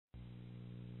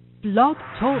Blog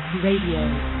Talk Radio.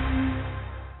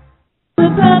 The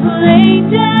purple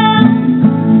angel,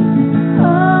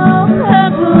 oh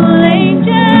purple angel,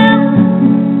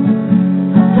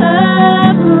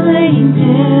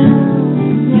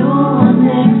 you're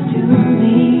next to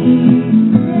me.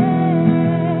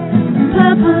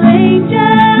 Purple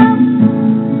angel,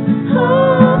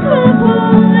 oh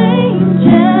purple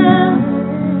angel,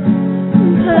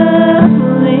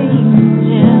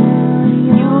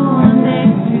 you're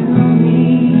next to me.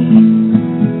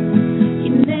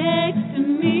 You're next to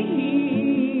me.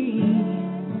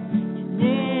 You're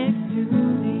next to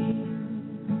me.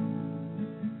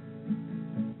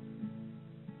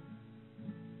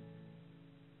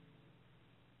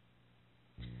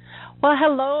 Well,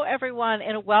 hello, everyone,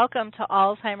 and welcome to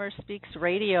Alzheimer's Speaks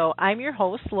Radio. I'm your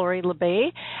host, Lori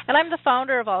LeBay, and I'm the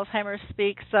founder of Alzheimer's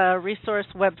Speaks resource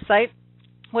website,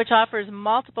 which offers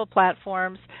multiple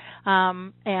platforms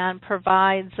and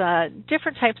provides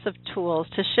different types of tools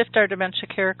to shift our dementia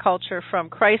care culture from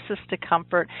crisis to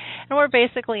comfort. And we're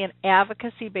basically an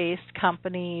advocacy-based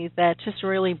company that just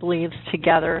really believes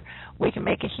together we can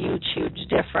make a huge, huge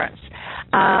difference.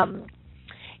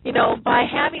 By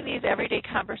having these everyday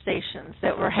conversations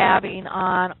that we're having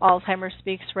on Alzheimer's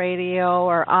Speaks Radio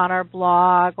or on our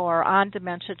blog or on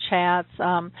Dementia Chats,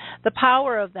 the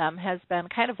power of them has been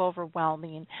kind of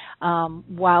overwhelming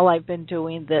while I've been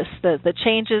doing this. The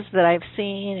changes that I've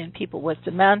seen in people with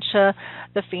dementia,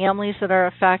 the families that are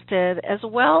affected, as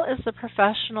well as the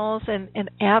professionals and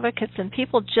advocates and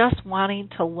people just wanting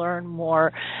to learn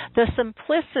more. The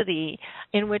simplicity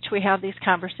in which we have these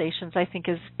conversations, I think,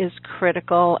 is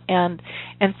critical and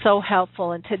so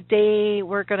helpful. And today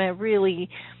we're really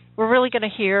going to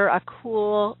hear a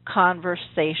cool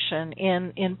conversation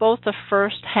in both the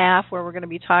first half, where we're going to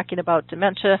be talking about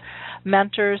dementia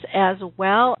mentors, as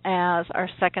well as our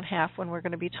second half, when we're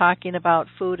going to be talking about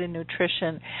food and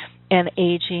nutrition and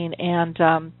aging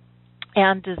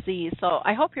and disease. So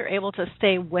I hope you're able to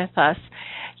stay with us.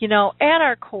 At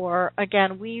our core,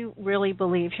 again, we really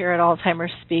believe here at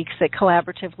Alzheimer's Speaks that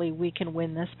collaboratively we can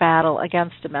win this battle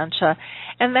against dementia.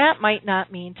 And that might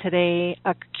not mean today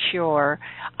a cure,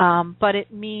 but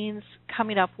it means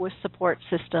coming up with support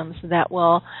systems that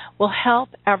will help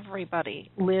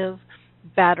everybody live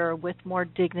better, with more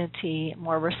dignity,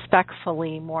 more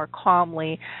respectfully, more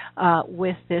calmly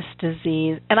with this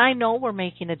disease. And I know we're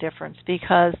making a difference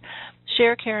because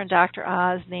ShareCare and Dr.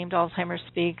 Oz named Alzheimer's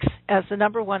Speaks as the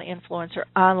 #1 influencer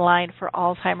online for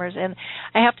Alzheimer's. And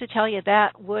I have to tell you,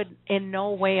 that would in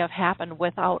no way have happened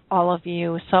without all of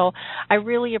you. So I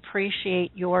really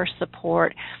appreciate your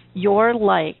support, your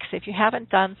likes. If you haven't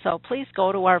done so, please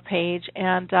go to our page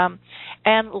and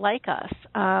like us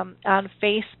on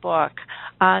Facebook,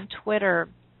 on Twitter,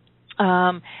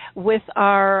 with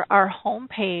our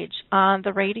homepage on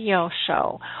the radio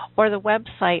show or the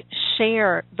website.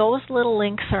 Share. Those little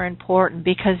links are important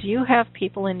because you have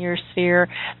people in your sphere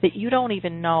that you don't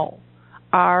even know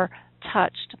are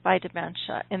touched by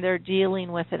dementia, and they're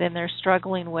dealing with it and they're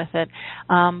struggling with it.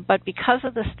 But because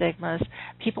of the stigmas,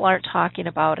 people aren't talking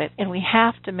about it, and we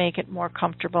have to make it more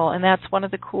comfortable. And that's one of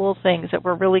the cool things that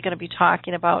we're really going to be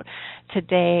talking about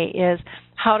today, is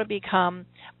how to become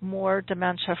more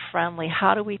dementia friendly.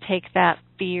 How do we take that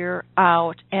fear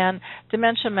out? And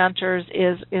Dementia Mentors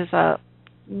is a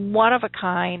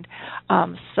one-of-a-kind,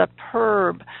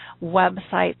 superb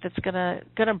website that's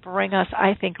gonna bring us,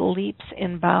 I think, leaps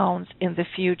and bounds in the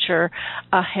future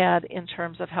ahead in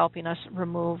terms of helping us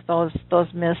remove those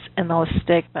myths and those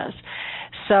stigmas.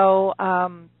 So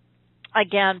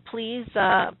again, please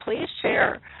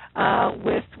share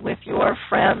with your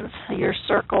friends, your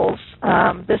circles.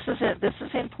 This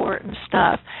is important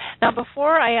stuff. Now,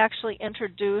 before I actually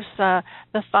introduce the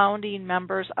founding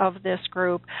members of this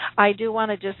group, I do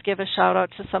want to just give a shout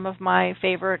out to some of my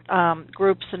favorite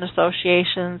groups and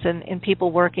associations and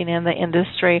people working in the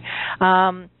industry.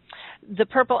 The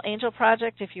Purple Angel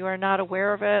Project, if you are not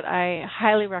aware of it, I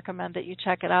highly recommend that you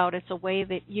check it out. It's a way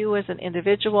that you as an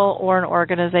individual or an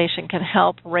organization can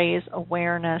help raise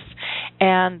awareness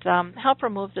and help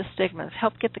remove the stigmas,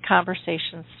 help get the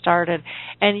conversation started.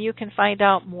 And you can find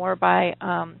out more by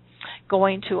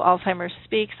going to Alzheimer's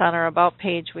Speaks. On our About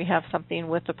page, we have something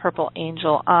with the Purple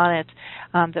Angel on it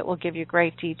that will give you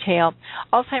great detail.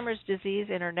 Alzheimer's Disease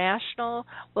International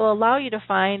will allow you to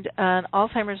find an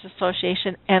Alzheimer's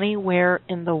Association anywhere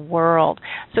in the world.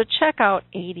 So check out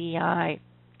ADI.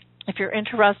 If you're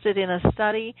interested in a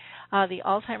study, the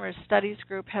Alzheimer's Studies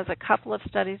Group has a couple of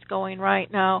studies going right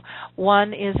now.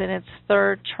 One is in its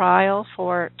third trial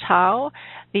for tau.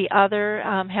 The other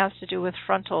has to do with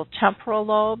frontal temporal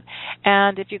lobe.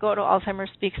 And if you go to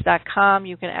alzheimersspeaks.com,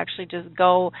 you can actually just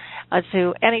go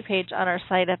to any page on our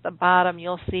site. At the bottom,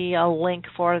 you'll see a link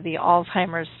for the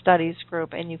Alzheimer's Studies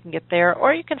Group, and you can get there.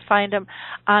 Or you can find them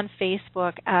on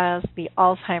Facebook as the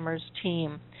Alzheimer's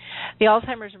Team. The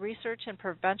Alzheimer's Research and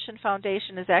Prevention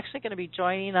Foundation is actually going to be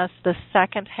joining us the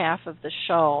second half of the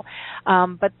show,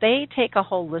 but they take a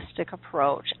holistic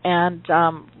approach and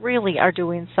really are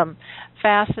doing some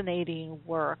fascinating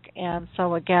work. And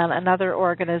so, again, another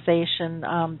organization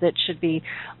that should be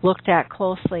looked at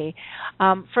closely.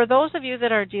 For those of you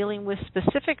that are dealing with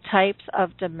specific types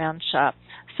of dementia,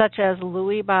 such as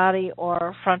Lewy body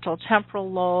or frontal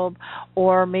temporal lobe,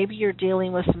 or maybe you're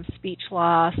dealing with some speech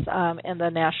loss, and the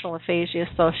National Aphasia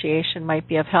Association might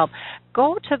be of help,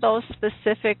 go to those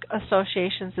specific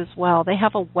associations as well. They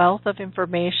have a wealth of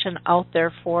information out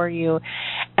there for you.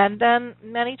 And then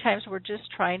many times we're just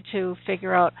trying to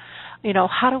figure out,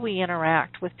 how do we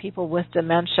interact with people with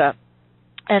dementia?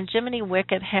 And Jiminy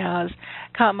Wickett has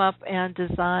come up and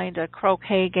designed a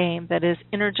croquet game that is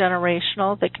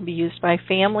intergenerational, that can be used by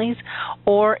families,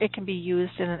 or it can be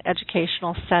used in an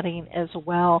educational setting as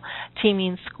well,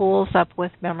 teaming schools up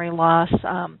with memory loss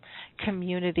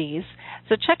communities.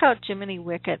 So check out Jiminy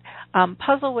Wickett.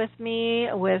 Puzzle with Me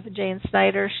with Jane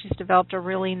Snyder. She's developed a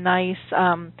really nice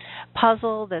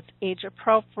puzzle that's age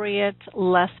appropriate,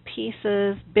 less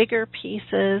pieces, bigger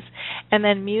pieces, and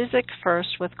then Music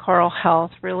First with Choral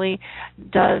Health really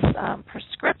does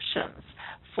prescriptions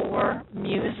for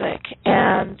music,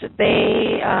 and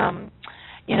they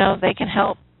can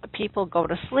help people go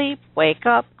to sleep, wake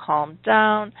up, calm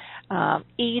down,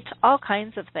 eat, all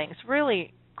kinds of things.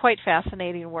 Really quite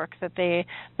fascinating work that they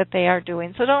are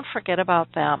doing. So don't forget about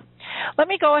them. Let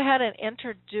me go ahead and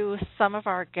introduce some of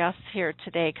our guests here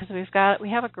today, because we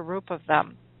have a group of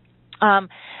them.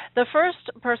 The first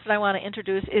person I want to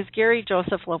introduce is Gary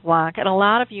Joseph LeBlanc, and a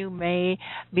lot of you may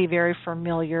be very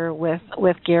familiar with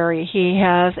Gary. He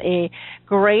has a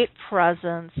great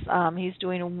presence. He's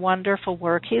doing wonderful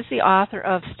work. He's the author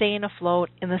of Staying Afloat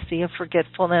in the Sea of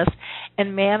Forgetfulness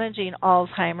and Managing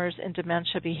Alzheimer's and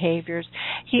Dementia Behaviors.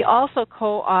 He also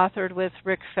co-authored with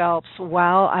Rick Phelps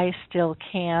While I Still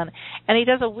Can, and he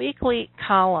does a weekly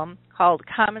column called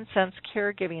Common Sense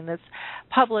Caregiving that's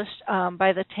published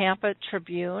by the Tampa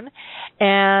Tribune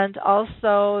and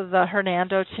also the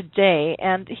Hernando Today,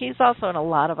 and he's also in a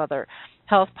lot of other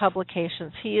health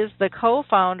publications. He is the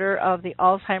co-founder of the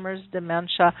Alzheimer's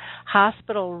Dementia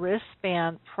Hospital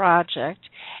Wristband Project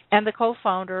and the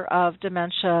co-founder of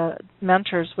Dementia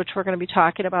Mentors, which we're going to be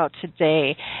talking about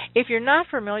today. If you're not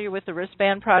familiar with the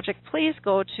Wristband Project, please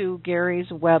go to Gary's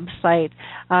website,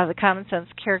 the Common Sense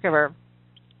Caregiver,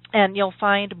 and you'll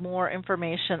find more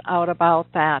information out about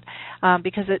that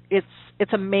because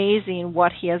it's amazing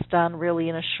what he has done really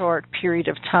in a short period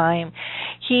of time.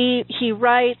 He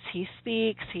writes, he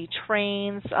speaks, he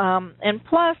trains, and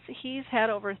plus he's had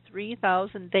over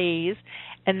 3,000 days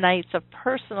and nights of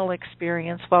personal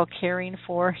experience while caring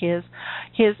for his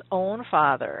own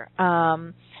father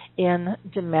in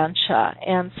dementia,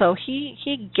 and so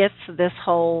he gets this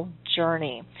whole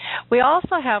journey. We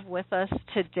also have with us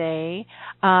today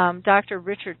Dr.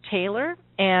 Richard Taylor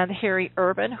and Harry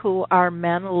Urban, who are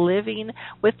men living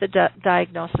with the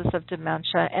diagnosis of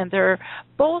dementia, and they're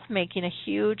both making a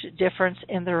huge difference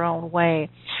in their own way.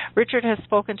 Richard has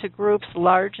spoken to groups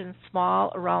large and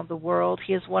small around the world.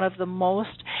 He is one of the most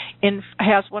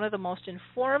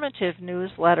informative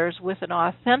newsletters with an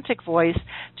authentic voice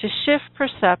to shift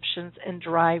perceptions and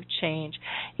drive change.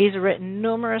 He's written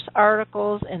numerous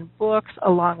articles and books,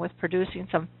 along with producing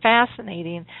some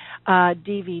fascinating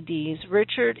DVDs.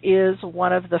 Richard is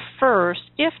one of the first,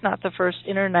 if not the first,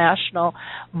 international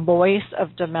voice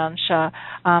of dementia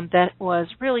that was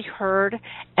really heard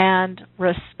and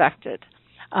respected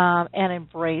and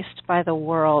embraced by the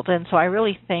world. And so I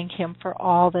really thank him for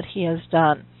all that he has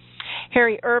done.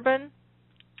 Harry Urban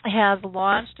has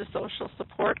launched a social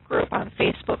support group on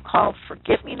Facebook called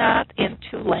Forget Me Not in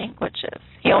 2 languages.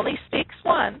 He only speaks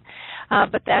one,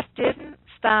 but that didn't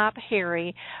stop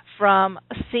Harry from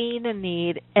seeing a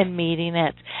need and meeting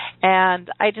it. And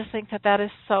I just think that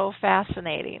is so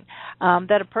fascinating,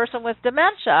 that a person with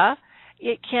dementia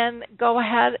it can go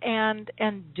ahead and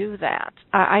do that.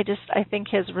 I think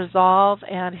his resolve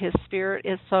and his spirit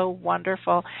is so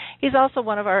wonderful. He's also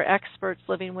one of our experts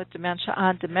living with dementia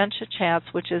on Dementia Chats,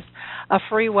 which is a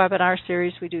free webinar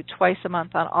series we do twice a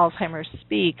month on Alzheimer's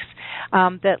Speaks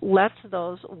that lets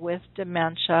those with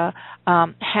dementia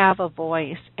have a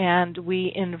voice. And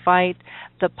we invite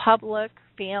the public,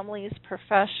 families,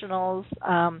 professionals,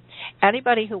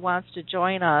 anybody who wants to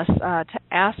join us to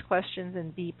ask questions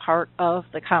and be part of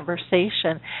the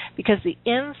conversation, because the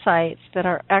insights that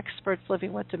our experts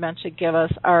living with dementia give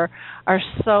us are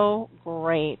so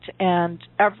great. And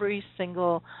every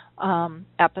single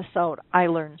episode I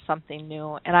learn something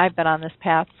new, and I've been on this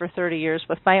path for 30 years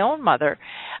with my own mother.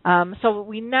 So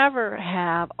we never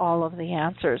have all of the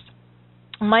answers.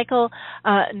 Michael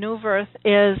Neuwirth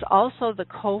is also the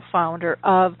co-founder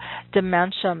of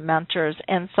Dementia Mentors,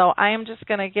 and so I am just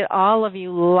going to get all of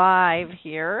you live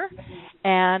here,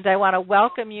 and I want to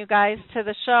welcome you guys to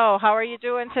the show. How are you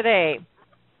doing today?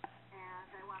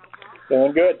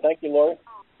 Doing good. Thank you, Lori.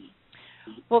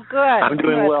 Well, good. I'm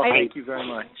doing well. Thank you very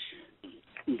much.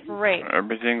 Great.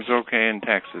 Everything's okay in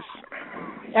Texas.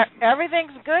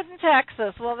 Everything's good in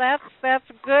Texas. Well, that's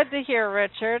good to hear,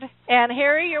 Richard. And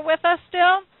Harry, you're with us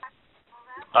still?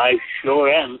 I sure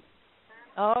am.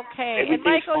 Okay. Everything's and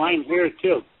Michael, fine here,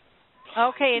 too.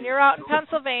 Okay, and you're out in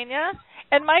Pennsylvania.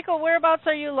 And Michael, whereabouts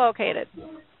are you located?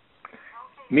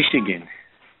 Michigan.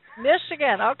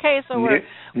 Michigan. Okay, so we're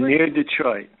near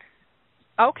Detroit.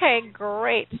 Okay,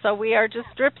 great. So we are just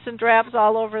drips and drabs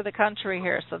all over the country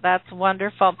here, so that's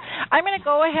wonderful. I'm going to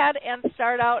go ahead and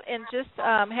start out and just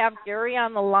have Gary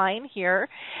on the line here.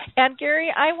 And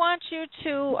Gary, I want you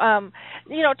to,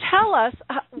 tell us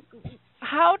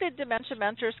how did Dementia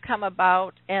Mentors come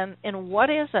about, and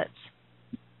what is it?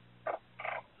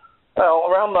 Well,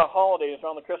 around the holidays,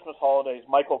 around the Christmas holidays,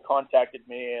 Michael contacted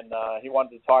me, and he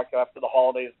wanted to talk after the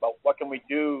holidays about what can we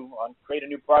do on create a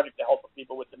new project to help the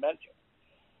people with dementia.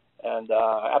 And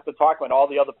after talking with all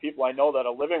the other people I know that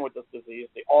are living with this disease,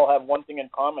 they all have one thing in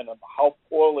common of how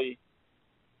poorly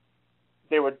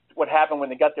what happened when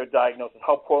they got their diagnosis,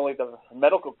 how poorly the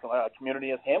medical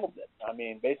community has handled it. I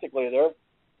mean, basically,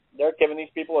 they're giving these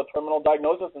people a terminal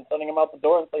diagnosis and sending them out the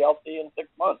door and say, I'll see you in 6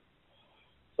 months.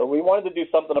 So we wanted to do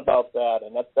something about that,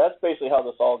 and that's basically how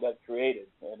this all got created.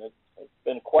 And it's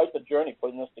been quite the journey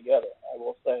putting this together, I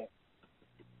will say.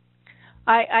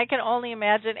 I can only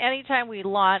imagine anytime we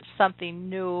launch something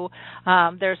new,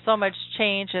 there's so much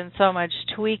change and so much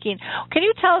tweaking. Can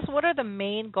you tell us what are the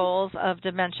main goals of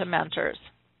Dementia Mentors?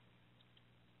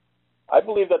 I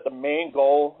believe that the main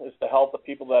goal is to help the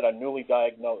people that are newly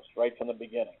diagnosed right from the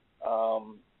beginning.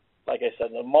 Like I said,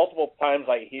 the multiple times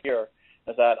I hear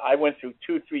is that I went through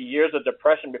 2-3 years of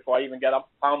depression before I even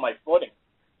found my footing.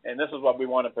 And this is what we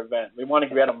want to prevent. We want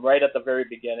to get them right at the very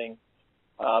beginning.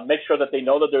 Make sure that they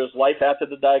know that there's life after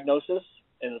the diagnosis,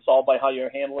 and it's all by how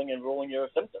you're handling and ruling your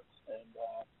symptoms. And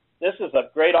this is a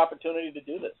great opportunity to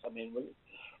do this. I mean,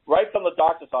 right from the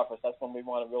doctor's office, that's when we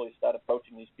want to really start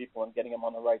approaching these people and getting them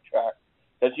on the right track.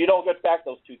 Because you don't get back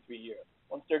those 2-3 years.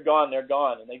 Once they're gone,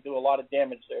 and they do a lot of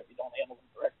damage there if you don't handle them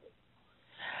correctly.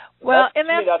 So well,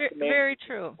 that's very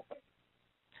true.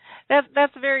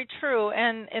 That's very true,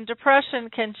 and depression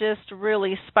can just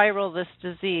really spiral this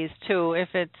disease too if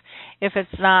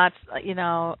it's not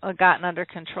gotten under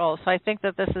control. So I think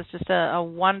that this is just a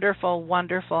wonderful,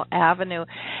 wonderful avenue.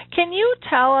 Can you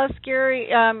tell us, Gary,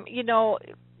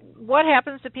 what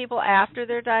happens to people after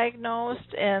they're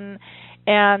diagnosed and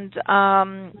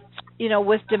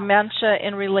with dementia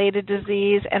and related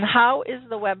disease, and how is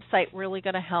the website really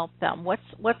going to help them?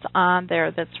 What's on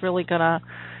there that's really going to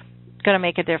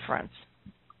make a difference?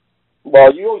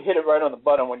 Well, you hit it right on the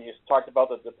button when you talked about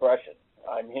the depression.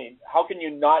 I mean, how can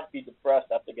you not be depressed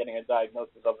after getting a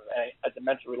diagnosis of a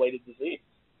dementia-related disease?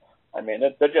 I mean,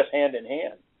 they're just hand in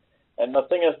hand. And the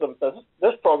thing is,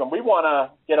 this program, we want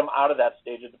to get them out of that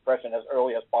stage of depression as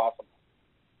early as possible.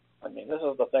 I mean, this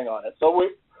is the thing on it. So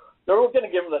they're going to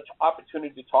give them the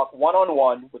opportunity to talk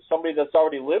one-on-one with somebody that's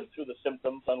already lived through the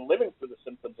symptoms and living through the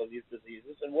symptoms of these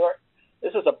diseases, and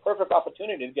this is a perfect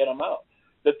opportunity to get them out.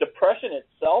 The depression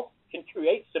itself can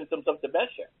create symptoms of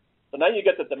dementia. So now you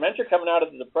get the dementia coming out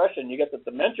of the depression, you get the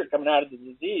dementia coming out of the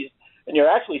disease, and you're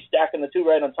actually stacking the two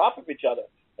right on top of each other.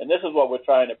 And this is what we're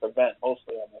trying to prevent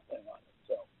mostly on this thing on it.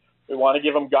 So we want to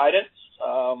give them guidance.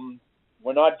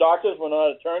 We're not doctors, we're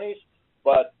not attorneys,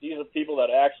 but these are people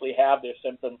that actually have their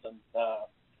symptoms. And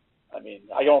I mean,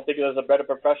 I don't think there's a better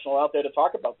professional out there to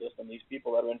talk about this than these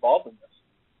people that are involved in this.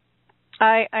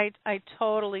 I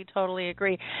totally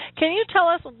agree. Can you tell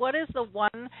us what is the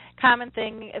one common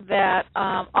thing that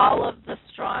all of the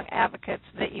strong advocates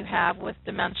that you have with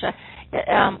dementia,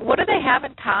 what do they have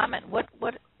in common?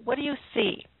 What do you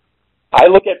see? I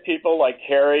look at people like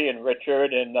Harry and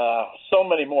Richard and so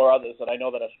many more others that I know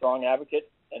that are strong advocates,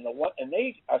 and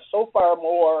they are so far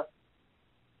more,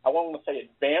 I won't want to say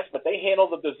advanced, but they handle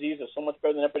the diseases so much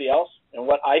better than everybody else. And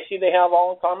what I see they have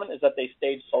all in common is that they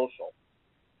stayed social.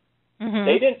 Mm-hmm.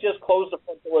 They didn't just close the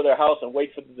front door of their house and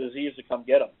wait for the disease to come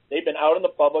get them. They've been out in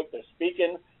the public, they're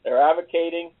speaking, they're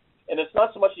advocating, and it's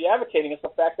not so much the advocating, it's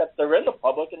the fact that they're in the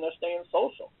public and they're staying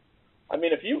social. I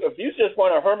mean, if you just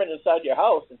want a hermit inside your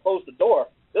house and close the door,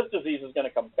 this disease is going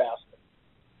to come faster.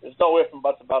 There's no ifs and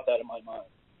buts about that in my mind.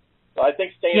 So I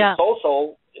think staying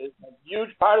social is a huge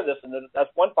part of this, and that's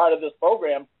one part of this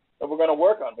program that we're going to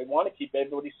work on. We want to keep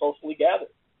everybody socially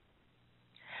gathered.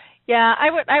 Yeah,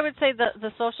 I would say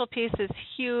the social piece is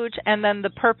huge, and then the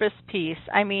purpose piece.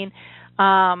 I mean,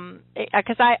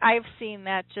 because I've seen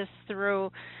that just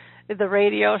through the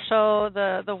radio show,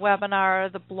 the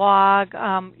webinar, the blog,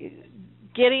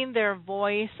 getting their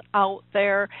voice out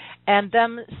there, and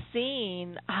them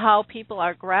seeing how people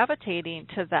are gravitating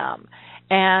to them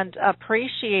and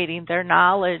appreciating their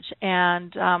knowledge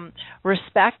and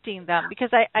respecting them. Because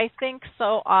I think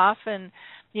so often,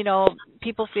 you know,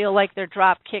 people feel like they're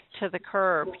drop kicked to the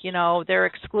curb. You know, they're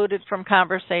excluded from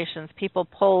conversations. People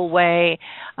pull away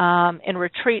and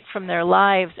retreat from their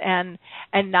lives, and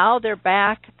now they're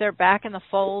back in the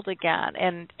fold again.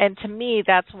 And to me,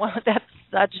 that's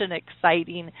such an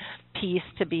exciting piece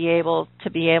to be able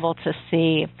to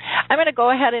see. I'm going to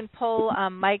go ahead and pull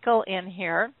Michael in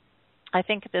here. I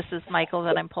think this is Michael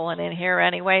that I'm pulling in here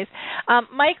anyways.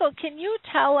 Michael, can you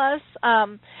tell us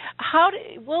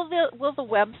will the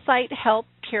website help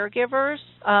caregivers,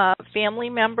 family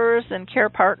members, and care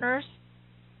partners?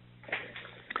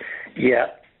 Yeah,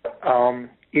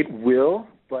 it will,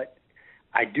 but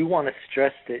I do want to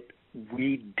stress that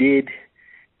we did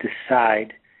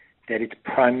decide that it's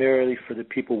primarily for the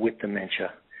people with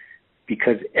dementia,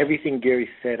 because everything Gary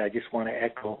said, I just want to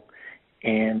echo.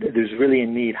 And there's really a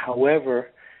need. However,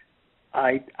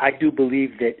 I do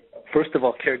believe that, first of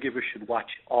all, caregivers should watch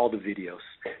all the videos.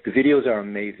 The videos are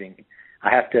amazing.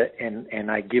 I have to, and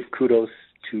I give kudos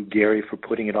to Gary for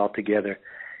putting it all together.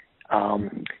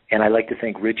 And I like to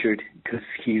thank Richard, because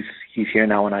he's here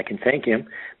now and I can thank him,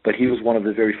 but he was one of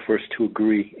the very first to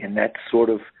agree, and that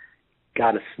sort of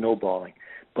got us snowballing.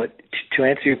 But to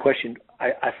answer your question,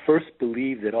 I first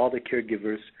believe that all the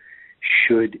caregivers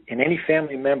should, and any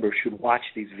family member should watch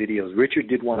these videos. Richard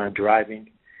did one on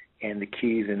driving and the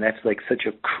keys, and that's like such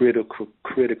a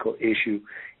critical issue,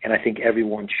 and I think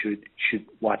everyone should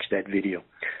watch that video.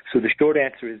 So the short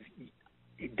answer is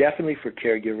definitely for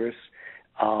caregivers,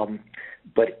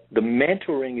 but the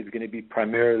mentoring is going to be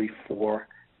primarily for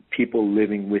people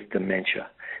living with dementia.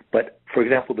 But for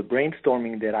example, the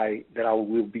brainstorming that I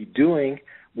will be doing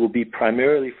will be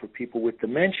primarily for people with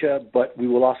dementia, but we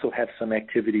will also have some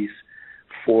activities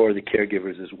for the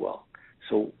caregivers as well.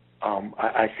 So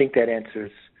I think that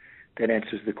answers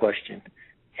the question.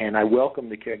 And I welcome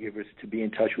the caregivers to be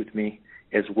in touch with me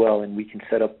as well, and we can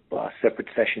set up separate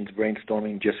sessions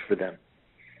brainstorming just for them.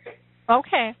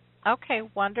 Okay,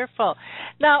 wonderful.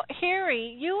 Now,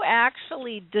 Harry, you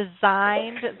actually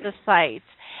designed the site,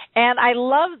 and I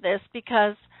love this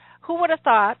because who would have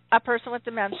thought a person with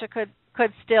dementia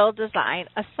could still design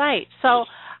a site? So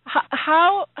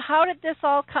how did this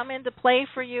all come into play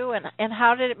for you, and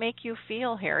how did it make you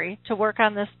feel, Harry, to work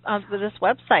on this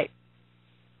website?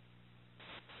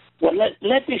 Well,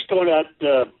 let me start out,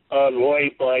 Roy,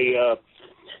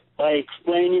 by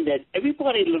explaining that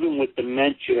everybody living with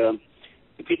dementia,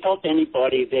 if you talk to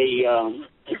anybody, they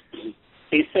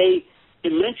say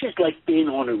dementia is like being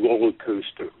on a roller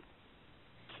coaster.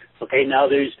 Okay, now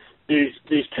there's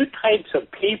two types of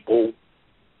people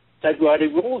that ride a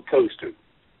roller coaster.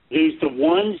 There's the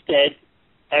ones that,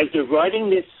 as they're riding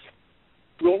this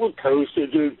roller coaster,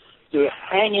 they're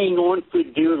hanging on for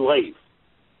dear life.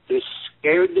 They're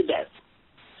scared to death.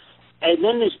 And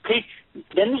then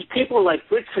there's people like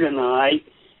Richard and I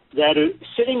that are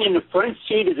sitting in the front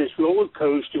seat of this roller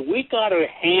coaster. We got our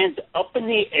hands up in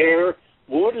the air.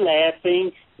 We're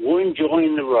laughing. We're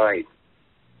enjoying the ride.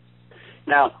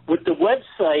 Now, with the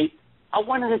website, I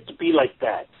wanted it to be like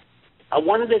that. I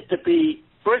wanted it to be,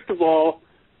 first of all,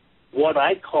 what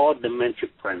I call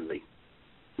dementia-friendly.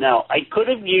 Now, I could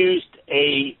have used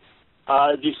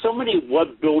there's so many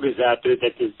web builders out there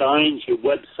that designs your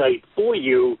website for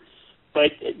you,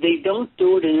 but they don't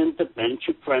do it in a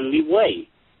dementia-friendly way.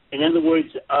 In other words,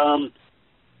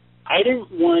 I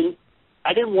didn't want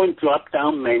I didn't want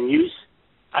drop-down menus.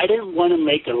 I didn't want to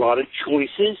make a lot of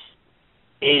choices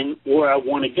in where I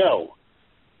want to go.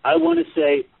 I want to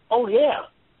say, oh, yeah,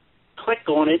 click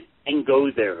on it and go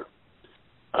there.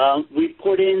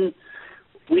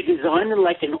 We designed it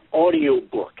like an audio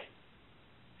book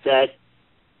that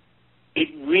it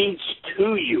reads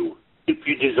to you if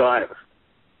you desire.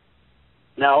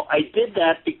 Now, I did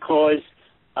that because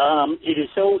it is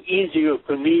so easier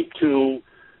for me to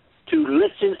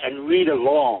listen and read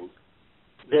along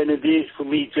than it is for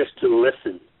me just to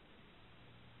listen.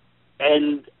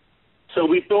 And so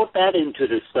we built that into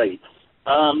the site.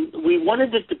 We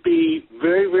wanted it to be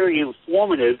very, very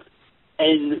informative,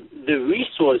 and the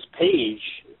resource page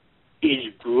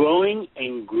is growing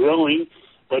and growing,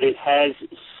 but it has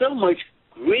so much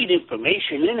great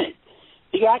information in it.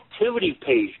 The activity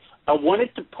page, I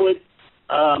wanted to put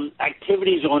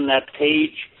activities on that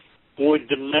page for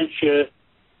dementia,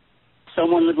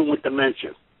 someone living with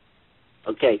dementia.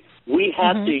 Okay, we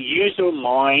have to use our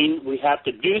mind. We have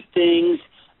to do things.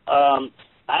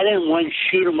 I didn't want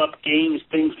shoot-'em-up games,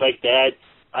 things like that.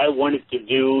 I wanted to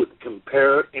do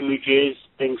compare images,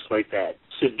 things like that,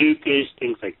 Sudokus,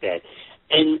 things like that.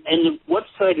 And the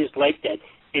website is like that.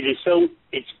 It is so,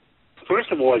 it's,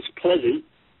 first of all, it's pleasant.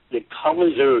 The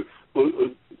colors are,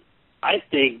 I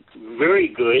think, very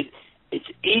good. It's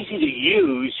easy to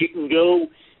use. You can go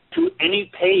to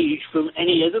any page from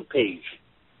any other page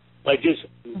by just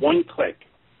one click.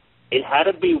 It had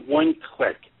to be one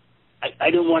click.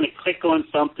 I didn't want to click on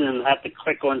something and have to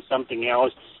click on something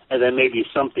else and then maybe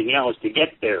something else to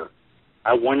get there.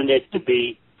 I wanted it to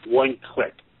be one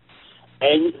click.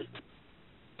 And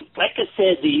like I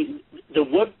said, the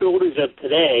web builders of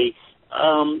today,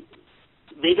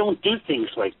 they don't do things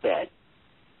like that.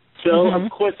 So of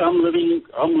course I'm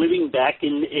living back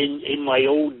in my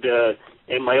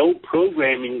old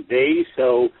programming days.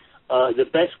 So the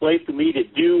best way for me to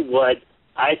do what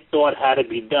I thought had to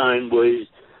be done was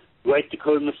write the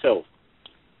code myself.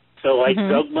 So I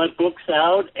dug my books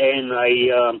out and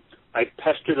I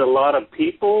pestered a lot of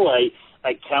people.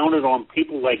 I counted on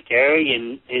people like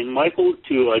Gary and Michael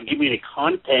to give me the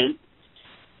content,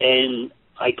 and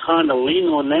I kind of leaned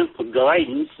on them for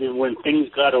guidance. And when things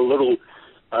got a little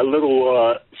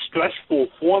stressful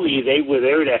for me, they were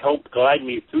there to help guide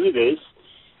me through this.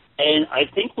 And I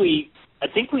think we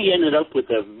ended up with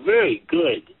a very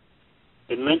good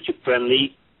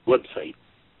dementia-friendly website.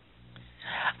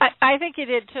 I think you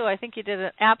did too. I think you did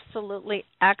an absolutely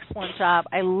excellent job.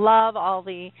 I love all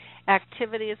the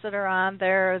activities that are on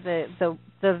there. The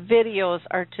videos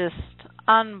are just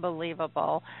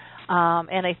unbelievable,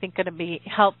 and I think going to be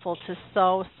helpful to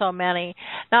so many.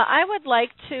 Now, I would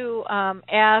like to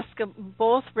ask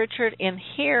both Richard and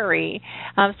Harry.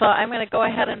 So I'm going to go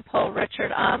ahead and pull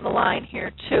Richard on the line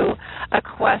here to a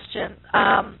question.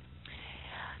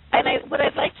 And what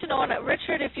I'd like to know, and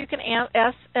Richard, if you can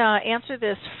answer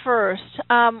this first,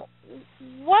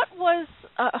 what was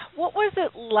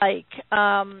it like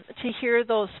to hear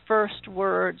those first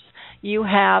words, "You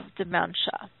have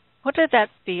dementia"? What did that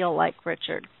feel like,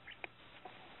 Richard?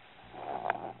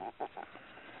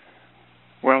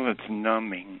 Well, it's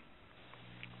numbing.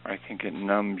 I think it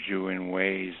numbs you in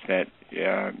ways that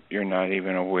you're not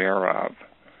even aware of.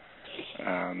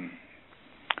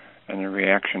 And the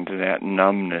reaction to that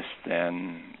numbness,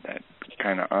 then, that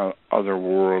kind of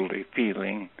otherworldly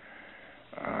feeling,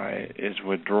 is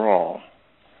withdrawal.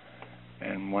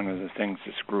 And one of the things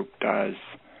this group does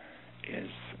is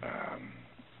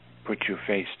put you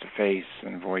face to face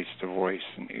and voice to voice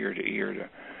and ear to ear to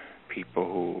people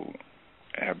who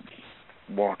have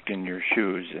walked in your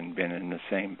shoes and been in the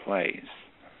same place.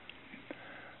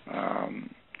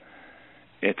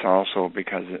 It's also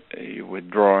because you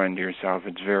withdraw into yourself,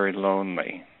 it's very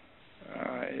lonely.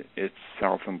 It's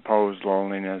self-imposed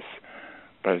loneliness,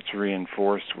 but it's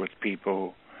reinforced with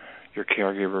people. Your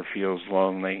caregiver feels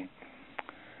lonely.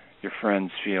 Your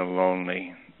friends feel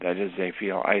lonely. That is, they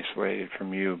feel isolated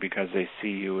from you because they see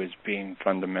you as being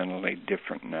fundamentally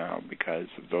different now because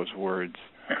of those words.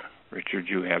 Richard,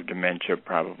 you have dementia,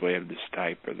 probably of this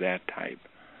type or that type.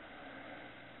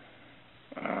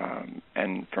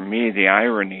 And for me, the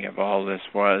irony of all this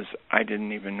was I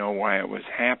didn't even know why it was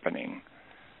happening.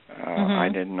 I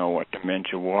didn't know what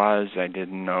dementia was. I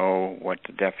didn't know what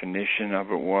the definition of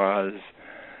it was.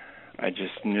 I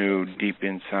just knew deep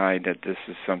inside that this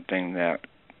is something that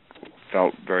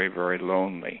felt very, very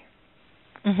lonely.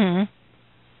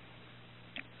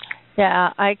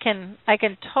 Yeah, I can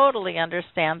totally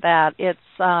understand that. It's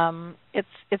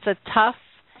a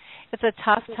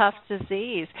tough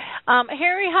disease.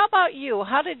 Harry, how about you?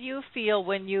 How did you feel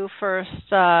when you first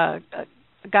got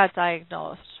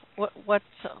diagnosed?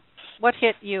 What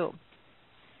hit you?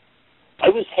 I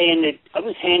was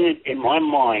handed in my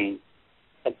mind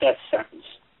a death sentence.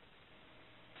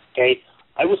 Okay,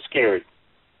 I was scared.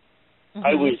 Mm-hmm.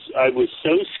 I was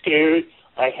so scared.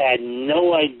 I had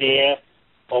no idea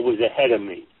what was ahead of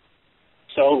me.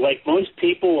 So, like most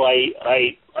people,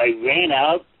 I ran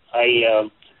out.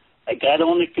 I got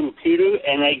on the computer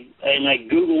and I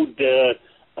Googled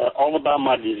all about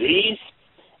my disease,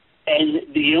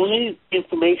 and the only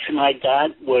information I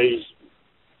got was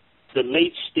the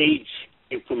late stage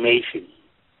information.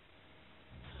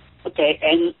 Okay,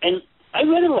 and I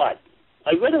read a lot.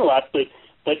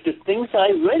 But the things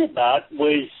I read about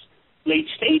was late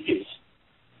stages.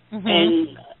 Mm-hmm.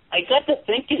 And I got to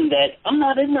thinking that I'm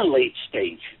not in the late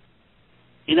stage.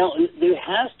 You know, there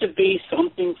has to be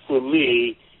something for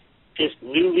me just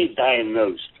newly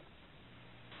diagnosed.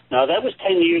 Now, that was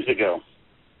 10 years ago.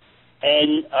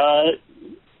 And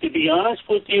to be honest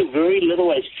with you, very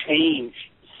little has changed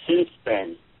since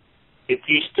then. If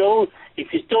you still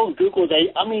Google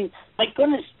that, I mean, my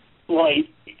goodness, boy,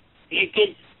 you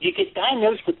get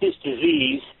diagnosed with this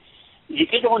disease, you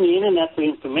get on the internet for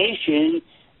information,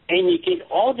 and you get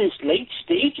all this late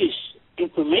stages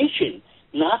information.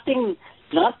 Nothing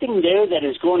there that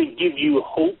is going to give you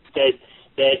hope that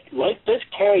life does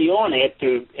carry on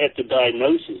after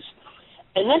diagnosis.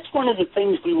 And that's one of the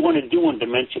things we want to do on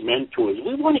Dementia Mentors.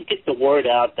 We want to get the word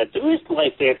out that there is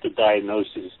life after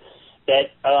diagnosis.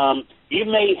 That you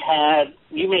may have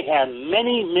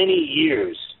many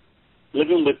years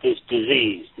living with this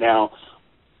disease. Now,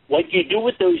 what you do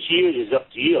with those years is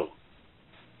up to you.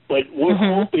 But we're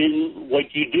hoping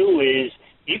what you do is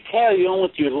you carry on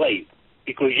with your life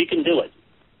because you can do it.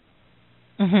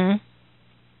 Mhm.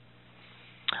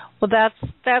 Well,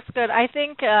 that's good. I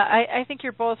think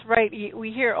you're both right.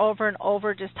 We hear over and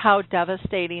over just how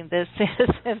devastating this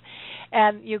is,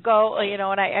 and you go, you know,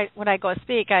 when I go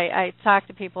speak, I talk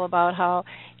to people about how,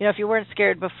 you know, if you weren't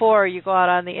scared before, you go out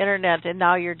on the internet, and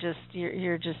now you're just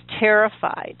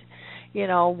terrified, you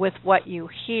know, with what you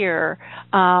hear.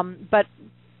 But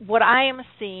what I am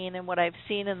seeing and what I've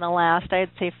seen in the last,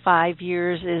 I'd say 5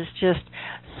 years, is just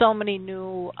so many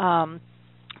new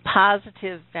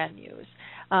positive venues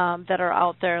that are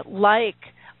out there, like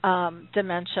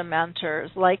Dementia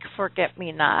Mentors, like Forget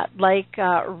Me Not, like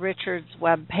Richard's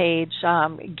webpage,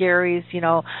 Gary's, you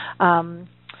know,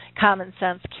 Common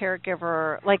Sense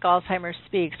Caregiver, like Alzheimer's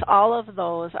Speaks. All of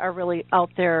those are really out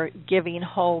there giving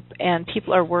hope, and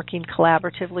people are working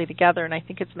collaboratively together, and I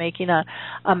think it's making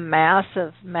a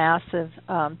massive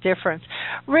difference.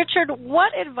 Richard,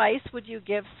 what advice would you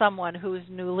give someone who's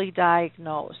newly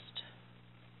diagnosed?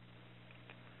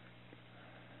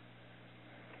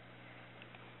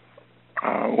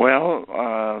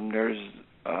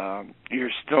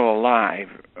 You're still alive.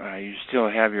 You still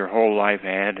have your whole life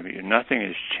ahead of you. Nothing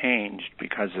has changed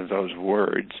because of those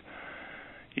words.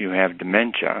 You have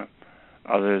dementia,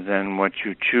 other than what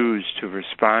you choose to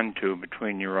respond to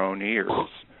between your own ears.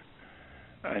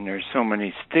 And there's so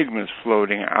many stigmas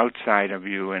floating outside of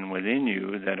you and within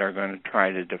you that are going to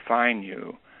try to define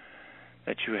you,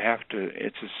 that you have to,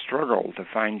 it's a struggle to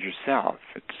find yourself.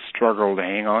 It's a struggle to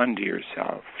hang on to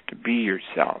yourself, to be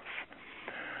yourself,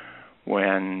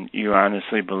 when you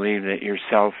honestly believe that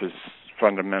yourself has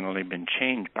fundamentally been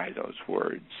changed by those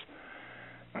words.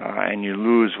 And you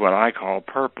lose what I call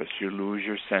purpose. You lose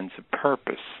your sense of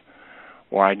purpose.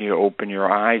 Why do you open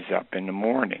your eyes up in the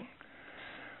morning?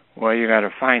 Well, you got to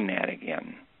find that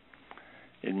again.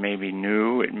 It may be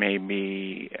new. It may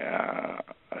be a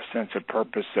sense of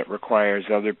purpose that requires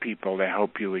other people to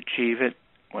help you achieve it,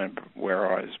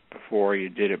 whereas before you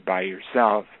did it by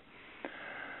yourself.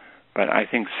 But I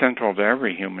think central to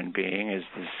every human being is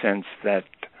the sense that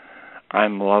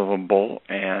I'm lovable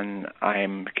and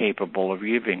I'm capable of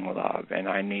giving love, and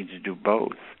I need to do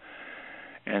both.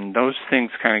 And those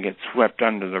things kind of get swept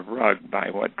under the rug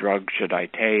by what drug should I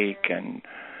take, and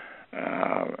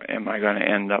am I going to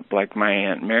end up like my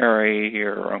Aunt Mary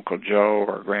or Uncle Joe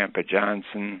or Grandpa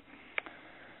Johnson?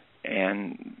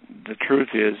 And the truth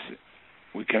is,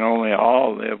 we can only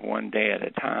all live one day at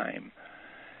a time,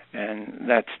 and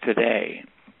that's today.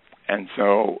 And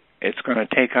so it's going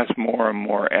to take us more and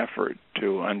more effort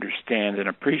to understand and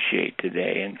appreciate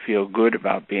today and feel good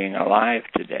about being alive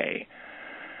today.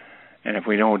 And if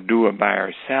we don't do it by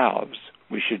ourselves,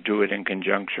 we should do it in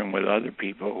conjunction with other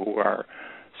people who are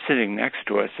sitting next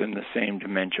to us in the same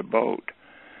dementia boat.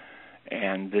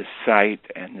 And this site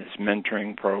and this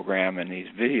mentoring program and these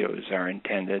videos are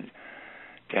intended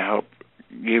to help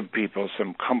give people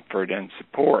some comfort and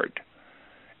support,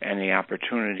 and the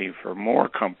opportunity for more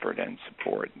comfort and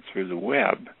support through the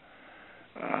web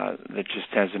that just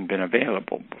hasn't been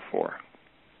available before.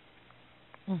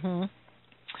 Mm-hmm.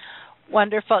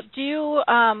 Wonderful. Do you,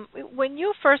 when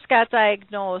you first got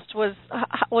diagnosed, was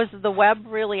the web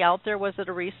really out there? Was it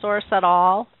a resource at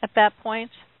all at that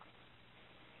point?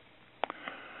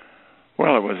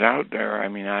 Well, it was out there. I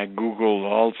mean, I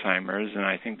Googled Alzheimer's, and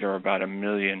I think there were about 1.2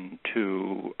 million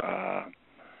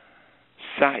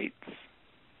sites.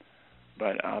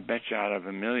 But I'll bet you out of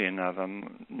 1 million of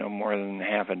them, no more than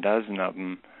half a dozen of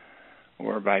them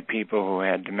were by people who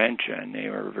had dementia, and they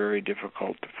were very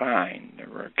difficult to find. There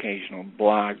were occasional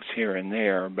blogs here and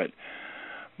there, but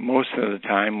most of the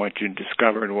time what you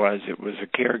discovered was it was a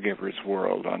caregiver's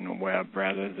world on the web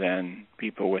rather than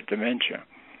people with dementia.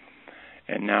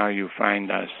 And now you find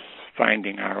us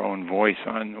finding our own voice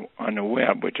on the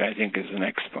web, which I think is an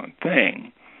excellent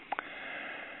thing.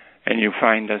 And you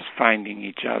find us finding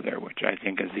each other, which I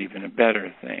think is even a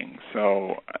better thing.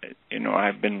 So,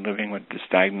 I've been living with this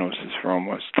diagnosis for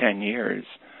almost 10 years,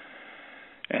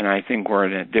 and I think we're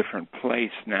in a different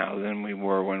place now than we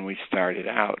were when we started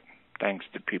out, thanks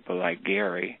to people like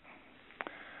Gary,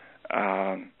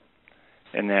 and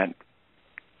that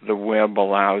the web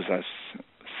allows us,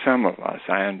 some of us,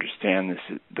 I understand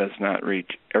this does not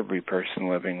reach every person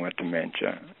living with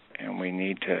dementia, and we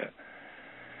need to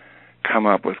come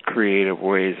up with creative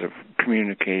ways of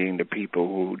communicating to people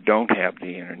who don't have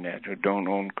the internet, who don't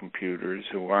own computers,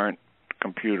 who aren't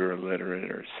computer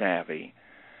literate or savvy.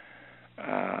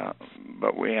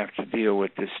 But we have to deal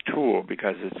with this tool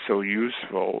because it's so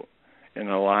useful in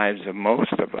the lives of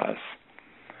most of us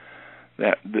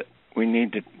that we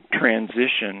need to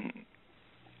transition.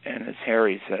 And as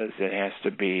Harry says, it has to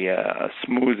be a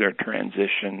smoother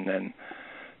transition than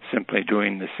simply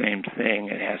doing the same thing.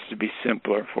 It has to be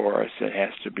simpler for us. It has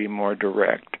to be more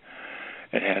direct.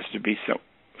 It has to be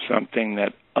something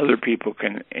that other people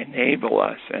can enable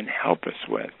us and help us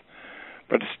with,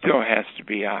 but it still has to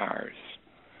be ours.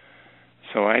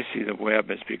 So I see the web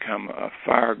has become a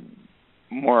far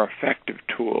more effective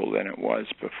tool than it was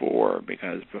before,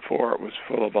 because before it was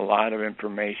full of a lot of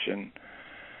information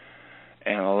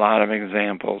and a lot of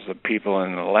examples of people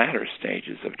in the latter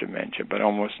stages of dementia, but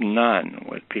almost none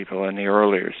with people in the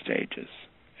earlier stages.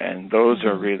 And those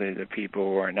are really the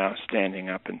people who are now standing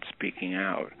up and speaking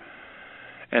out.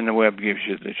 And the web gives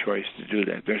you the choice to do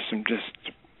that. There's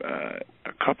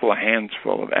a couple of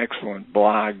handful of excellent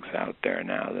blogs out there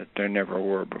now that there never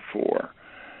were before.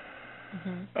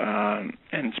 And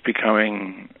it's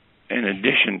becoming, in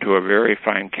addition to a very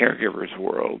fine caregiver's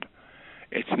world,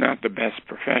 it's not the best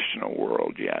professional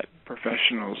world yet.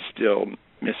 Professionals still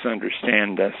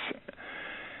misunderstand us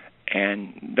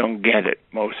and don't get it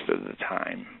most of the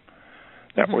time,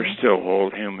 that we're still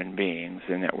whole human beings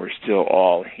and that we're still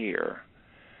all here.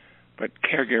 But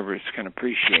caregivers can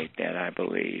appreciate that, I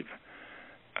believe.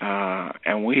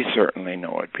 And we certainly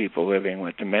know it, people living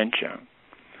with dementia.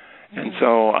 And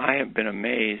so I have been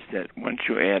amazed that once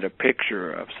you add a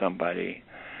picture of somebody,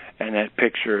 and that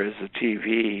picture is a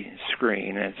TV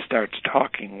screen, and it starts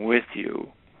talking with you,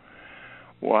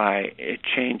 why, it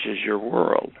changes your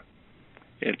world.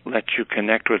 It lets you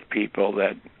connect with people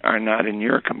that are not in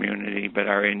your community, but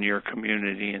are in your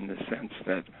community in the sense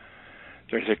that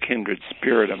there's a kindred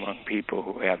spirit among people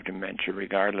who have dementia,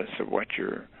 regardless of what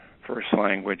your first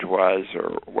language was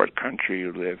or what country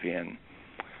you live in,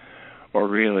 or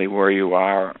really where you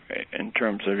are in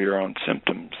terms of your own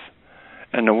symptoms.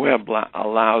 And the web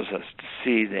allows us to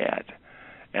see that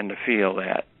and to feel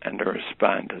that and to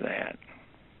respond to that.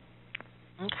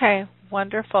 Okay,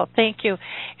 wonderful. Thank you.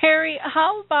 Harry,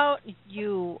 how about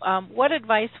you? What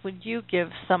advice would you give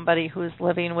somebody who's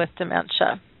living with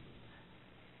dementia?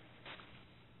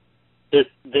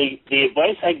 The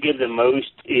advice I give the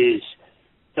most is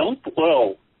don't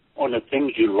dwell on the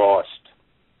things you lost.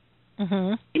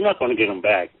 You're not going to get them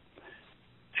back.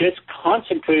 Just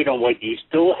concentrate on what you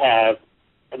still have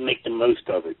and make the most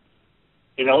of it.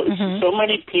 So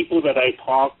many people that I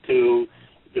talk to,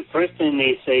 the first thing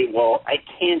they say, well, I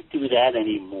can't do that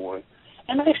anymore.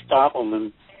 And I stop them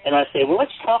and I say, well,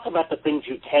 let's talk about the things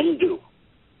you can do.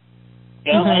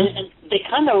 And they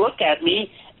kind of look at me,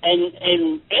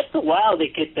 and after a while they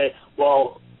get the,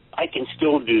 well, I can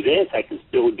still do this, I can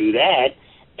still do that.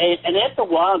 And after a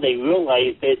while they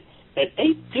realize that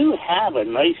they do have a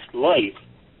nice life.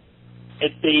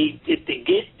 If they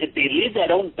leave that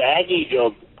old baggage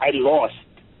of I lost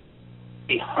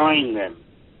behind them,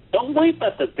 don't worry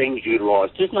about the things you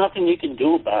lost. There's nothing you can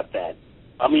do about that.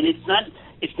 I mean, it's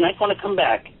not going to come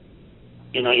back.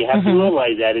 You have to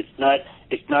realize that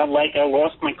it's not like I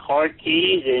lost my car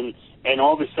keys and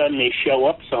all of a sudden they show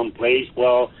up someplace.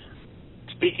 Well,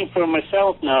 speaking for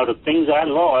myself now, the things I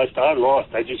lost.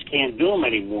 I just can't do them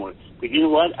anymore. But you know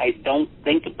what? I don't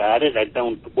think about it. I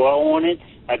don't dwell on it.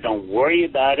 I don't worry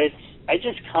about it. I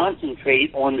just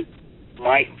concentrate on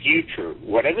my future,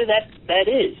 whatever that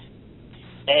is.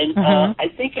 And I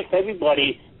think if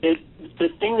everybody, the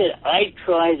thing that I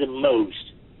try the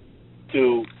most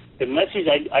to, the message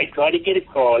I try to get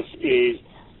across is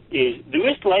there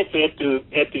is life after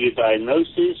your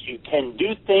diagnosis. You can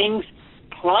do things.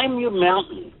 Climb your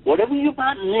mountain, whatever your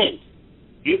mountain is.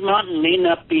 Your mountain may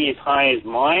not be as high as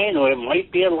mine, or it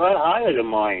might be a lot higher than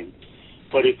mine.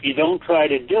 But if you don't try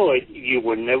to do it, you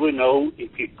will never know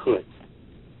if you could.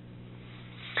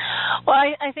 Well,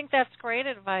 I think that's great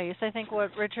advice. I think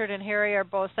what Richard and Harry are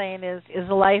both saying is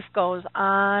life goes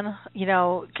on. You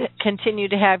know, continue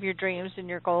to have your dreams and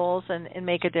your goals and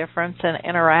make a difference and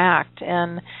interact.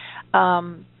 And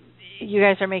you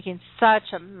guys are making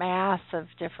such a massive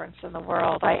difference in the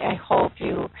world. I hope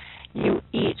you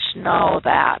each know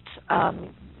that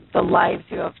the lives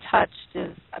you have touched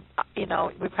is, we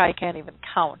probably can't even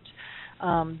count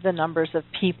the numbers of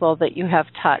people that you have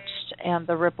touched and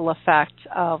the ripple effect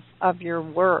of your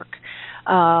work.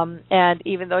 And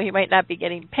even though you might not be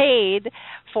getting paid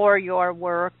for your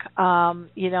work,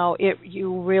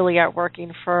 you really are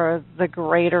working for the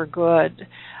greater good.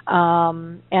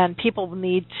 And people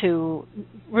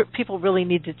really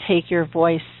need to take your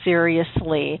voice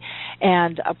seriously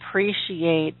and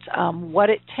appreciate what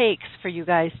it takes for you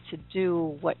guys to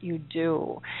do what you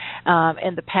do,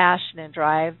 and the passion and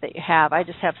drive that you have. I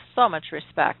just have so much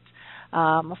respect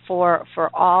for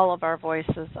all of our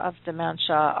voices of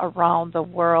dementia around the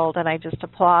world, and I just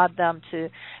applaud them to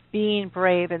being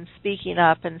brave and speaking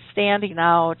up and standing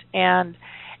out and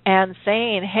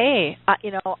saying, hey,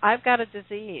 I've got a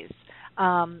disease,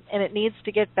 and it needs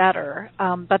to get better,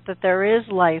 but that there is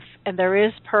life and there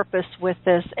is purpose with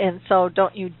this, and so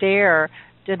don't you dare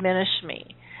diminish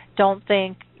me. Don't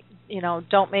think,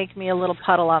 don't make me a little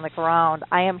puddle on the ground.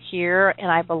 I am here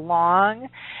and I belong,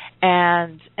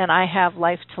 and I have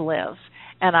life to live,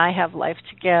 and I have life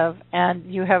to give,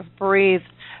 and you have breathed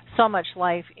so much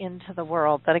life into the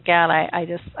world that, again,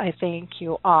 I thank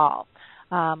you all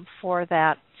for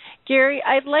that. Gary,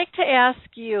 I'd like to ask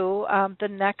you the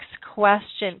next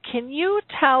question. Can you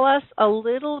tell us a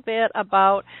little bit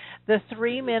about the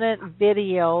 3-minute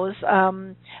videos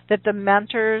that the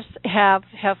mentors have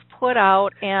put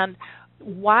out, and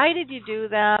why did you do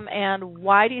them, and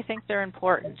why do you think they're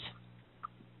important?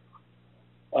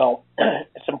 Well,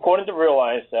 it's important to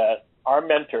realize that our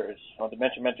mentors,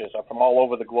 dementia mentors, are from all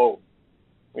over the globe.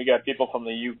 We got people from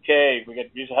the UK. We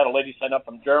just had a lady sign up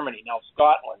from Germany, now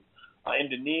Scotland,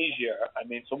 Indonesia.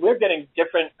 So we're getting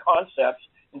different concepts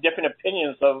and different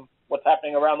opinions of what's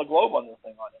happening around the globe on this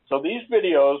thing. So these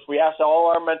videos, we asked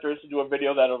all our mentors to do a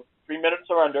video that are 3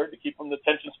 minutes or under to keep them the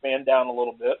attention span down a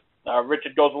little bit.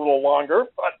 Richard goes a little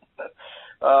longer, but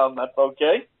that's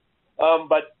okay.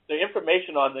 But the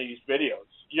information on these videos,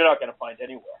 you're not going to find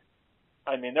anywhere.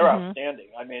 They're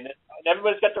outstanding. And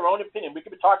everybody's got their own opinion. We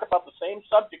could be talking about the same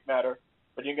subject matter,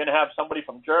 but you're going to have somebody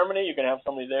from Germany, you're going to have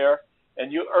somebody there.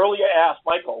 And you earlier asked,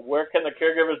 Michael, where can the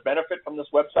caregivers benefit from this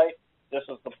website? This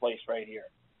is the place right here,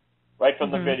 right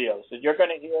from the videos. And you're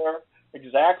going to hear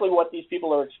exactly what these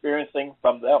people are experiencing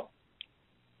from them.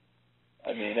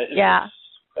 That's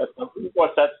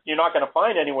you're not going to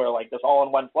find anywhere like this all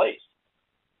in one place.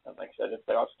 And like I said, it's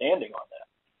outstanding on that.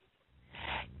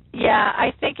 Yeah,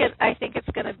 I think it's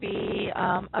going to be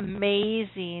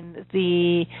amazing.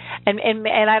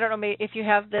 And I don't know if you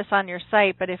have this on your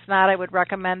site, but if not, I would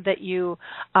recommend that you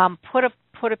put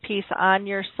a piece on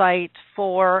your site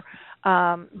for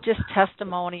just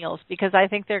testimonials, because I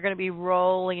think they're going to be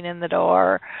rolling in the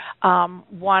door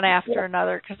one after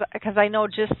another. Because I know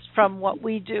just from what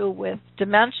we do with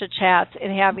dementia chats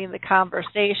and having the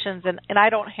conversations, and I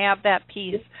don't have that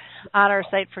piece on our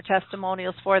site for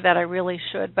testimonials for that. I really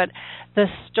should, but the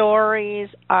stories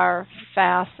are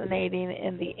fascinating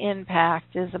and the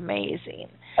impact is amazing.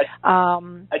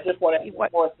 I just want to add one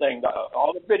more thing.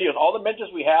 All the videos, all the mentors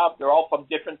we have, they're all from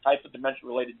different types of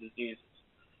dementia-related diseases.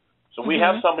 So we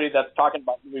have somebody that's talking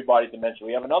about Lewy body dementia.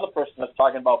 We have another person that's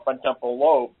talking about frontotemporal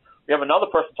lobe. We have another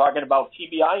person talking about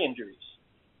TBI injuries.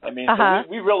 So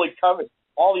we really covered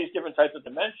all these different types of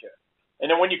dementia.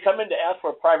 And then when you come in to ask for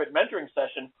a private mentoring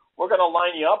session, we're going to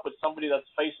line you up with somebody that's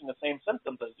facing the same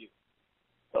symptoms as you.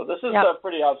 So this is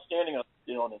pretty outstanding on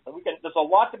doing this. And there's a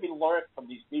lot to be learned from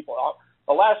these people.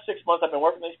 The last 6 months I've been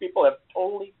working with these people have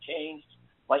totally changed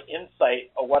my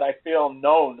insight of what I feel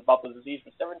known about the disease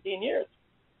for 17 years.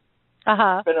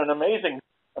 It's been an amazing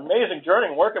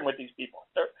journey working with these people.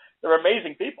 They're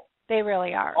amazing people. They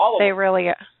really are. All of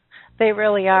them. They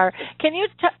really are. Can you?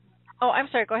 Oh, I'm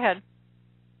sorry. Go ahead.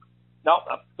 No,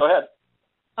 go ahead.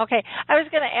 Okay, I was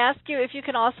going to ask you if you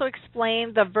can also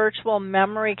explain the virtual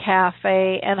memory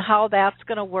cafe and how that's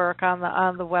going to work on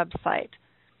the website.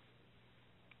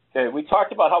 Okay, we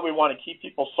talked about how we want to keep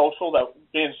people social. That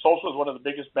being social is one of the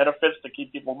biggest benefits to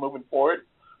keep people moving forward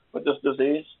with this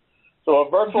disease. So a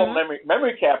virtual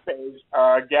memory cafes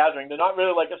are a gathering. They're not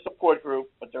really like a support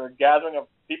group, but they're a gathering of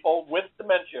people with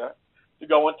dementia to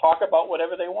go and talk about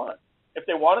whatever they want. If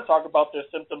they want to talk about their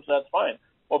symptoms, that's fine.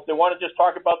 Or if they want to just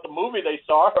talk about the movie they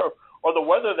saw or the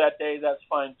weather that day, that's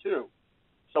fine too.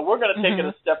 So we're going to take it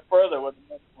a step further with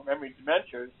dementia memories.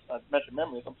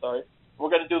 We're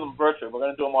going to do them virtually. We're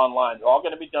going to do them online. They're all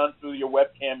going to be done through your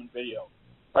webcam and video.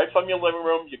 Right from your living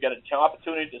room, you get an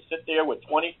opportunity to sit there with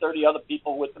 20, 30 other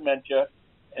people with dementia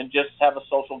and just have a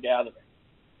social gathering.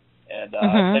 And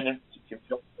then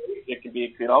it can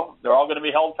be, they're all going to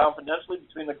be held confidentially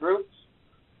between the groups.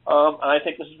 And I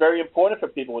think this is very important for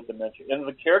people with dementia. And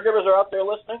if the caregivers are out there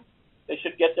listening, they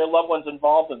should get their loved ones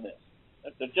involved in this.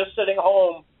 If they're just sitting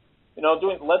home,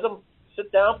 let them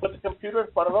sit down, put the computer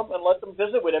in front of them, and let them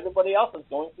visit with everybody else that's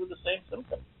going through the same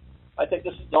symptoms. I think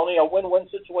this is only a win-win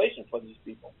situation for these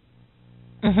people.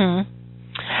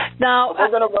 Now, we're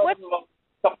going to run them a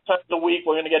couple times a week.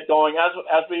 We're going to get going.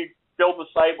 As we build the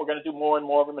site, we're going to do more and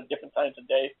more of them at different times of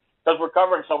day because we're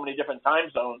covering so many different time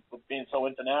zones with being so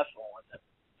international with it.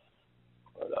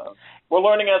 But we're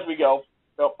learning as we go.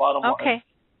 Bottom line. Okay.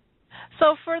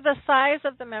 So for the size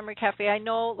of the memory cafe, I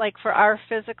know, like for our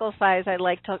physical size, I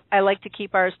like to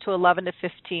keep ours to 11 to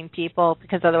 15 people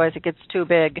because otherwise it gets too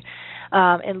big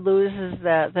and loses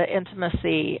the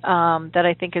intimacy that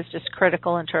I think is just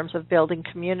critical in terms of building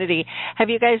community. Have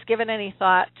you guys given any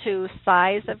thought to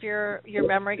size of your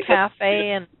memory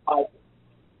cafe? And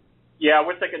yeah,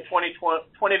 we're thinking 20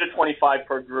 to 25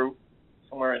 per group,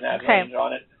 somewhere in that range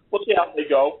on it. We'll see how they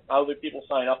go, how the people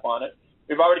sign up on it.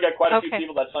 We've already got quite a few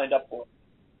people that signed up for it.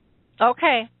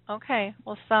 Okay.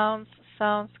 Well, sounds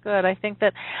good. I think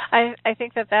that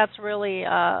that's really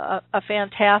a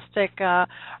fantastic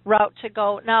route to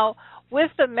go. Now,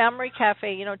 with the memory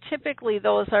cafe, typically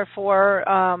those are for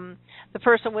the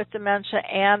person with dementia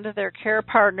and their care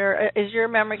partner. Is your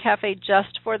memory cafe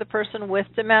just for the person with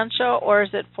dementia, or is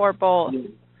it for both?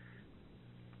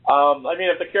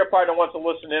 If the care partner wants to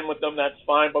listen in with them, that's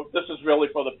fine. But this is really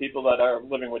for the people that are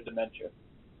living with dementia.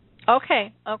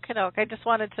 Okay. I just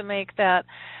wanted to make that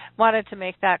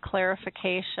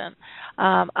clarification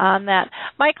on that.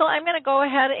 Michael, I'm going to go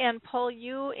ahead and pull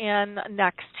you in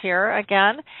next here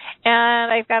again,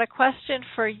 and I've got a question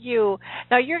for you.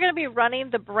 Now, you're going to be running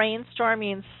the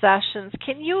brainstorming sessions.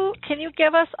 Can you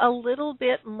give us a little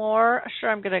bit more? Sure,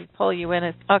 I'm going to pull you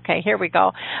in. Okay, here we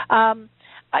go.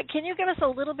 Can you give us a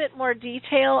little bit more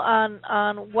detail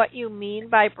on what you mean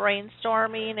by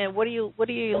brainstorming, and what are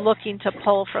you looking to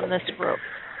pull from this group?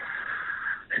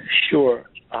 Sure.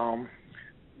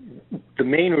 The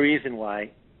main reason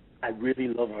why I really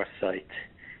love our site,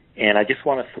 and I just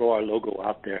want to throw our logo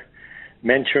out there,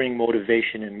 mentoring,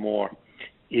 motivation, and more,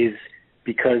 is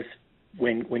because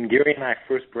when Gary and I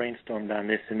first brainstormed on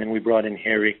this, and then we brought in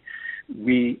Harry,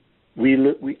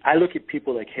 I look at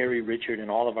people like Harry Richard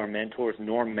and all of our mentors,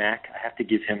 Norm Mack. I have to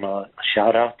give him a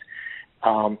shout out.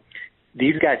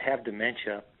 These guys have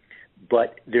dementia,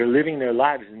 but they're living their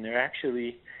lives and they're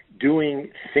actually doing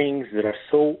things that are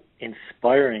so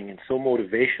inspiring and so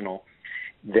motivational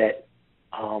that,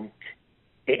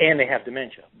 and they have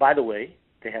dementia. By the way,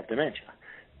 they have dementia.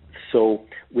 So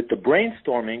with the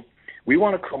brainstorming, we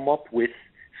want to come up with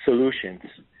solutions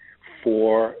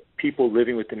for people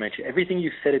living with dementia. Everything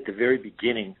you said at the very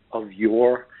beginning of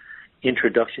your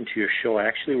introduction to your show, I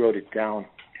actually wrote it down,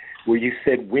 where you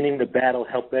said winning the battle,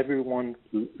 help everyone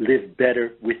live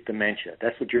better with dementia.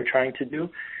 That's what you're trying to do.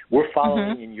 We're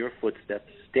following in your footsteps,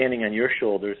 standing on your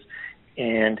shoulders,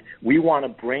 and we want to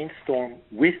brainstorm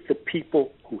with the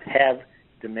people who have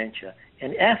dementia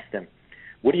and ask them,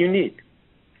 what do you need?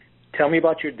 Tell me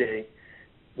about your day.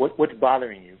 What's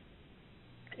bothering you?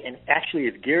 And actually,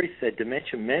 as Gary said,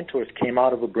 Dementia Mentors came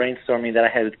out of a brainstorming that I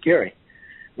had with Gary.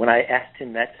 When I asked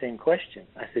him that same question,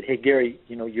 I said, hey, Gary,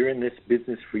 you're in this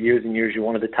business for years and years. You're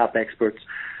one of the top experts.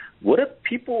 What are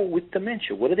people with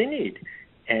dementia? What do they need?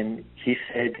 And he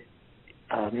said,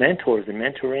 mentors and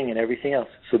mentoring and everything else.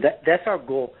 So that's our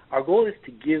goal. Our goal is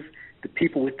to give the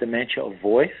people with dementia a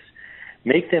voice,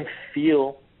 make them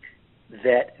feel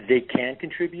that they can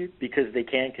contribute because they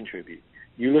can contribute.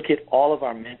 You look at all of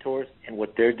our mentors and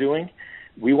what they're doing,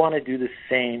 we want to do the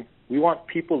same. We want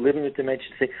people living with dementia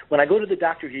to say, when I go to the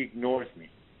doctor, he ignores me.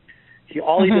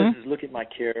 All he does is look at my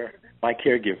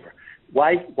caregiver.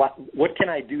 what can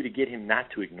I do to get him not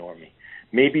to ignore me?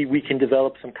 Maybe we can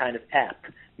develop some kind of app.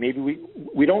 Maybe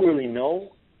we don't really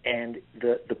know, and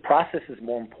the process is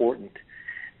more important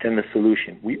than the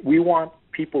solution. We want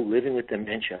people living with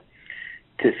dementia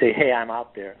to say, hey, I'm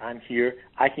out there, I'm here,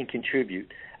 I can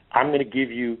contribute. I'm going to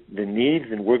give you the needs,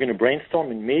 and we're going to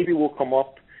brainstorm, and maybe we'll come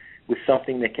up with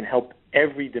something that can help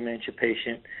every dementia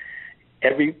patient,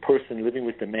 every person living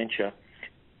with dementia,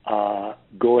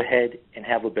 go ahead and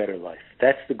have a better life.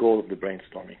 That's the goal of the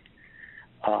brainstorming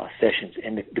sessions.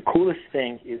 And the coolest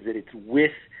thing is that it's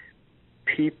with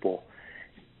people.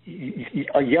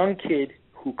 A young kid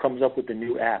who comes up with a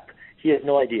new app, he has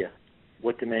no idea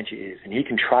what dementia is, and he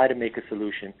can try to make a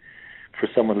solution for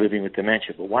someone living with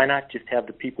dementia. But why not just have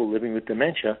the people living with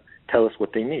dementia tell us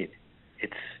what they need?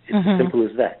 It's as simple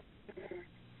as that.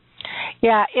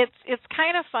 Yeah, it's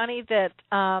kind of funny that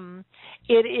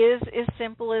it is as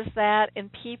simple as that, and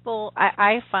people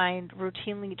I find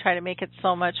routinely try to make it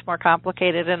so much more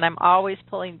complicated, and I'm always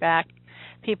pulling back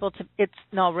people to it's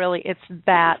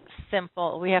that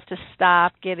simple. We have to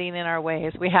stop getting in our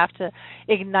ways. We have to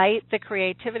ignite the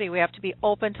creativity. We have to be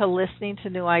open to listening to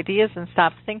new ideas and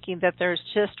stop thinking that there's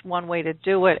just one way to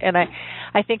do it. And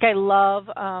I think I love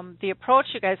the approach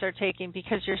you guys are taking,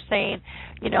 because you're saying,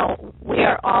 we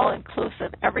are all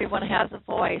inclusive. Everyone has a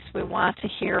voice. We want to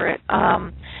hear it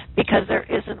because there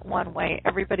isn't one way.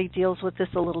 Everybody deals with this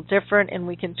a little different, and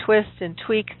we can twist and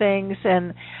tweak things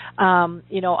and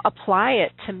apply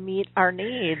it to meet our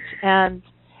needs. And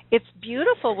it's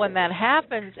beautiful when that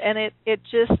happens, and it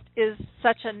just is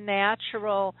such a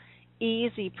natural,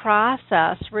 easy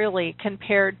process, really,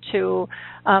 compared to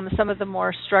some of the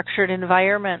more structured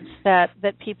environments that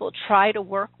people try to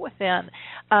work within.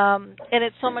 And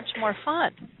it's so much more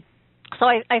fun. So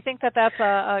I think that's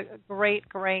a great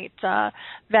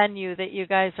venue that you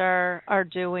guys are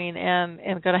doing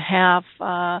and going to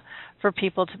have for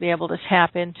people to be able to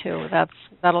tap into.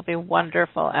 That'll be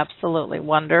wonderful, absolutely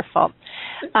wonderful.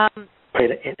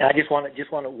 Great. And I just want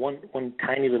one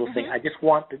tiny little thing. I just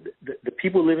want the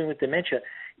people living with dementia.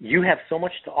 You have so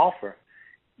much to offer.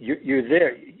 You're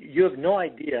there. You have no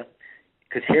idea,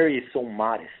 because Harry is so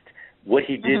modest, what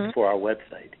he did for our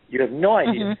website. You have no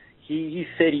idea. He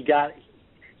said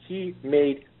he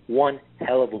made one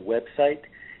hell of a website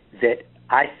that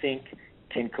I think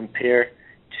can compare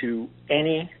to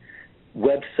any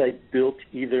website built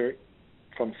either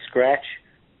from scratch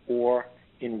or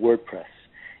in WordPress.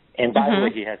 And by the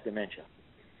way, he has dementia.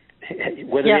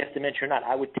 Whether he has dementia or not,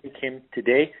 I would take him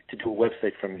today to do a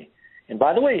website for me. And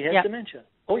by the way, he has dementia.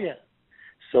 Oh, yeah.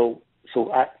 So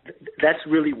that's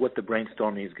really what the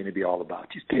brainstorming is going to be all about,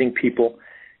 just getting people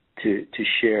to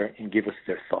share and give us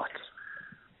their thoughts.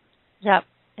 Yep,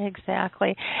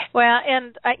 exactly. Well,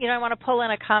 and I want to pull in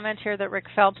a comment here that Rick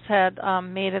Phelps had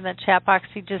made in the chat box.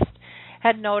 He just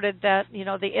had noted that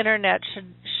the internet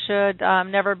should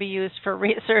never be used for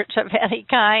research of any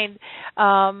kind.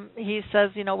 He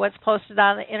says what's posted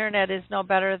on the internet is no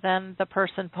better than the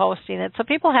person posting it. So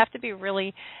people have to be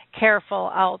really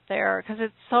careful out there, because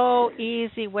it's so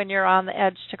easy when you're on the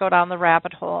edge to go down the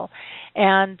rabbit hole.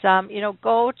 And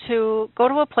go to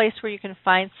a place where you can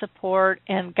find support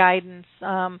and guidance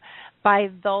by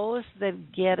those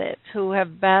that get it, who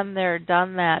have been there,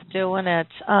 done that, doing it.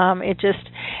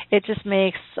 It just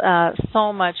makes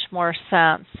so much more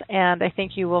sense, and I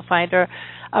think you will find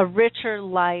a richer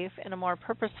life and a more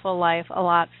purposeful life a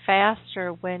lot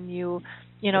faster when you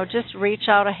just reach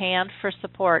out a hand for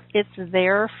support. It's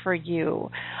there for you.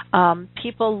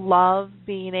 People love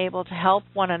being able to help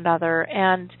one another,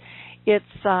 and it's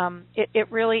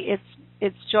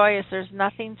joyous. There's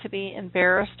nothing to be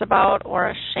embarrassed about or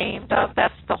ashamed of.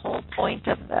 That's the whole point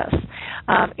of this,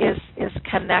 is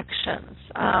connections.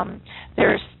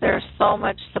 There's so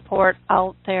much support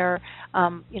out there.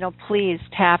 Please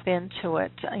tap into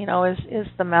it. Is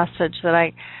the message that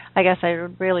I guess I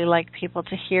would really like people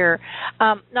to hear.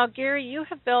 Now, Gary, you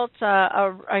have built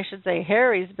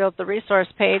Harry's built the resource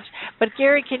page. But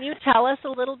Gary, can you tell us a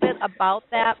little bit about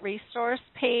that resource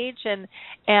page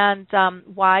and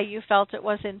why you felt it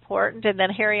was important? And then,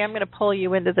 Harry, I'm going to pull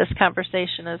you into this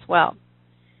conversation as well.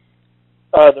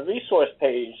 The resource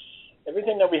page,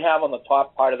 everything that we have on the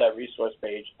top part of that resource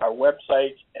page, our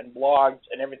websites and blogs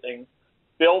and everything,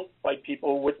 built by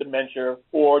people with dementia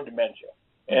for dementia.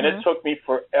 And it took me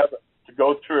forever to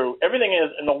go through. Everything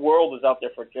in the world is out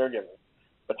there for caregivers.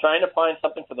 But trying to find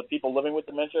something for the people living with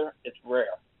dementia, it's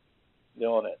rare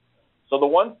doing it. So the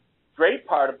one great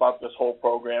part about this whole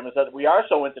program is that we are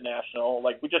so international.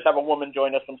 Like, we just have a woman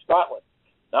join us from Scotland.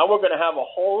 Now we're going to have a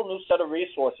whole new set of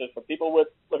resources for people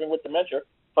living with dementia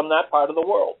from that part of the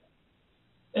world.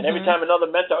 And every time another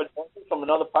mentor from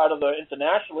another part of the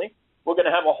internationally, we're going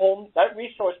to have that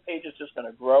resource page is just going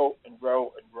to grow and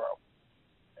grow and grow.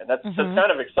 And that's just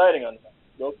kind of exciting on that.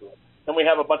 Go through it. Then we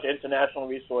have a bunch of international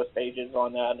resource pages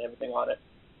on that and everything on it.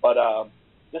 But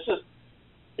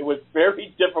it was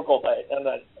very difficult, and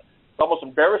it's almost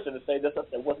embarrassing to say this, that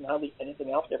there wasn't hardly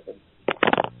anything out there for me.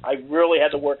 I really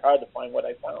had to work hard to find what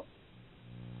I found.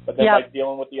 But then by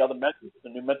dealing with the other mentors, the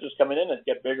new mentors coming in and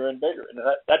get bigger and bigger, and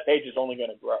that page is only going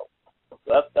to grow. So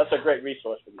that's a great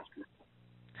resource for these people.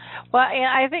 Well,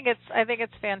 I think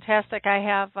it's fantastic. I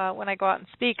have when I go out and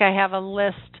speak, I have a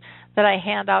list that I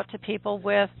hand out to people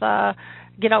with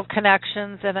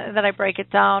connections, and then I break it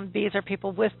down. These are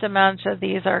people with dementia,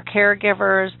 these are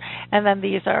caregivers, and then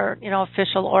these are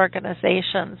official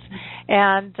organizations.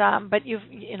 And but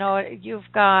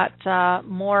you've got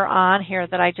more on here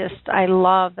that I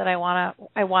love, that I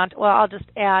want. Well, I'll just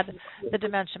add the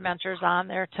Dementia Mentors on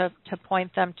there to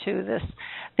point them to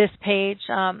this page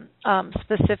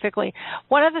specifically.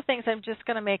 One of the things I'm just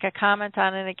going to make a comment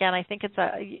on, and again, I think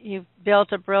you've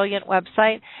built a brilliant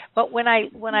website, but when I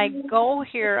go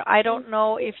here, I don't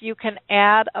know if you can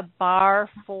add a bar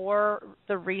for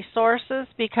the resources,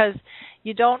 because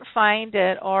you don't find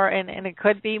it, and it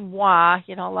could be moi,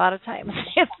 a lot of times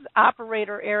it's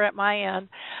operator error at my end,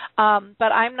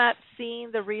 but I'm not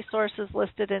seeing the resources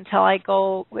listed until I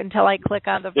click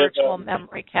on the Virtual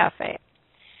Memory Cafe.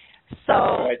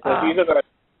 So these are the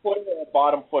footer or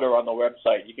bottom footer on the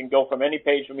website. You can go from any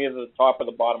page from either the top or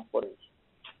the bottom footers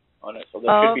on it. So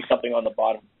there should be something on the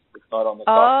bottom. It's not on the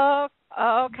top.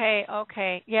 Oh,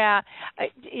 okay. Yeah.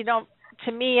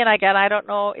 To me, and again, I don't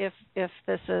know if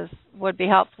this would be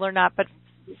helpful or not, but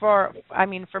for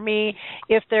me,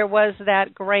 if there was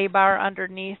that gray bar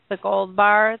underneath the gold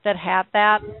bar that had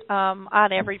that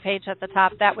on every page at the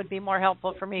top, that would be more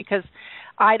helpful for me, because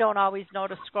I don't always know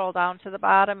to scroll down to the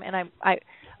bottom, and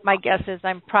my guess is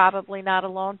I'm probably not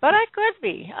alone, but I could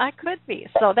be.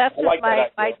 So that's just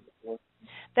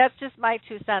that's just my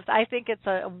 2 cents. I think it's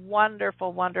a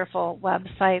wonderful, wonderful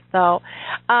website, though.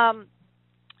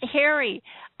 Harry,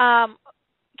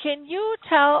 can you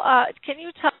tell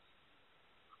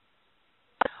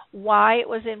why it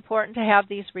was important to have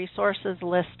these resources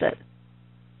listed?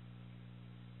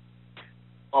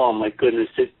 Oh my goodness!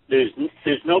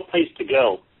 There's no place to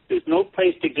go. There's no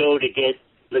place to go to get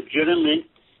legitimate,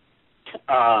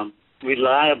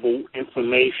 reliable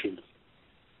information.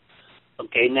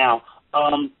 Okay, now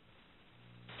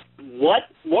what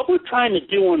we're trying to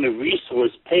do on the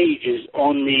resource page is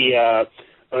on the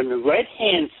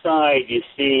right-hand side. You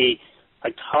see a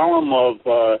column of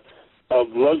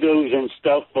logos and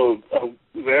stuff of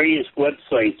various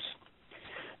websites.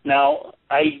 Now,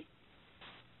 I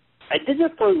did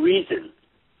that for a reason,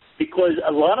 because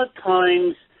a lot of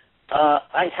times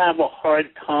I have a hard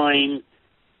time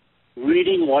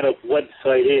reading what a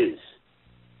website is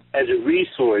as a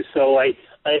resource. So I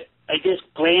just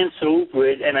glance over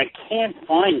it and I can't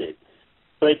find it.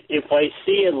 But if I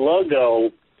see a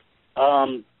logo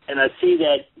and I see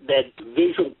that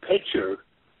visual picture,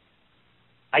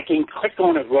 I can click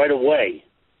on it right away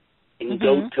and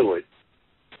go to it.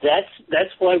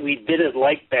 That's why we did it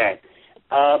like that.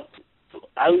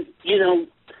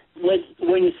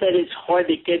 When you said it's hard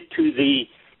to get to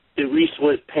the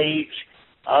resource page,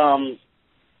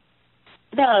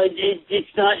 no,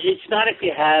 it's not. It's not if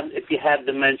you have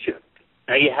dementia.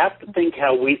 Now you have to think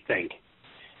how we think,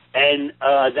 and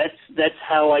that's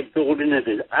how I build into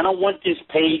this. I don't want this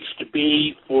page to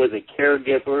be for the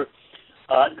caregiver.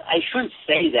 I shouldn't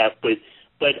say that, but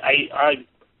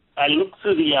I look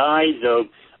through the eyes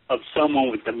of someone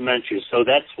with dementia, so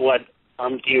that's what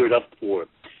I'm geared up for.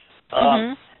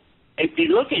 If you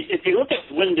look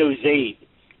at Windows 8,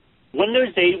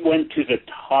 Windows 8 went to the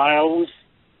tiles,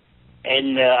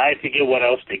 and I forget what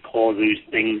else they call these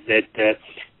things.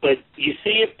 But you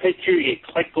see a picture, you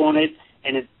click on it,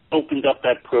 and it opens up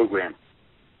that program.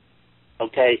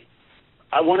 Okay,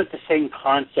 I wanted the same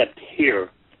concept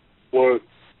here, where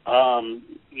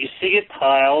you see a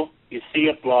tile, you see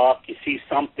a block, you see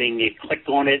something, you click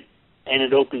on it, and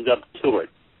it opens up to it.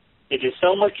 It is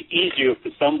so much easier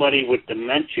for somebody with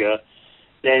dementia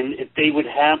than if they would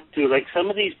have to, like some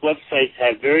of these websites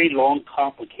have very long,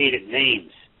 complicated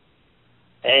names.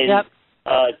 And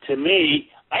to me,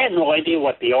 I have no idea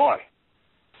what they are.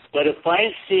 But if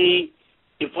I see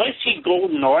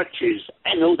golden arches,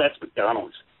 I know that's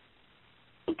McDonald's.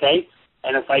 Okay?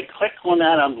 And if I click on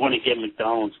that, I'm going to get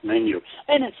McDonald's menu.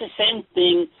 And it's the same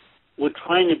thing we're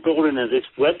trying to build into this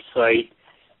website,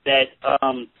 that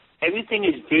everything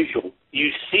is visual. You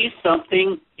see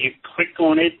something, you click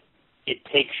on it, it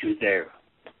takes you there.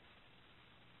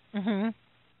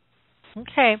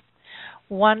 Okay,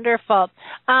 wonderful.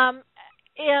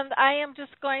 And I am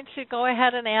just going to go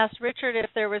ahead and ask Richard if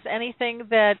there was anything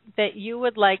that you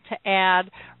would like to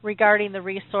add regarding the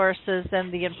resources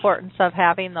and the importance of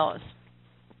having those.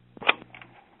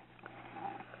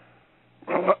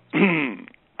 Well,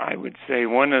 I would say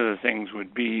one of the things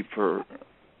would be for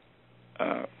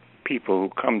people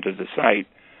who come to the site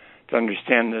to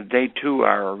understand that they too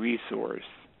are a resource,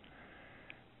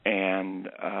 and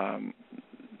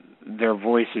their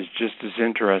voice is just as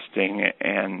interesting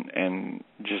and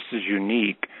just as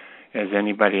unique as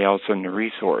anybody else in the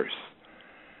resource.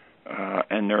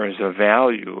 And there is a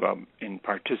value in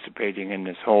participating in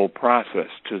this whole process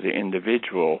to the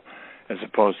individual, as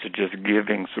opposed to just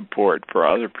giving support for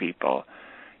other people.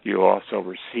 You also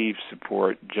receive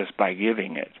support just by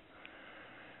giving it.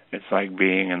 It's like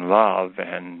being in love,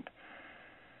 and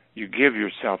you give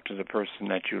yourself to the person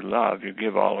that you love. You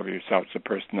give all of yourself to the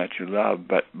person that you love,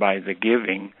 but by the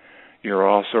giving, you're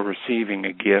also receiving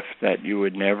a gift that you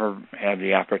would never have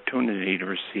the opportunity to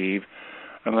receive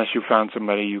unless you found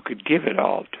somebody you could give it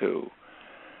all to.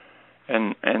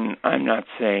 And I'm not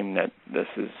saying that this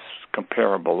is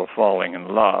comparable to falling in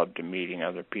love, to meeting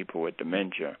other people with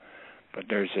dementia, but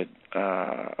there's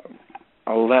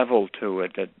a level to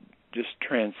it that just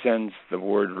transcends the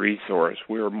word resource.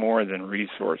 We're more than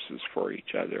resources for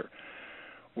each other.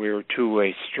 We're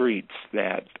two-way streets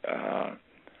that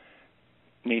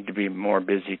need to be more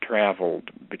busy traveled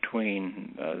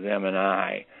between them and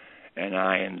I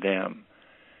and them.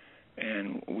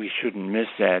 And we shouldn't miss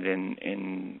that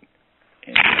in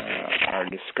our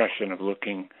discussion of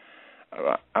looking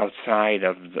outside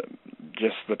of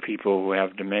just the people who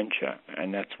have dementia.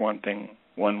 And that's one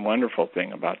wonderful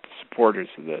thing about the supporters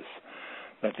of this,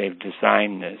 that they've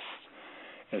designed this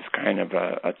as kind of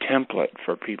a template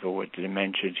for people with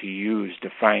dementia to use to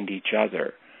find each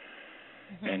other.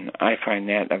 Mm-hmm. And I find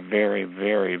that a very,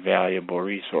 very valuable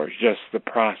resource, just the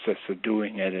process of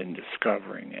doing it and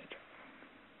discovering it.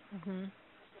 Mm-hmm.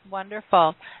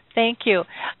 Wonderful. Thank you.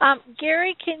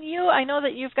 Gary, I know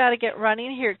that you've got to get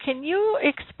running here. Can you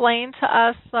explain to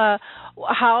us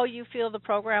how you feel the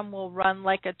program will run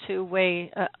like a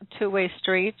two-way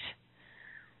street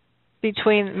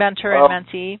between mentor and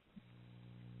mentee?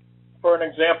 For an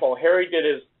example, Harry did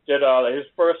his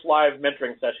first live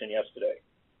mentoring session yesterday.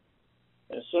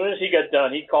 And as soon as he got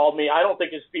done, he called me. I don't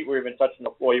think his feet were even touching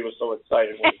the floor. He was so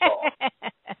excited when he called.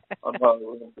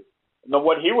 Now,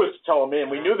 what he was telling me, and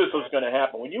we knew this was going to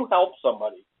happen, when you help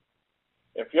somebody,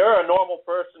 if you're a normal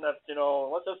person that's,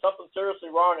 unless there's something seriously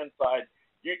wrong inside,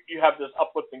 you have this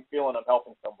uplifting feeling of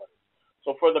helping somebody.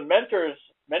 So for the mentors,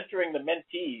 mentoring the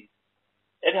mentees,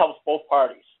 it helps both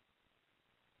parties.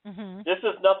 Mm-hmm. This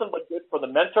is nothing but good for the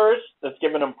mentors. That's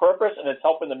giving them purpose, and it's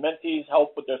helping the mentees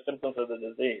help with their symptoms of the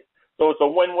disease. So it's a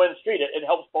win-win street. It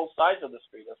helps both sides of the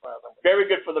street. That's why I'm very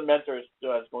good for the mentors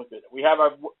going through it. We have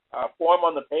our form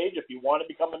on the page if you want to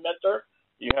become a mentor.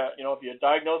 You have, if you're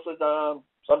diagnosed with some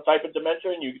type of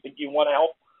dementia and you think you want to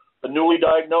help the newly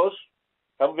diagnosed,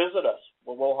 come visit us.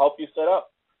 We'll help you set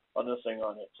up on this thing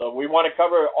on it. So we want to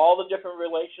cover all the different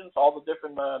relations, all the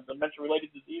different dementia-related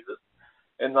diseases.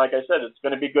 And like I said, it's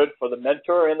going to be good for the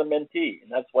mentor and the mentee, and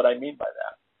that's what I mean by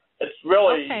that. It's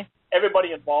really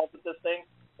everybody involved with this thing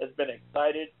has been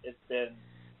excited. It's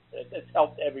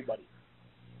helped everybody.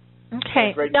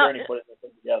 Okay. It's a great journey putting this thing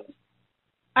together.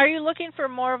 Are you looking for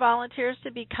more volunteers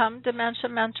to become dementia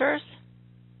mentors?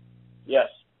 Yes.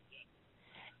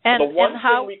 And the one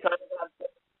thing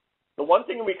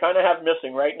we kind of have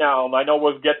missing right now, and I know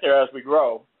we'll get there as we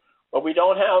grow, but we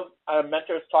don't have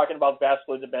mentors talking about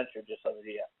vascular dementia just as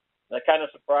yet. That kind of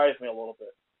surprised me a little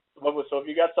bit. So if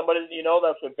you got somebody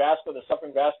that's with that's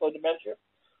suffering vascular dementia,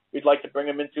 we'd like to bring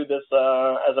them into this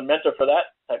as a mentor for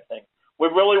that type thing. We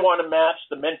really want to match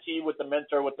the mentee with the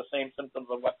mentor with the same symptoms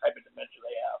of what type of dementia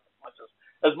they have,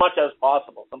 as much as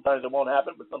possible. Sometimes it won't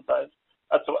happen, but sometimes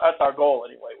that's our goal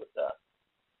anyway with that.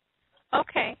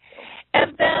 Okay.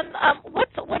 And then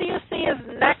what do you see as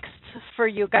next for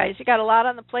you guys? You got a lot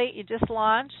on the plate. You just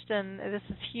launched, and this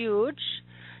is huge,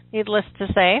 needless to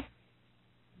say.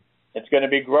 It's going to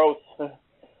be growth.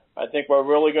 I think we're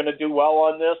really going to do well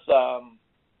on this.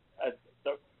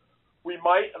 We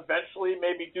might eventually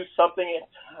maybe do something,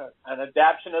 an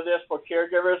adaptation of this for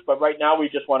caregivers, but right now we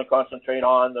just want to concentrate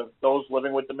on those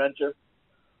living with dementia.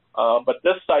 But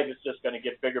this site is just going to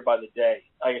get bigger by the day.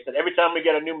 Like I said, every time we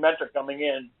get a new mentor coming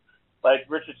in, like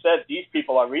Richard said, these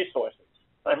people are resources.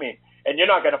 I mean, and you're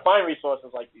not going to find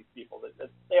resources like these people.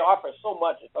 They offer so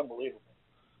much, it's unbelievable.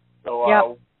 So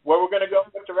where we're going to go,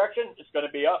 what direction, it's going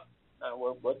to be up.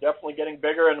 We're definitely getting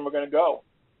bigger, and we're going to go.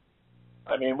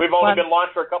 I mean, we've only been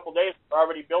launched for a couple of days. We're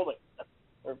already building.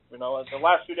 You know, the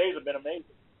last 2 days have been amazing.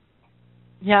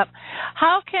 Yep.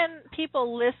 How can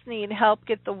people listening help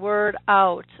get the word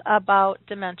out about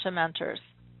Dementia Mentors?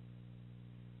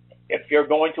 If you're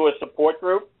going to a support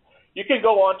group, you can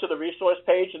go onto the resource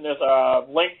page, and there's a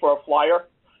link for a flyer.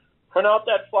 Print out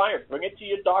that flyer. Bring it to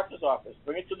your doctor's office.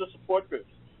 Bring it to the support groups.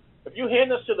 If you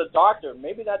hand this to the doctor,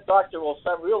 maybe that doctor will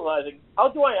start realizing, how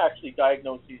do I actually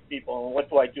diagnose these people, and what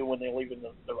do I do when they leave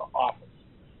their office?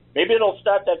 Maybe it'll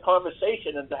start that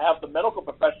conversation, and to have the medical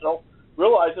professional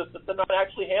realizes that they're not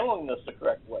actually handling this the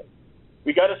correct way.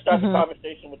 We got to start the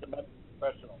conversation with the medical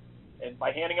professional, and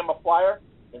by handing them a flyer,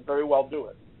 you can very well do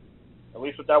it. At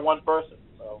least with that one person.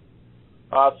 So,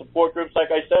 support groups,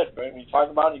 like I said, when you talk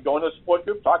about it, you go into a support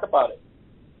group, talk about it.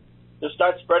 Just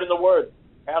start spreading the word.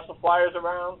 Pass the flyers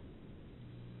around.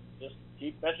 Just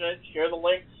keep mentioning it. Share the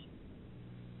links.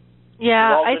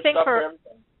 Yeah, I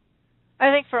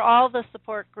think for all the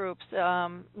support groups,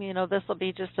 this will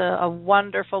be just a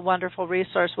wonderful, wonderful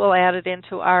resource. We'll add it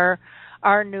into our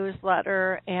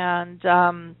newsletter and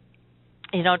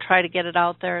try to get it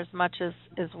out there as much as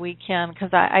we can,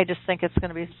 because I just think it's going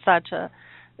to be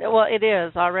it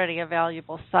is already a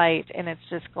valuable site, and it's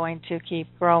just going to keep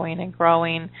growing and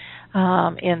growing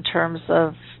in terms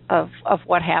of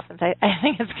what happens. I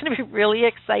think it's going to be really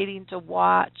exciting to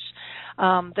watch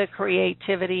the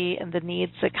creativity and the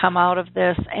needs that come out of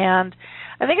this, and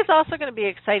I think it's also going to be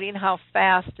exciting how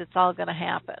fast it's all going to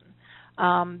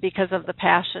happen because of the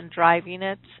passion driving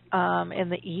it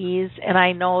and the ease. And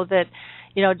I know that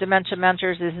Dementia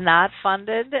Mentors is not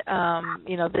funded.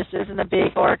 This isn't a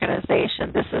big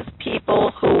organization. This is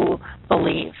people who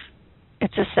believe.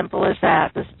 It's as simple as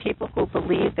that. This is people who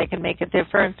believe they can make a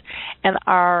difference and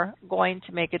are going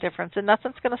to make a difference, and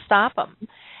nothing's going to stop them.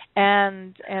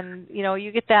 And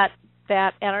you get that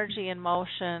energy in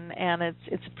motion, and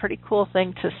it's a pretty cool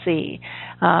thing to see.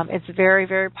 It's very,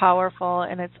 very powerful,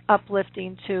 and it's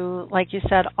uplifting to, like you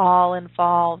said, all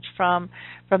involved, from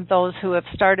those who have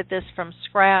started this from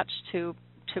scratch to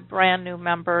brand new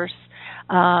members,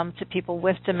 to people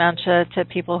with dementia, to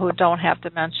people who don't have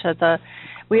dementia.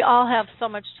 We all have so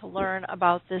much to learn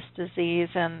about this disease,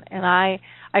 and I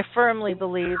firmly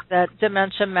believe that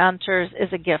Dementia Mentors is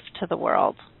a gift to the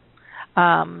world.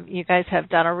 You guys have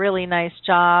done a really nice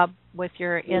job with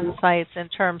your insights in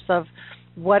terms of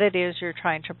what it is you're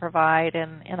trying to provide,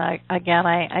 and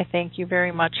I thank you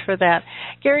very much for that.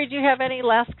 Gary, do you have any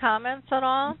last comments at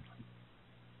all?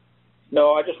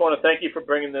 No, I just want to thank you for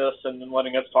bringing this and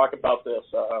letting us talk about this.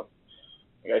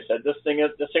 Like I said, this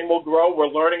thing will grow. We're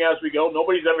learning as we go.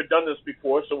 Nobody's ever done this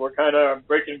before, so we're kind of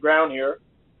breaking ground here.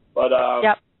 But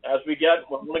as we're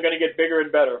only going to get bigger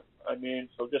and better. I mean,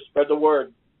 so just spread the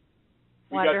word.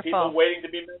 We got people waiting to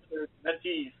be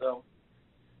mentees. So.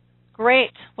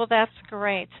 Great. Well, that's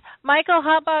great. Michael,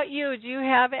 how about you? Do you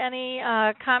have any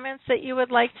comments that you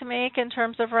would like to make in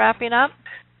terms of wrapping up?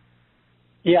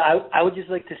 Yeah, I would just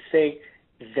like to say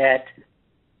that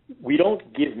we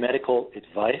don't give medical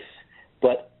advice,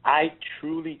 but I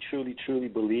truly, truly, truly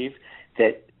believe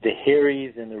that the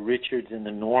Harrys and the Richards and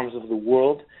the Norms of the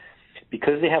world,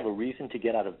 because they have a reason to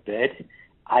get out of bed,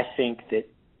 I think that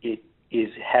it is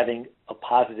having a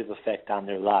positive effect on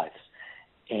their lives.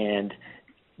 And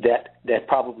that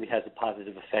probably has a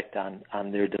positive effect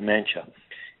on their dementia.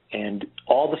 And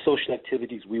all the social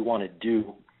activities we want to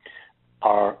do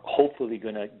are hopefully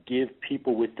going to give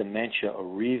people with dementia a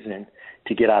reason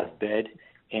to get out of bed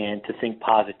and to think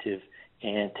positive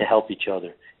and to help each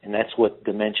other. And that's what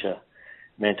Dementia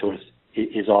Mentors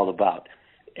is all about.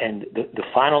 And the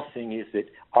final thing is that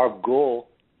our goal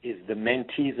is the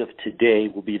mentees of today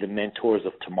will be the mentors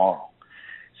of tomorrow.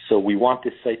 So we want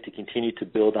this site to continue to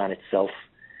build on itself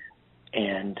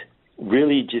and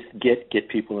really just get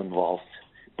people involved.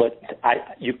 But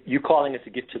you calling us a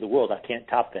gift to the world, I can't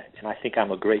top that. And I think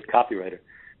I'm a great copywriter,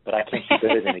 but I can't do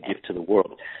better than a gift to the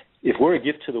world. If we're a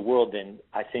gift to the world, then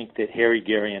I think that Harry,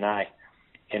 Gary, and I,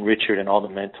 and Richard, and all the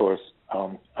mentors,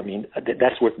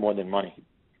 that's worth more than money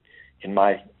in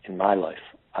my life.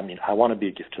 I mean, I want to be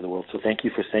a gift to the world. So thank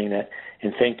you for saying that.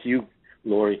 And thank you,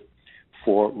 Lori,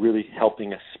 for really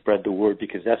helping us spread the word,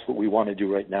 because that's what we want to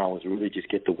do right now, is really just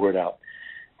get the word out.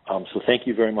 So thank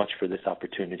you very much for this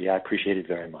opportunity. I appreciate it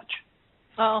very much.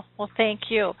 Oh, well, thank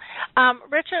you.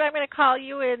 Richard, I'm going to call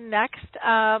you in next.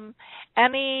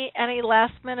 Any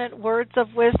last-minute words of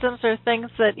wisdoms or things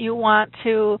that you want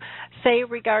to say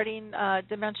regarding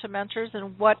Dementia Mentors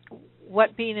and what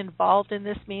being involved in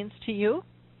this means to you?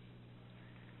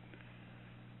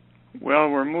 Well,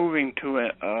 we're moving to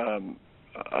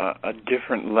a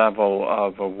different level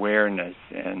of awareness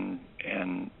and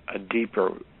a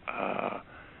deeper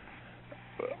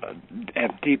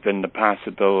have deepened the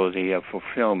possibility of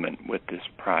fulfillment with this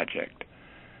project.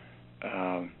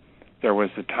 There was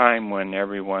a time when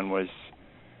everyone was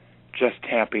just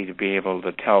happy to be able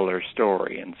to tell their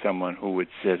story and someone who would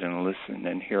sit and listen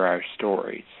and hear our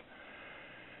stories.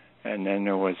 And then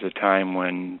there was a time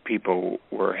when people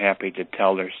were happy to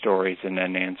tell their stories and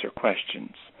then answer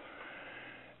questions.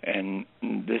 And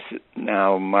this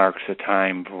now marks a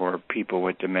time for people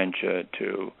with dementia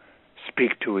to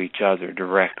speak to each other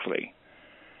directly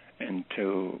and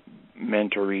to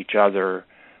mentor each other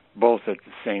both at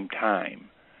the same time.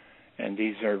 And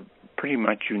these are pretty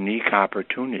much unique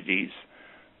opportunities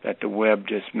that the web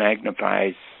just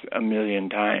magnifies a million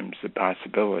times the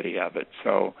possibility of it.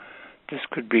 So this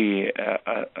could be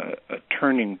a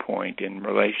turning point in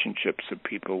relationships of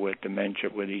people with dementia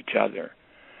with each other.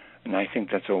 And I think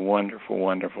that's a wonderful,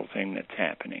 wonderful thing that's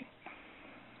happening.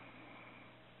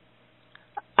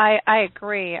 I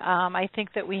agree. I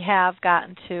think that we have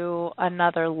gotten to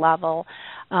another level.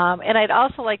 And I'd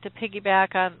also like to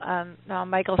piggyback on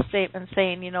Michael's statement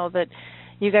saying, that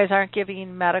you guys aren't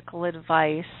giving medical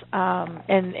advice.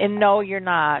 And no, you're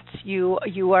not. You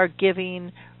are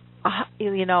giving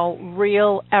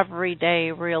real,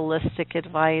 everyday, realistic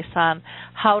advice on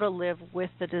how to live with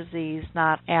the disease,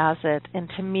 not as it. And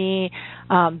to me,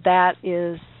 that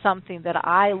is something that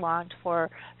I longed for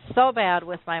so bad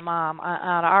with my mom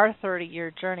on our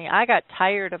 30-year journey. I got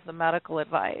tired of the medical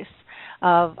advice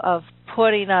of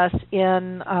putting us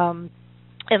in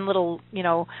little,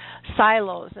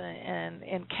 silos and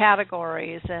in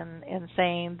categories and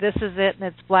saying this is it and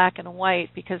it's black and white,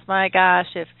 because my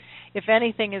gosh, if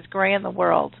anything is gray in the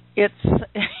world, it's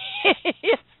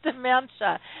it's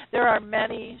dementia. There are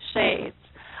many shades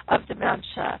of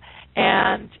dementia,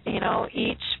 and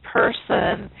each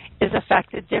person is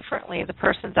affected differently. The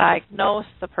person diagnosed,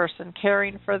 the person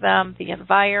caring for them, the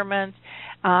environment,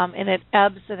 and it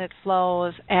ebbs and it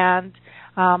flows. And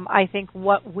I think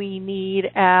what we need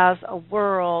as a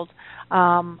world,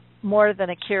 more than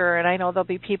a cure, and I know there'll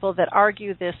be people that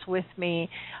argue this with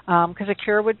me, because a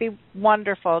cure would be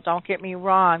wonderful, don't get me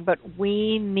wrong, but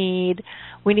we need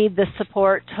the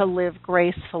support to live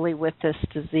gracefully with this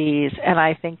disease. And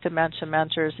I think Dementia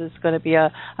Mentors is going to be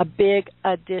a big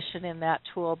addition in that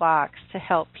toolbox to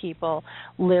help people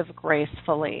live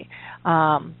gracefully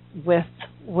with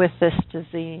this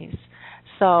disease.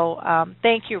 So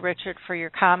thank you, Richard, for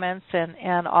your comments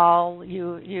and all.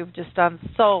 You've just done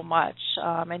so much,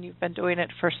 and you've been doing it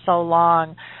for so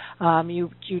long. You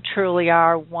truly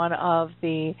are one of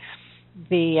the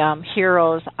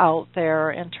heroes out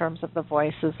there in terms of the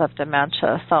voices of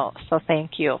dementia. So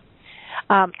thank you,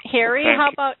 Harry.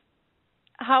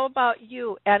 How about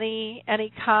you?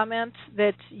 Any comments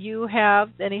that you have?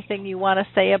 Anything you want to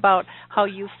say about how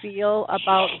you feel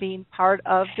about being part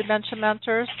of Dementia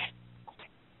Mentors?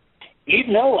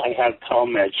 I have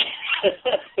comments.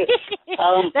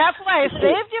 That's why I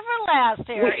saved you for last,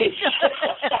 Harry.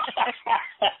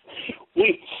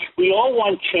 we all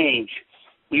want change.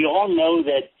 We all know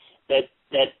that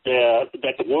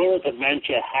the world of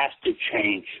dementia has to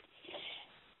change,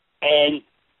 and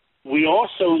we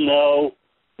also know,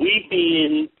 we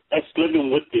being us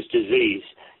living with this disease,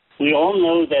 we all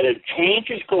know that if change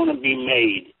is going to be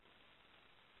made,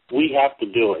 we have to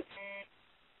do it.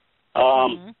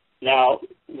 Now,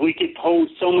 we get told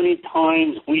so many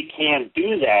times we can't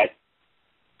do that,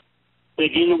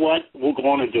 but you know what? We're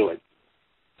going to do it.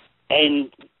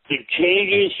 And the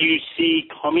changes you see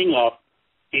coming up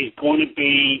is going to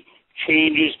be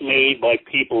changes made by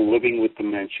people living with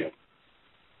dementia.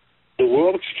 The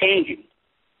world's changing,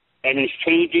 and it's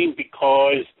changing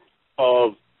because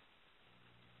of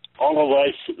all of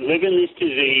us living this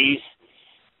disease,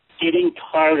 getting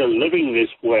tired of living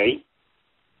this way,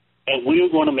 and we're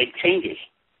going to make changes.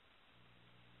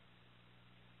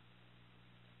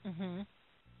 Mm-hmm.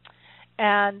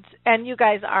 And you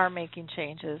guys are making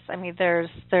changes. I mean,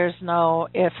 there's no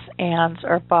ifs, ands,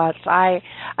 or buts. I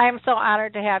am so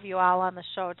honored to have you all on the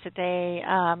show today.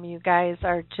 You guys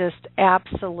are just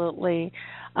absolutely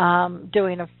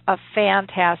doing a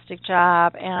fantastic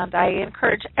job, and I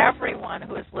encourage everyone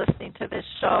who is listening to this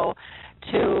show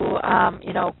to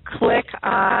click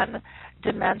on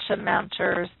Dementia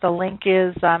Mentors. The link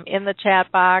is in the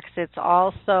chat box. It's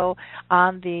also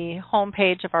on the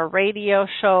homepage of our radio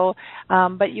show.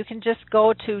 But you can just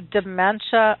go to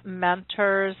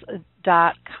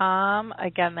DementiaMentors.com.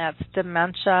 Again, that's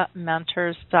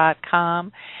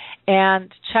DementiaMentors.com,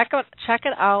 and check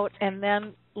it out, and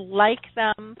then like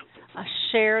them,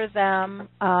 share them.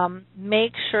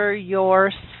 Make sure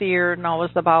your sphere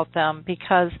knows about them,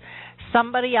 because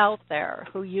somebody out there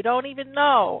who you don't even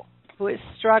know, who is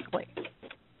struggling,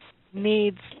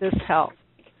 needs this help.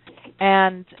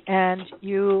 And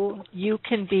you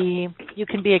can be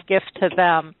a gift to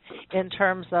them in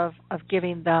terms of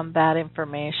giving them that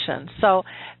information. So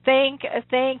thank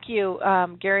you,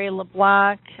 Gary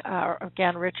LeBlanc,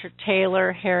 again Richard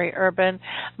Taylor, Harry Urban,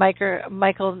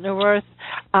 Michael Neuwirth,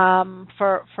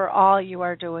 for all you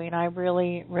are doing. I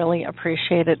really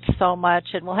appreciate it so much.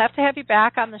 And we'll have to have you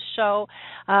back on the show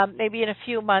maybe in a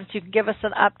few months. You can give us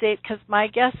an update, because my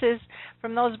guess is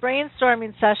from those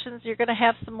brainstorming sessions, you're going to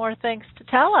have some more things to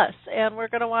tell us, and we're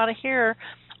going to want to hear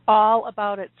all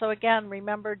about it. So again,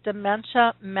 remember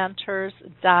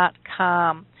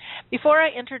DementiaMentors.com. Before I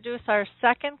introduce our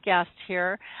second guest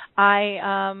here,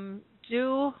 I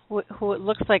who it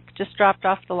looks like just dropped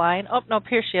off the line. Oh, no,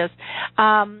 here she is.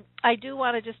 I do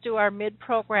want to just do our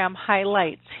mid-program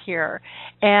highlights here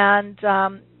and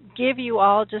give you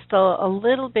all just a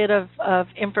little bit of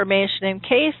information in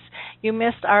case you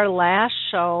missed our last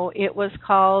show. It was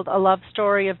called A Love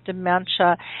Story of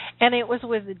Dementia, and it was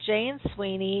with Jane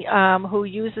Sweeney, who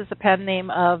uses the pen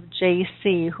name of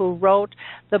JC, who wrote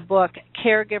the book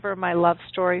Caregiver, My Love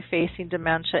Story Facing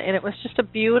Dementia. And it was just a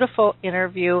beautiful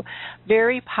interview,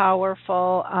 very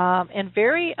powerful, and a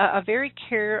very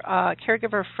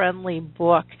caregiver-friendly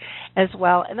book as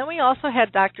well. And then we also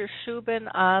had Dr. Shubin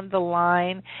on the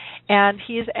line, and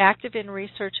he is active in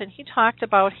research, and he talked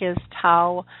about his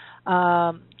Tau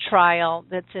trial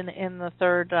that's in the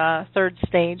third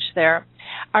stage there.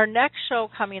 Our next show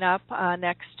coming up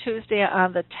next Tuesday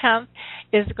on the 10th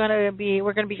is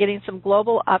we're going to be getting some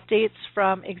global updates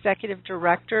from Executive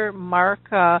Director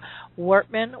Mark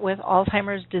Wortman with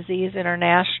Alzheimer's Disease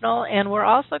International, and we're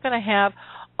also going to have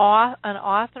an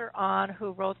author on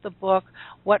who wrote the book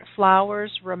What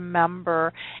Flowers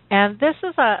Remember. And this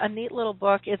is a neat little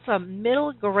book. It's a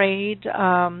middle grade,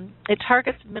 it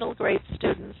targets middle grade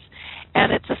students.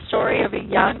 And it's a story of a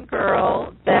young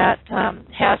girl that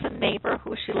has a neighbor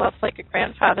who she loves like a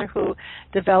grandfather who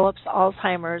develops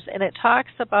Alzheimer's. And it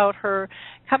talks about her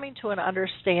coming to an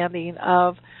understanding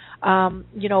of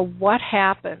what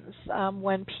happens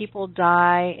when people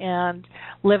die and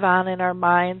live on in our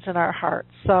minds and our hearts.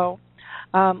 So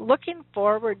looking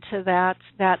forward to that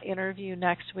interview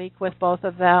next week with both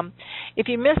of them. If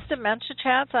you missed Dementia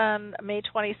Chats on May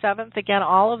 27th, again,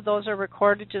 all of those are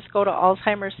recorded. Just go to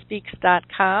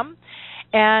alzheimerspeaks.com.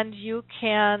 And you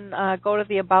can go to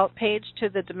the About page to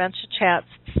the Dementia Chats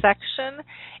section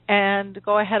and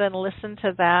go ahead and listen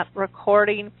to that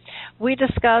recording. We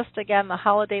discussed, again, the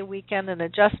holiday weekend and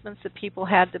adjustments that people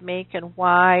had to make and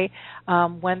why,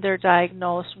 when they're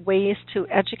diagnosed, ways to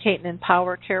educate and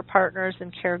empower care partners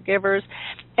and caregivers,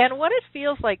 and what it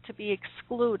feels like to be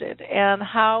excluded, and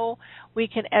how we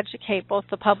can educate both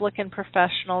the public and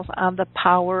professionals on the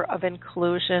power of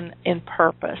inclusion in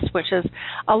purpose, which is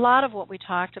a lot of what we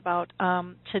talked about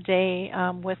today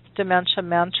with Dementia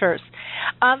Mentors.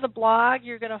 On the blog,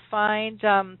 you're going to find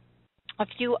a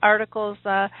few articles.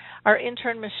 Our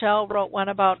intern Michelle wrote one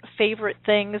about favorite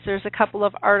things. There's a couple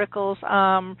of articles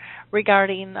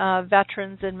regarding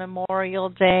Veterans and Memorial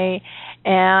Day,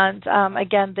 and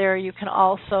again, there you can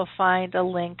also find a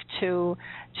link to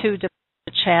the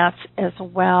chats as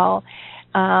well.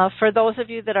 For those of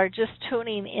you that are just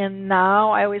tuning in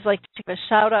now, I always like to give a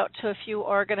shout out to a few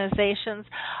organizations.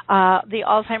 The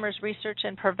Alzheimer's Research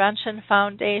and Prevention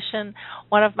Foundation,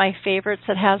 one of my favorites,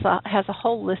 that has a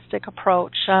holistic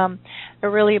approach.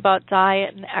 They're really about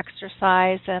diet and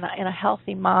exercise and a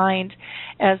healthy mind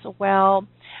as well.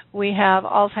 We have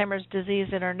Alzheimer's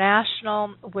Disease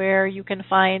International, where you can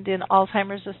find an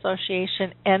Alzheimer's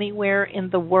Association anywhere in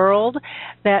the world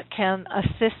that can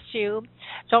assist you.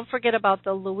 Don't forget about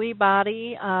the Lewy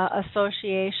Body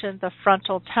Association, the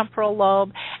Frontal Temporal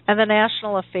Lobe, and the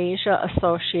National Aphasia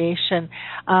Association.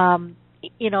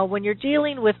 When you're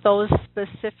dealing with those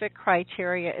specific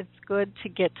criteria, it's good to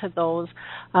get to those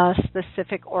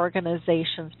specific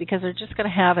organizations because they're just going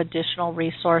to have additional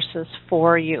resources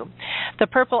for you. The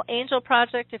Purple Angel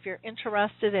Project, if you're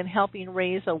interested in helping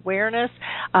raise awareness,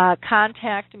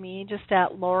 contact me just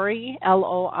at Lori,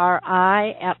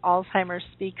 Lori, at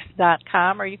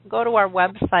alzheimerspeaks.com, or you can go to our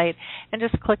website and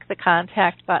just click the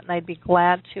contact button. I'd be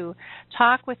glad to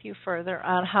talk with you further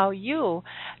on how you,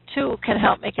 too, can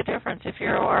help make a difference. If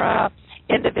you're an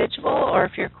individual or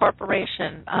if you're a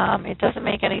corporation, it doesn't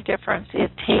make any difference.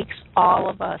 It takes all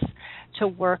of us to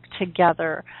work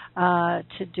together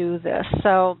to do this.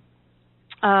 So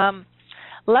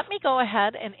let me go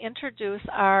ahead and introduce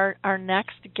our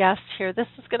next guest here. This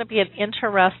is going to be an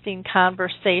interesting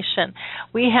conversation.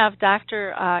 We have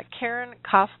Dr. Karen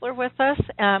Koffler with us,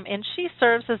 and she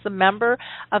serves as a member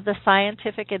of the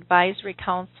Scientific Advisory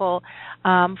Council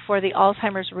for the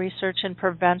Alzheimer's Research and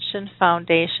Prevention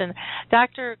Foundation.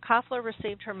 Dr. Koffler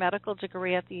received her medical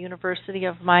degree at the University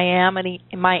of Miami,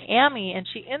 and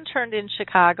she interned in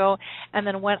Chicago and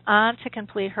then went on to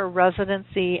complete her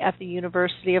residency at the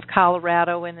University of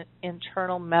Colorado in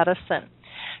internal medicine.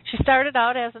 She started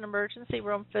out as an emergency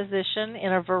room physician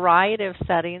in a variety of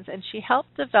settings, and she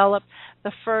helped develop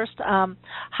the first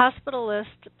hospitalist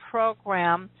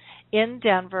program in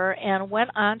Denver and went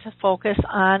on to focus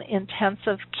on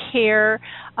intensive care.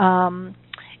 And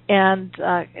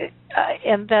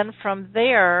then from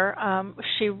there,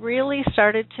 she really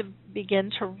started to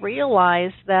begin to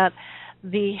realize that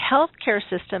the healthcare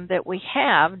system that we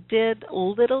have did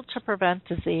little to prevent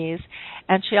disease,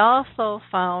 and she also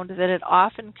found that it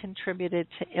often contributed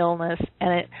to illness,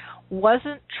 and it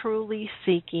wasn't truly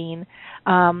seeking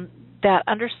that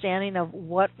understanding of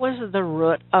what was the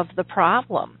root of the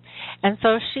problem. And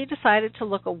so she decided to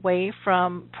look away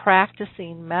from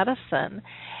practicing medicine,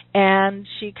 and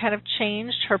she kind of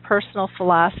changed her personal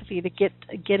philosophy to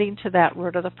getting to that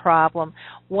root of the problem.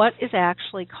 What is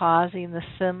actually causing the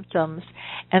symptoms?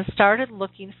 And started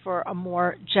looking for a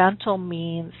more gentle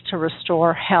means to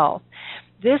restore health.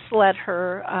 This led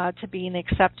her to being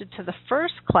accepted to the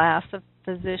first class of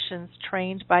physicians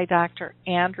trained by Dr.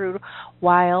 Andrew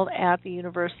Wild at the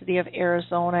University of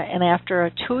Arizona, and after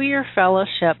a 2-year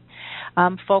fellowship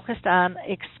focused on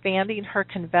expanding her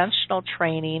conventional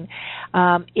training.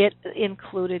 It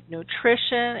included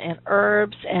nutrition and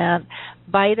herbs and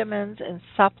vitamins and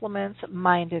supplements,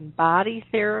 mind and body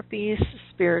therapies,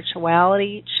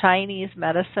 spirituality, Chinese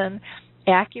medicine,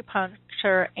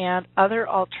 acupuncture, and other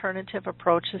alternative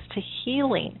approaches to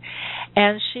healing.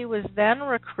 And she was then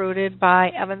recruited by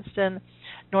Evanston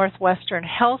Northwestern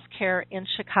Healthcare in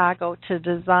Chicago to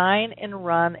design and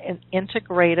run an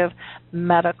integrative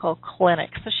medical clinic.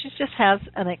 So she just has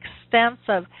an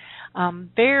extensive,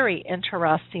 very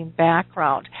interesting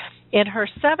background. In her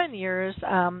 7 years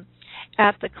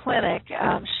at the clinic,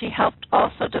 she helped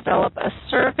also develop a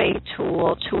survey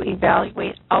tool to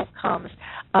evaluate outcomes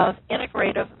of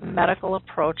integrative medical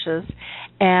approaches,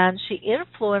 and she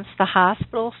influenced the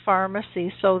hospital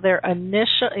pharmacy so their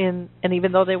initial, and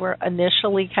even though they were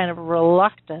initially kind of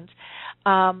reluctant,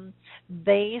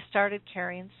 they started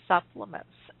carrying supplements.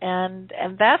 And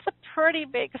that's a pretty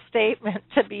big statement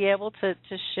to be able to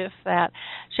shift that.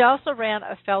 She also ran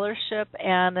a fellowship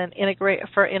and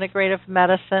for integrative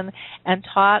medicine and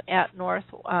taught at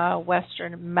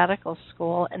Northwestern Medical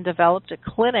School and developed a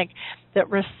clinic that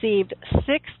received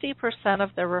 60%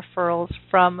 of their referrals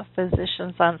from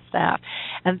physicians on staff.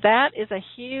 And that is a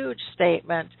huge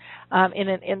statement in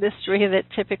an industry that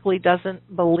typically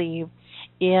doesn't believe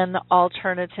in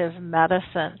alternative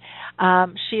medicine.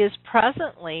 She is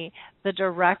presently the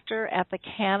director at the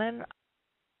Canon.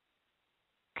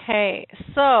 Okay,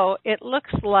 so it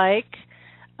looks like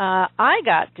I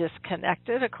got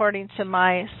disconnected according to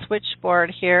my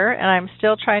switchboard here, and I'm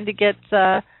still trying to get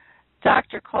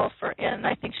Dr. Koffler in.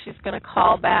 I think she's going to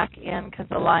call back in because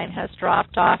the line has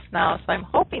dropped off now, so I'm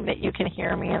hoping that you can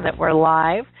hear me and that we're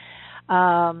live.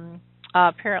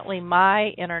 Apparently my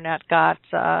internet got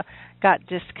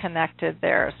disconnected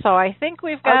there. So I think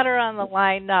we've got her on the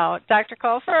line now. Dr.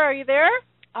 Koffler, are you there?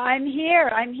 I'm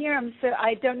here.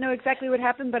 I don't know exactly what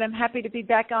happened, but I'm happy to be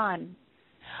back on.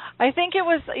 I think it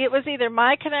was either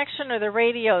my connection or the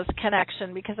radio's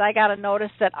connection, because I got a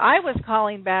notice that I was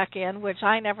calling back in, which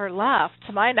I never left,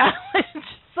 to my knowledge.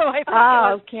 So I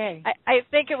think okay. I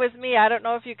think it was me. I don't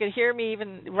know if you could hear me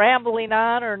even rambling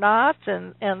on or not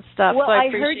and stuff. Well, so I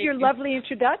heard your lovely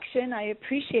introduction. I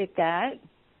appreciate that.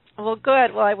 Well,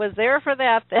 good. Well, I was there for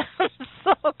that then.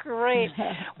 So great.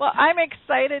 Well, I'm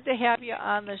excited to have you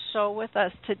on the show with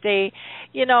us today.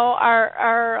 You know,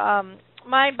 our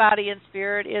mind, body, and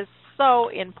spirit is so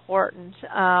important,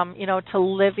 to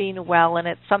living well, and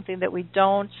it's something that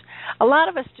a lot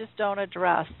of us just don't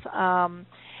address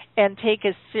and take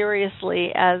as seriously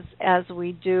as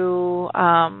we do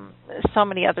so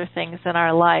many other things in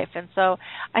our life. And so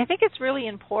I think it's really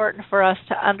important for us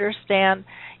to understand,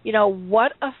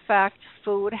 what effect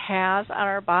food has on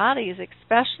our bodies,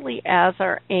 especially as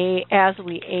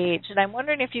we age. And I'm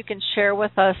wondering if you can share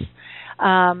with us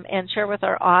and share with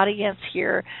our audience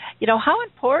here, how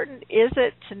important is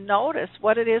it to notice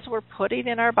what it is we're putting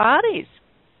in our bodies?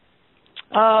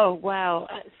 Oh, wow.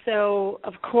 So,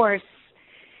 of course,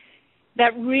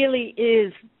 that really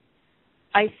is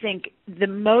I think the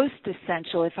most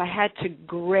essential, if I had to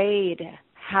grade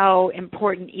how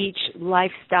important each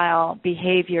lifestyle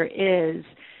behavior is,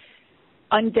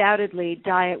 undoubtedly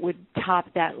diet would top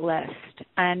that list.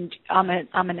 And I'm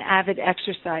an avid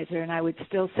exerciser, and I would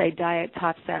still say diet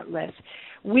tops that list.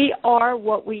 We are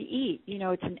what we eat. You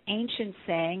know, it's an ancient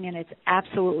saying, and it's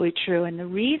absolutely true. And the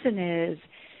reason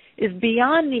is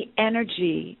beyond the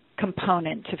energy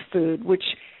component to food, which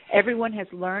everyone has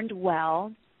learned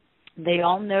well. They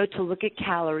all know to look at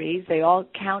calories. They all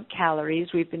count calories.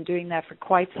 We've been doing that for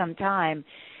quite some time.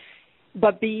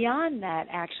 But beyond that,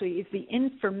 actually, is the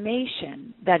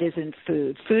information that is in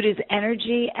food. Food is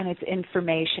energy and it's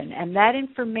information. And that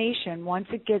information, once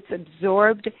it gets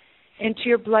absorbed into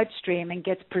your bloodstream and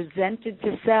gets presented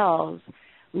to cells,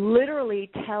 literally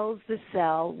tells the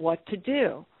cell what to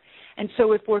do. And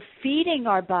so if we're feeding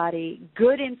our body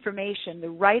good information, the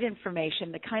right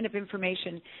information, the kind of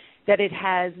information that it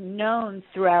has known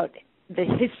throughout the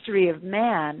history of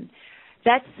man,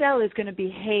 that cell is going to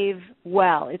behave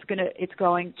well. It's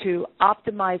going to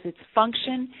optimize its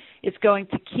function. It's going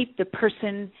to keep the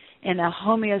person in a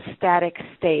homeostatic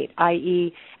state,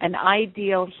 i.e., an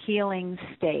ideal healing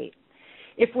state.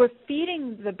 If we're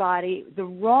feeding the body the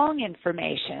wrong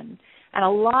information, and a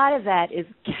lot of that is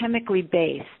chemically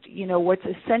based, you know, what's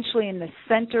essentially in the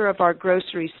center of our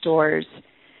grocery stores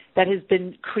that has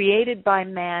been created by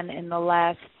man in the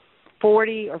last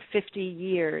 40 or 50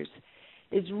 years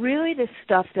is really the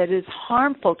stuff that is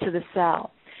harmful to the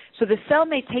cell. So the cell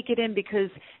may take it in because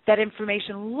that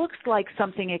information looks like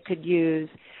something it could use,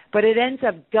 but it ends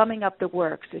up gumming up the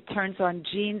works. It turns on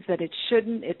genes that it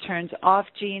shouldn't. It turns off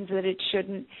genes that it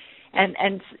shouldn't.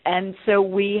 And so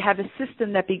we have a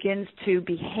system that begins to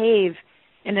behave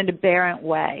in an aberrant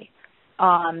way.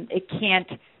 It can't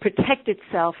protect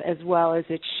itself as well as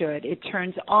it should. It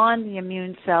turns on the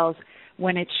immune cells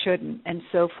when it shouldn't, and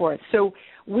so forth. So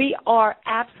we are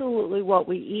absolutely what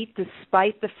we eat,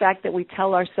 despite the fact that we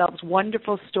tell ourselves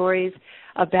wonderful stories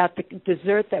about the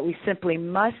dessert that we simply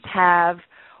must have,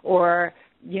 or,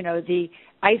 you know, the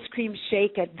ice cream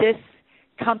shake at this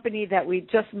company that we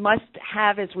just must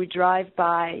have as we drive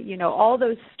by. You know, all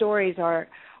those stories are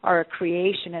a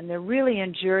creation, and they're really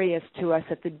injurious to us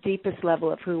at the deepest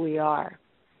level of who we are.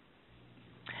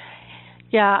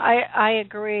 Yeah, I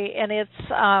agree, and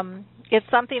it's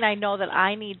something I know that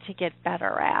I need to get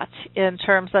better at in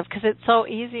terms of, because it's so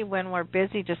easy when we're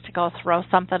busy just to go throw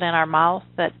something in our mouth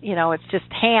that, you know, it's just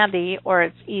handy, or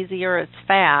it's easy, or it's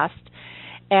fast.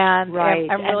 And right.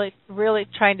 I'm really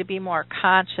trying to be more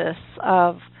conscious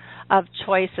of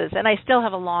choices, and I still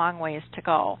have a long ways to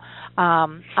go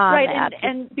on right, that.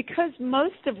 And because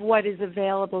most of what is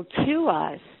available to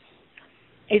us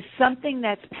is something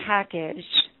that's packaged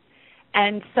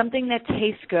and something that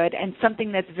tastes good and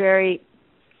something that's very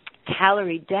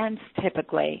calorie dense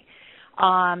typically.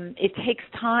 It takes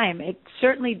time. It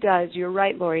certainly does. You're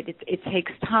right, Lori. It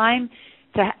takes time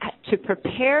to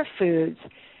prepare foods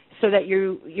so that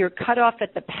you're cut off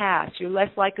at the pass. You're less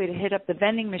likely to hit up the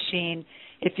vending machine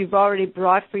if you've already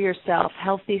brought for yourself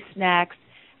healthy snacks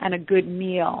and a good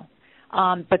meal.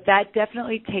 But that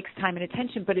definitely takes time and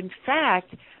attention. But in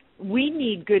fact, we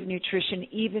need good nutrition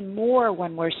even more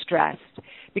when we're stressed,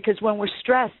 because when we're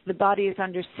stressed, the body is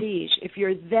under siege. If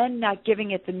you're then not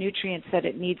giving it the nutrients that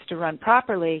it needs to run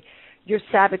properly, you're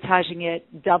sabotaging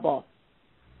it double.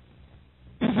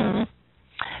 Mm-hmm.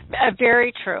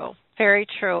 Very true. Very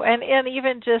true. And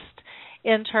even just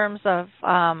in terms of,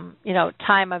 you know,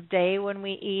 time of day when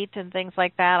we eat and things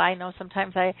like that, I know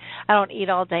sometimes I don't eat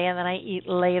all day and then I eat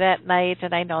late at night,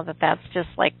 and I know that that's just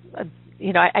like,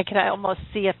 you know, I can almost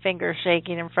see a finger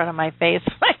shaking in front of my face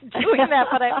when I'm doing that,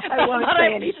 but I won't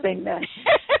say anything then.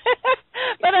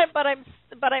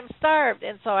 but I'm starved,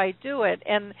 and so I do it,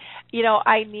 and you know,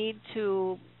 I need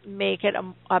to make it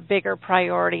a bigger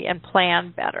priority and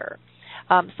plan better,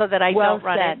 so that I don't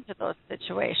run into those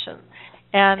situations.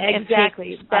 And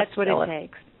exactly, that's what it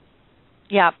takes.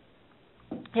 Yep.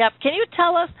 Can you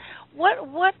tell us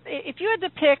what if you had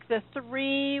to pick the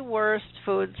 3 worst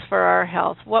foods for our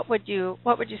health? What would you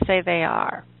say they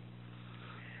are?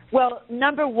 Well,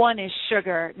 number 1 is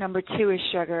sugar, number 2 is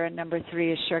sugar, and number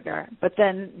 3 is sugar. But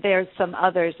then there's some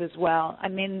others as well. I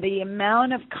mean, the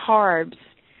amount of carbs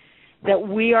that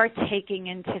we are taking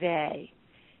in today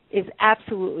is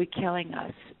absolutely killing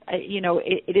us. You know,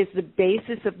 it is the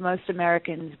basis of most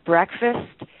Americans'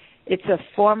 breakfast. It's a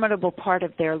formidable part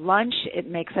of their lunch. It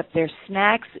makes up their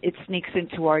snacks. It sneaks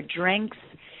into our drinks.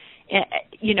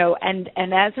 You know, and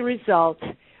as a result,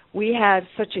 we have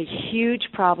such a huge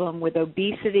problem with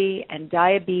obesity and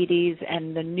diabetes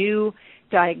and the new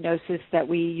diagnosis that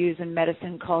we use in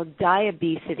medicine called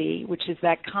diabesity, which is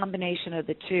that combination of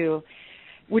the two,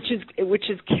 which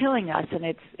is killing us, and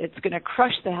it's going to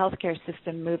crush the healthcare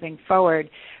system moving forward.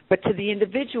 But to the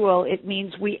individual, it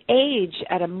means we age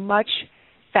at a much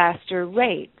faster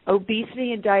rate.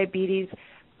 Obesity and diabetes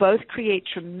both create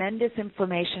tremendous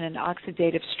inflammation and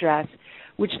oxidative stress,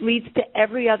 which leads to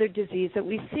every other disease that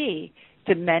we see: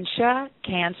 dementia,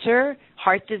 cancer,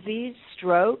 heart disease,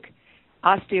 stroke,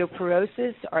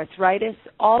 osteoporosis, arthritis.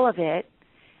 All of it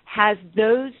has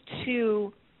those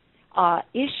two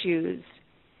issues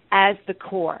as the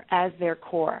core, as their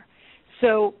core.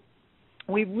 So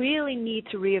we really need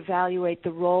to reevaluate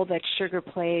the role that sugar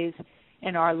plays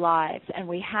in our lives, and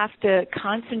we have to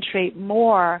concentrate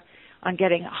more on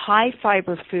getting high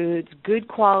fiber foods, good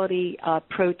quality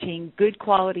protein, good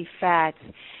quality fats,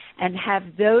 and have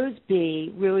those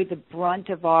be really the brunt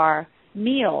of our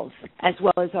meals as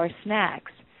well as our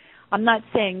snacks. I'm not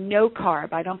saying no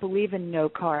carb. I don't believe in no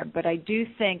carb, but I do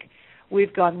think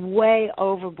we've gone way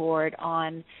overboard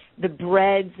on the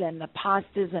breads and the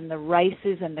pastas and the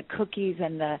rices and the cookies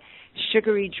and the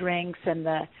sugary drinks and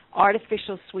the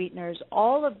artificial sweeteners.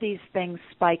 All of these things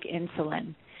spike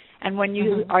insulin. And when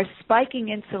you are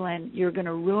spiking insulin, you're going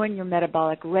to ruin your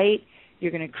metabolic rate.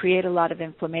 You're going to create a lot of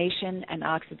inflammation and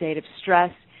oxidative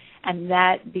stress, and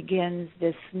that begins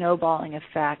this snowballing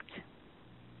effect.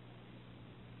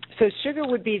 So sugar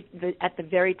would be at the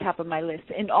very top of my list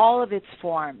in all of its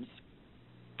forms.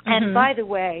 And by the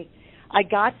way, I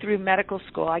got through medical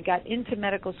school. I got into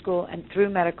medical school and through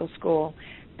medical school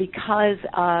because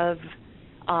of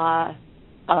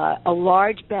a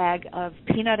large bag of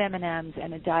peanut M&Ms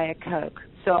and a Diet Coke.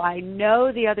 So I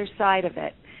know the other side of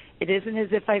it. It isn't as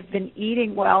if I've been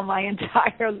eating well my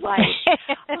entire life.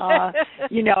 I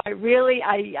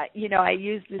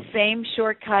use the same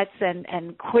shortcuts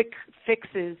and quick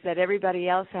fixes that everybody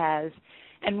else has,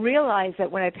 and realize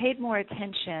that when I paid more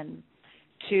attention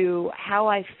to how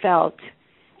I felt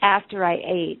after I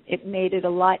ate, it made it a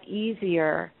lot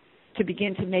easier to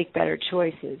begin to make better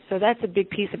choices. So that's a big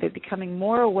piece of it, becoming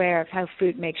more aware of how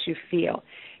food makes you feel.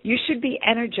 You should be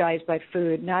energized by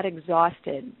food, not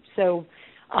exhausted. So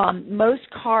most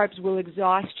carbs will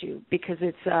exhaust you because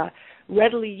it's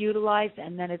readily utilized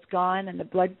and then it's gone, and the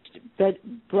blood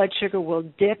sugar will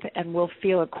dip and we'll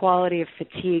feel a quality of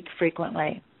fatigue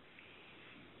frequently.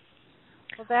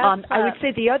 Well, I would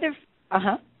say the other...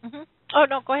 Oh,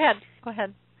 no, go ahead.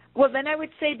 Well, then I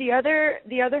would say the other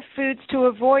foods to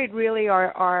avoid really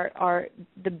are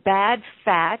the bad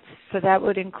fats. So that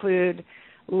would include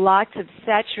lots of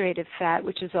saturated fat,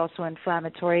 which is also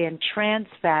inflammatory, and trans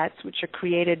fats, which are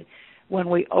created when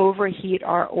we overheat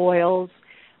our oils.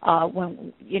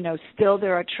 Still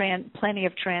there are plenty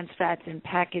of trans fats in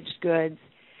packaged goods.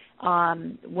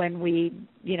 When we,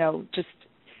 just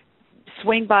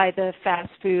swing by the fast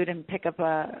food and pick up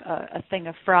a thing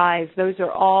of fries, those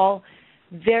are all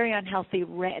very unhealthy.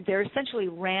 They're essentially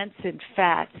rancid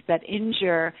fats that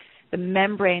injure the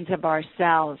membranes of our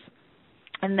cells.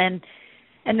 And then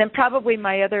probably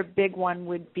my other big one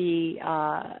would be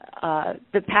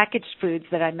the packaged foods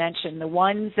that I mentioned, the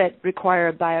ones that require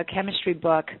a biochemistry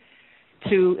book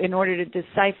in order to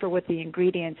decipher what the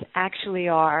ingredients actually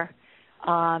are,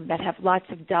 that have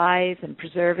lots of dyes and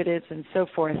preservatives and so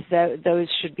forth. Those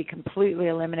should be completely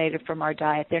eliminated from our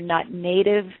diet. They're not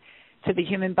native to the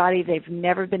human body. They've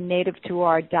never been native to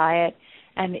our diet,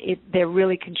 and they're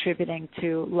really contributing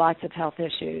to lots of health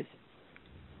issues.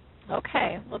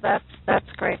 Okay, well that's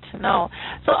great to know.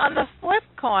 So on the flip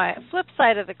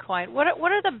side of the coin, what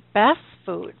are the best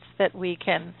foods that we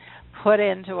can put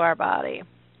into our body?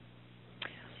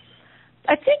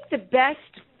 I think the best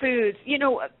foods,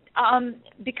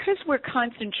 because we're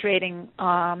concentrating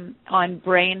on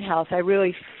brain health, I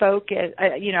really focus.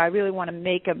 I really want to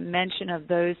make a mention of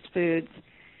those foods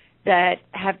that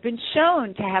have been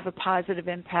shown to have a positive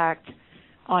impact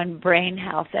on brain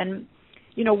health. And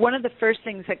one of the first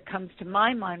things that comes to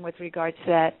my mind with regards to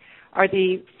that are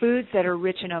the foods that are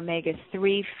rich in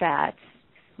omega-3 fats.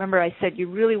 Remember, I said you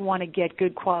really want to get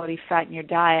good quality fat in your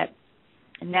diet.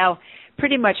 And now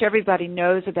pretty much everybody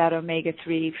knows about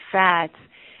omega-3 fats.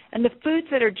 And the foods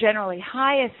that are generally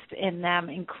highest in them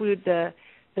include the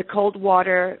cold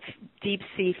water deep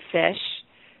sea fish,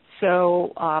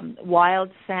 so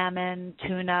wild salmon,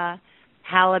 tuna,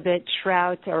 halibut,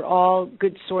 trout are all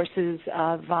good sources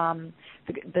of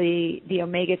the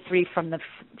omega-3 from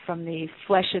the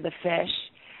flesh of the fish.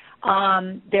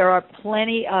 There are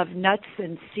plenty of nuts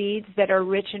and seeds that are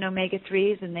rich in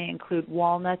omega-3s, and they include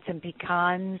walnuts and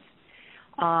pecans.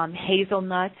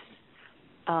 hazelnuts,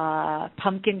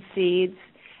 pumpkin seeds.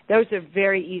 Those are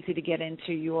very easy to get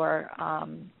into your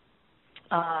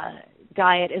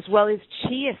diet, as well as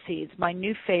chia seeds. My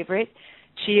new favorite.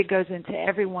 Chia goes into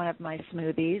every one of my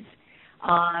smoothies.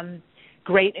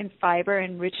 Great in fiber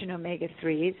and rich in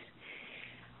omega-3s.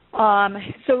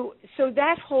 So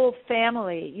that whole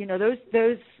family,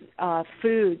 those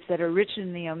foods that are rich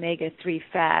in the omega-3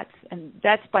 fats, and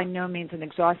that's by no means an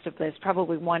exhaustive list.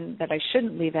 Probably one that I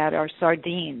shouldn't leave out are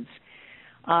sardines.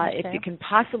 If you can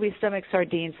possibly stomach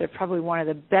sardines, they're probably one of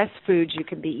the best foods you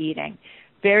can be eating.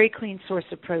 Very clean source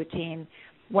of protein,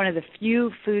 one of the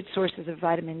few food sources of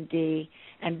vitamin D,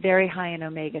 and very high in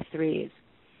omega-3s.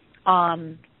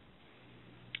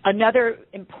 Another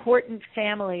important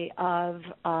family of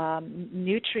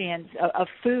nutrients, of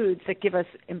foods that give us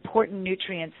important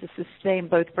nutrients to sustain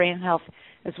both brain health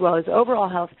as well as overall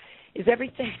health, is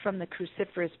everything from the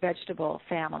cruciferous vegetable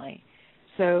family.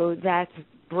 So that's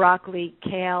broccoli,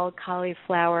 kale,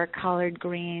 cauliflower, collard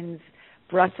greens,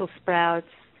 Brussels sprouts,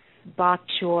 bok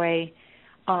choy.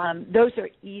 Those are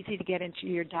easy to get into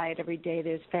your diet every day.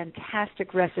 There's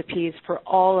fantastic recipes for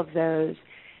all of those.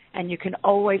 And you can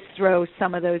always throw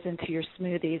some of those into your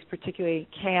smoothies, particularly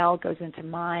kale goes into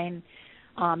mine.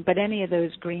 But any of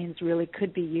those greens really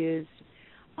could be used.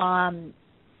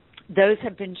 Those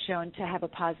have been shown to have a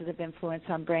positive influence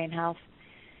on brain health.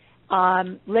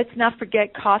 Let's not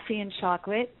forget coffee and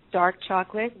chocolate, dark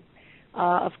chocolate,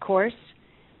 of course,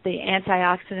 the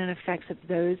antioxidant effects of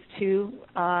those two.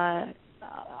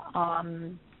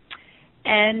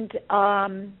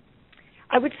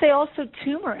 I would say also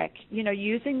turmeric,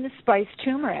 using the spice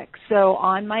turmeric. So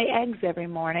on my eggs every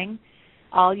morning,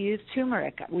 I'll use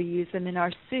turmeric. We use them in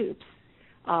our soups.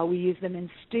 We use them in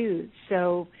stews.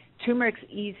 So turmeric's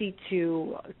easy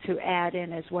to add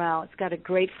in as well. It's got a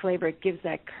great flavor. It gives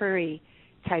that curry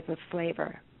type of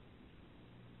flavor.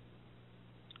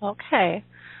 Okay.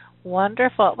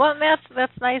 Wonderful. Well,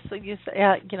 that's nice that you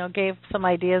gave some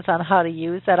ideas on how to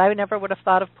use that. I never would have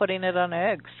thought of putting it on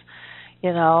eggs,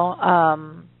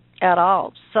 at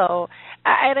all. So,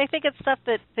 and I think it's stuff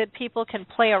that people can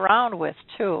play around with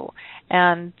too,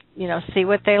 and see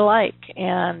what they like.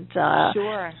 And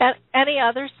sure. Any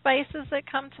other spices that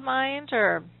come to mind,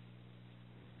 or?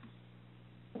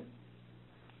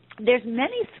 There's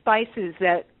many spices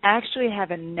that actually have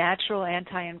a natural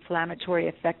anti-inflammatory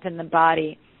effect in the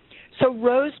body. So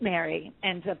rosemary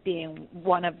ends up being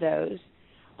one of those.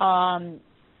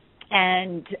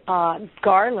 And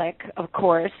garlic, of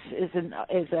course, is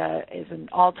an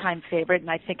all-time favorite,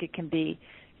 and I think it can be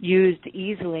used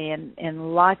easily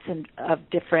in lots of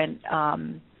different.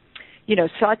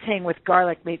 Sautéing with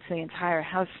garlic makes the entire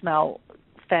house smell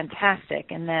fantastic,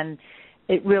 and then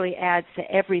it really adds to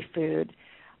every food.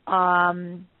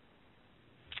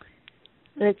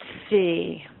 Let's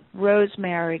see,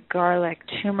 rosemary, garlic,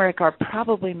 turmeric are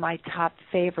probably my top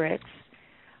favorites.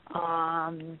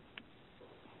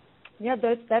 Yeah,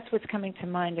 that's what's coming to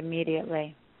mind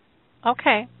immediately.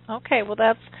 Okay. Well,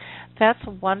 that's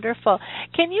wonderful.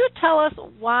 Can you tell us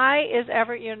why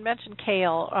you mentioned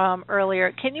kale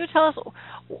earlier? Can you tell us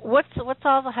what's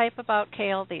all the hype about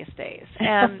kale these days?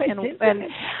 And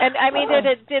I mean,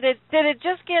 did it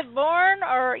just get born,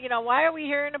 or why are we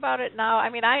hearing about it now? I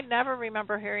mean, I never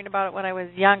remember hearing about it when I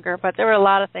was younger, but there were a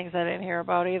lot of things I didn't hear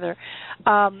about either.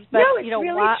 But, no, it's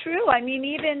really true. I mean,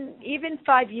 even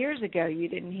 5 years ago, you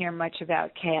didn't hear much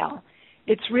about kale.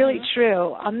 It's really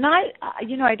true.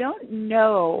 I don't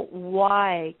know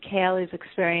why kale is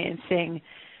experiencing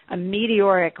a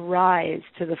meteoric rise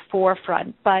to the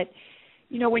forefront, but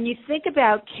when you think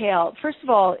about kale, first of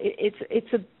all,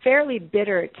 it's a fairly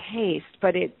bitter taste,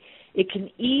 but it can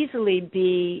easily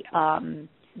be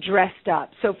dressed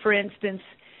up. So, for instance,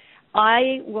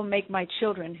 I will make my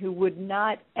children who would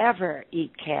not ever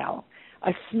eat kale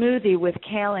a smoothie with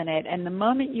kale in it, and the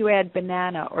moment you add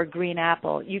banana or green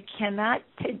apple, you cannot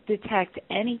detect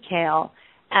any kale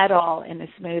at all in the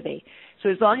smoothie. So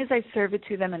as long as I serve it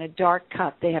to them in a dark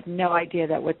cup, they have no idea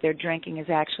that what they're drinking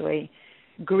is actually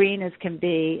green as can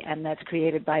be, and that's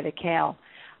created by the kale.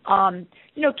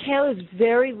 Kale is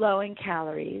very low in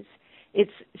calories.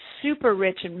 It's super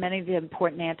rich in many of the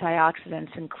important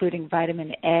antioxidants, including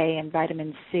vitamin A and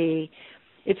vitamin C.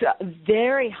 It's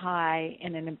very high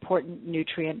in an important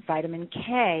nutrient, vitamin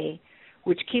K,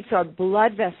 which keeps our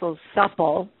blood vessels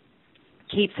supple,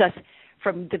 keeps us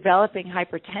from developing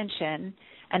hypertension,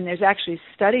 and there's actually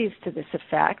studies to this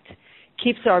effect,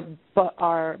 keeps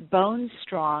our bones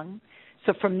strong.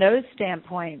 So from those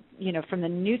standpoint, from the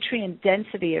nutrient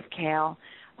density of kale,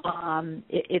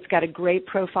 it's got a great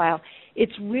profile.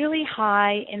 It's really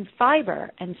high in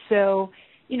fiber, and so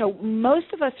most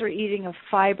of us are eating a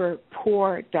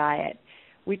fiber-poor diet.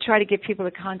 We try to get people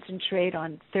to concentrate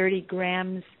on 30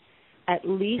 grams at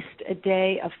least a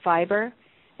day of fiber,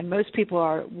 and most people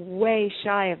are way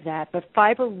shy of that. But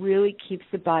fiber really keeps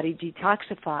the body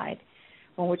detoxified.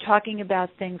 When we're talking about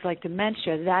things like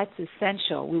dementia, that's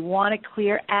essential. We want to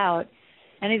clear out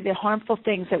any of the harmful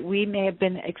things that we may have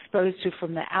been exposed to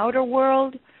from the outer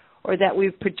world or that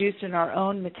we've produced in our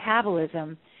own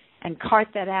metabolism and cart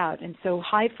that out. And so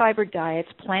high-fiber diets,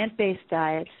 plant-based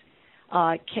diets,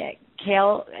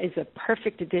 kale is a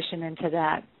perfect addition into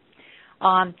that.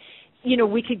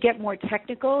 We could get more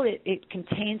technical. It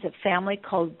contains a family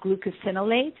called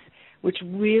glucosinolates, which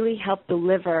really help the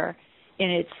liver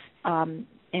in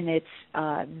its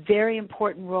very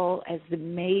important role as the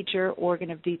major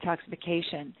organ of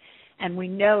detoxification. And we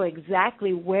know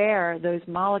exactly where those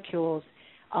molecules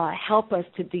help us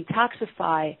to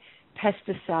detoxify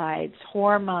pesticides,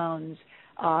 hormones,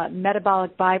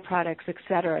 metabolic byproducts, et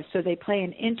cetera. So they play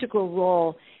an integral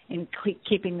role in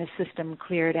keeping the system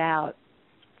cleared out.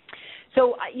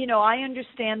 So, I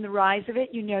understand the rise of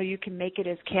it. You can make it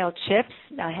as kale chips.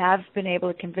 I have been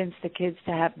able to convince the kids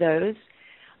to have those.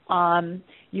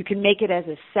 You can make it as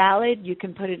a salad. You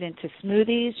can put it into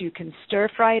smoothies. You can stir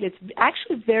fry it. It's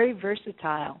actually very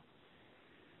versatile.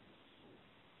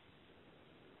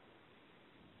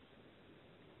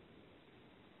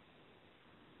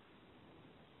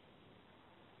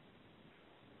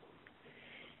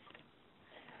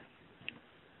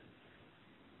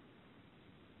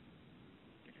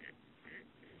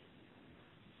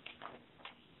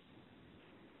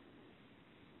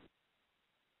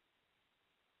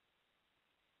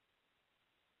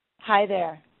 Hi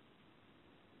there.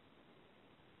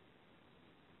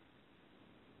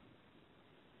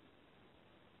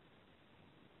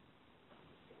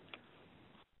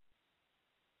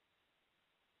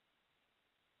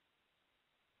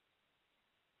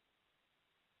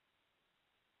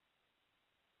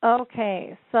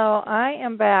 Okay, so I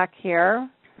am back here.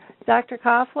 Dr.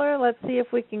 Koffler, let's see if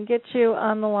we can get you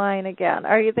on the line again.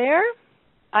 Are you there?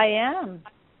 I am.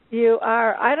 You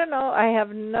are. I don't know. I have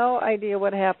no idea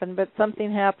what happened, but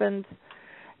something happened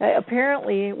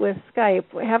apparently with Skype.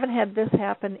 We haven't had this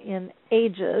happen in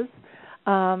ages.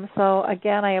 So,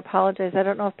 again, I apologize. I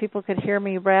don't know if people could hear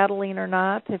me rattling or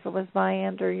not, if it was my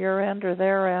end or your end or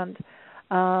their end.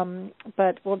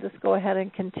 But we'll just go ahead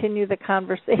and continue the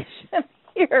conversation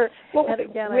here. Well, and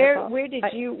again,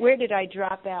 where did I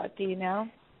drop out? Do you know?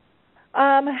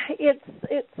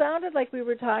 It sounded like we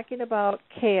were talking about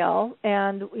kale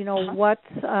and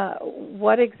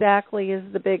what exactly is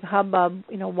the big hubbub?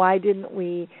 Why didn't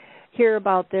we hear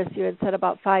about this? You had said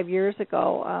about 5 years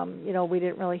ago. We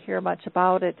didn't really hear much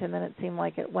about it, and then it seemed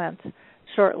like it went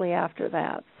shortly after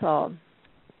that. So.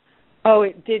 Oh,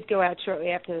 it did go out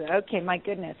shortly after that. Okay, my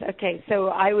goodness. Okay, so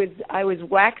I was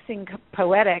waxing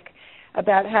poetic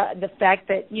about how the fact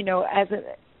that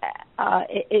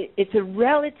it's a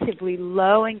relatively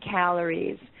low in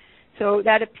calories, so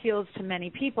that appeals to many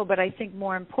people. But I think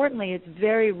more importantly, it's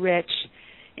very rich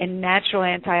in natural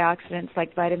antioxidants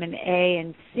like vitamin A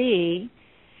and C,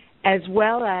 as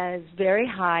well as very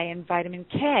high in vitamin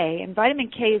K. And vitamin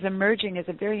K is emerging as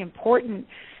a very important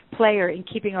player in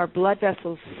keeping our blood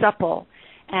vessels supple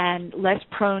and less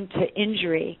prone to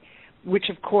injury, which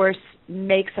of course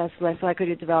makes us less likely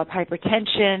to develop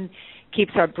hypertension,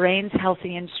 keeps our brains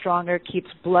healthy and stronger, keeps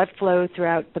blood flow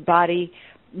throughout the body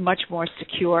much more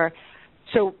secure.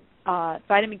 So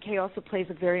vitamin K also plays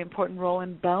a very important role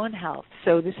in bone health.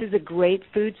 So this is a great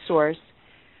food source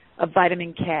of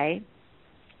vitamin K.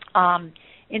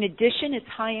 In addition, it's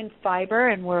high in fiber,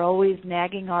 and we're always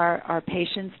nagging our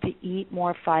patients to eat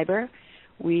more fiber.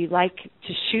 We like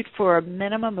to shoot for a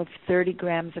minimum of 30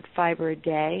 grams of fiber a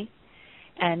day.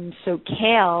 And so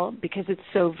kale, because it's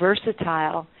so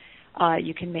versatile,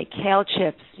 you can make kale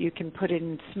chips, you can put it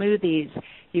in smoothies,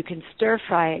 you can stir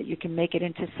fry it, you can make it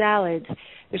into salads.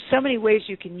 There's so many ways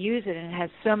you can use it, and it has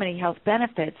so many health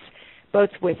benefits, both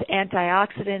with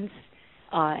antioxidants,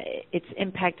 its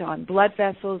impact on blood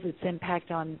vessels, its impact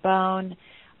on bone,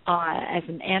 as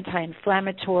an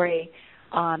anti-inflammatory,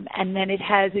 and then it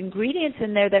has ingredients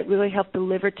in there that really help the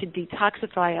liver to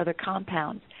detoxify other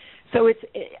compounds. So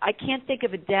I can't think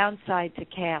of a downside to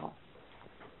kale.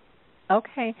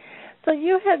 Okay. So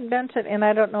you had mentioned, and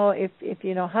I don't know if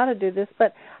you know how to do this,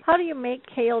 but how do you make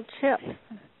kale chips?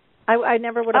 I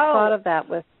never would have thought of that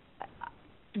with.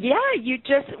 Yeah,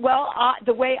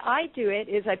 the way I do it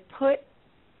is I put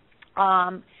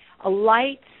a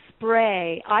light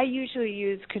spray. I usually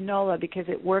use canola because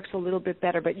it works a little bit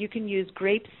better, but you can use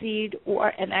grapeseed,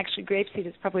 and actually grapeseed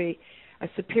is probably a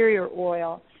superior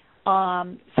oil.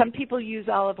 Some people use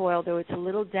olive oil, though it's a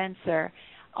little denser.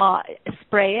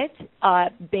 Spray it,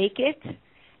 bake it,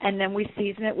 and then we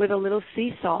season it with a little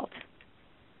sea salt.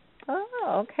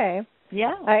 Oh, okay.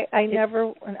 Yeah. I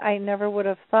never would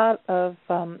have thought of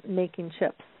making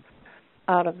chips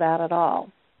out of that at all.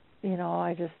 You know,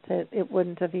 it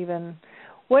wouldn't have even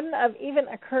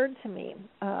occurred to me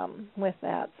with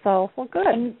that. So, well, good.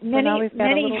 And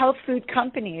many health food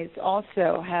companies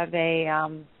also have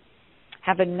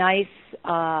a nice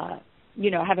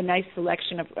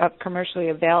selection of commercially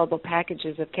available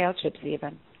packages of kale chips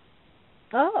even.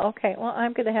 Oh, okay. Well,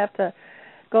 I'm going to have to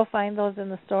go find those in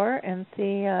the store and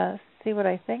see what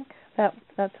I think.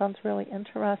 That sounds really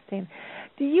interesting.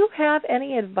 Do you have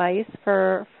any advice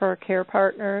for care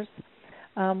partners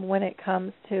when it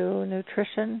comes to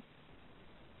nutrition?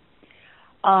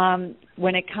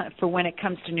 When it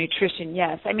comes to nutrition,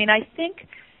 yes. I mean, I think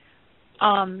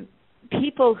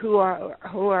people who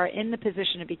are in the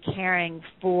position to be caring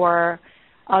for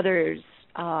others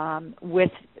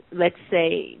with, let's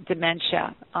say,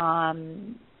 dementia,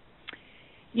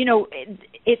 you know,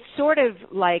 it's sort of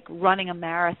like running a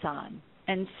marathon.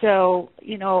 And so,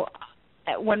 you know,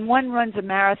 when one runs a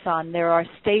marathon, there are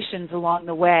stations along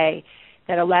the way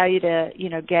that allow you to, you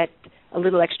know, get a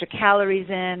little extra calories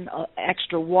in,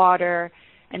 extra water,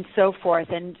 and so forth.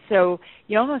 And so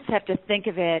you almost have to think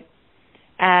of it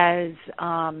as,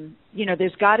 you know,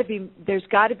 there's got to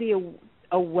be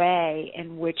a way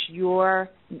in which you're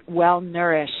well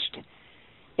nourished,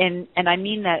 and I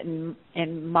mean that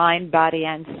in mind, body,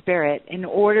 and spirit, in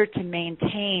order to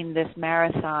maintain this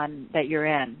marathon that you're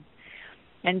in.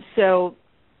 And so,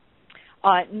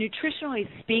 nutritionally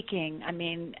speaking, I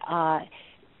mean,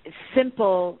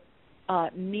 simple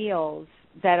meals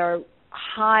that are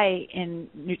high in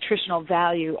nutritional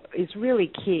value is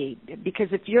really key, because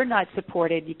if you're not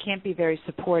supported, you can't be very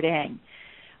supporting.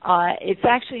 It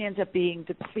actually ends up being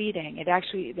depleting. It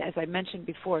actually, as I mentioned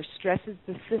before, stresses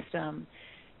the system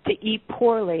to eat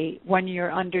poorly when you're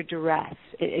under duress.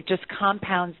 It just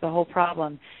compounds the whole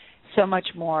problem so much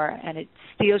more, and it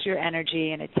steals your energy,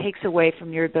 and it takes away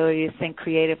from your ability to think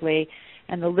creatively,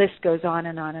 and the list goes on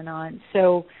and on and on.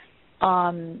 So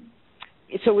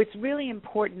it's really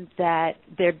important that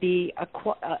there be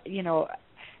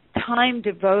time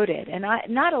devoted, and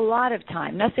not a lot of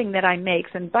time. Nothing that I make,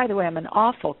 and by the way, I'm an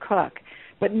awful cook,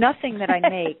 but nothing that I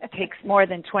make takes more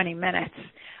than 20 minutes.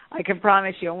 I can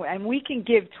promise you, and we can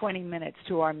give 20 minutes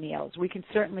to our meals. We can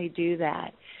certainly do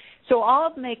that. So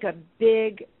I'll make a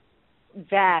big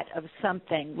vat of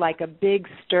something, like a big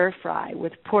stir fry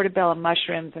with portobello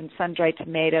mushrooms and sun-dried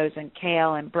tomatoes and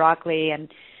kale and broccoli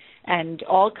and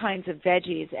all kinds of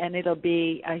veggies, and it'll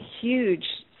be a huge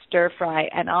stir fry,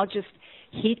 and I'll just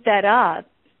heat that up,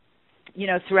 you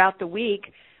know, throughout the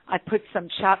week. I put some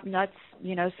chopped nuts,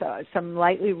 you know, some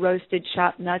lightly roasted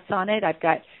chopped nuts on it. I've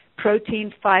got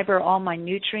protein, fiber, all my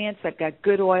nutrients. I've got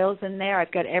good oils in there.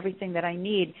 I've got everything that I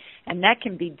need, and that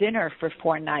can be dinner for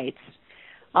 4 nights,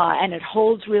 and it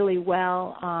holds really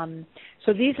well.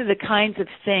 So these are the kinds of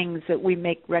things that we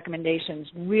make recommendations.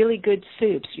 Really good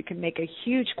soups. You can make a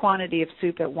huge quantity of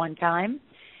soup at one time,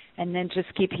 and then just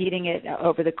keep heating it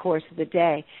over the course of the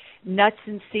day. Nuts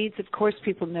and seeds, of course,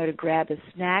 people know to grab as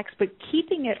snacks, but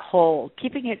keeping it whole,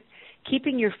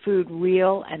 keeping your food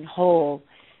real and whole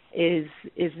is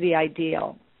the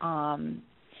ideal.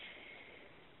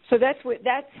 So that's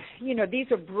you know,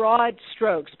 these are broad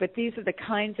strokes, but these are the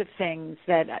kinds of things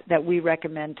that we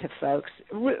recommend to folks.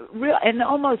 In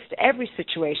almost every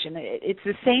situation, it's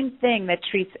the same thing that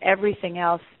treats everything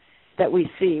else that we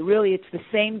see. Really, it's the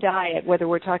same diet, whether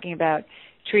we're talking about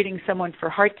treating someone for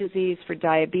heart disease, for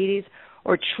diabetes,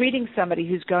 or treating somebody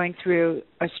who's going through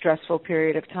a stressful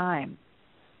period of time.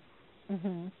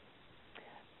 Mm-hmm.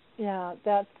 Yeah,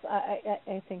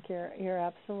 I think you're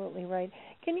absolutely right.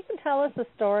 Can you tell us a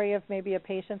story of maybe a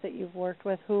patient that you've worked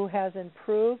with who has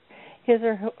improved his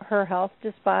or her health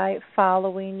just by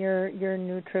following your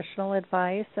nutritional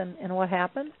advice, and what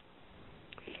happened?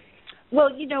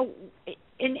 Well, you know,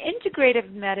 in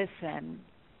integrative medicine,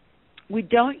 we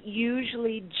don't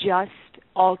usually just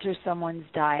alter someone's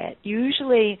diet.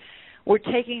 Usually we're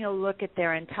taking a look at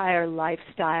their entire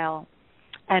lifestyle,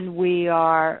 and we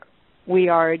are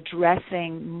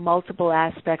addressing multiple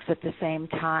aspects at the same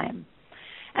time.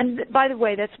 And by the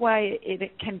way, that's why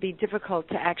it can be difficult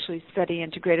to actually study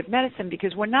integrative medicine,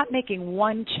 because we're not making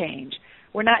one change.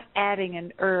 We're not adding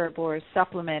an herb or a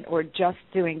supplement or just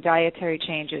doing dietary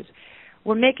changes.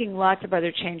 We're making lots of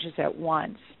other changes at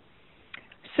once.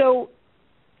 So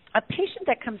a patient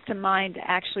that comes to mind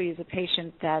actually is a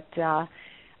patient that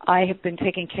I have been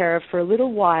taking care of for a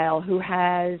little while, who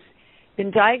has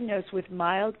been diagnosed with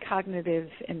mild cognitive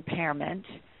impairment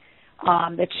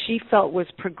that she felt was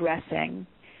progressing.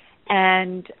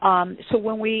 And so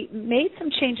when we made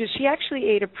some changes, she actually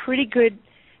ate a pretty good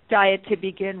diet to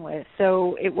begin with.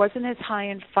 So it wasn't as high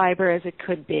in fiber as it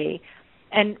could be.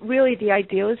 And really the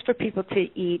ideal is for people to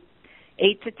eat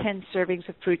 8 to 10 servings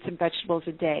of fruits and vegetables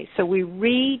a day. So we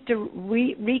recreated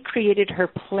her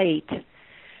plate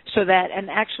so that, and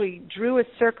actually drew a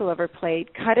circle of her plate,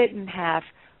 cut it in half.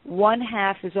 One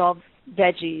half is all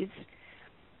veggies.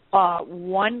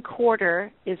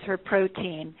 1/4 is her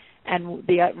protein, and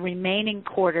the remaining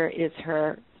quarter is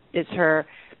her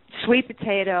sweet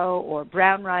potato or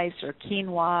brown rice or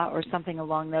quinoa or something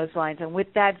along those lines. And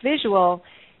with that visual,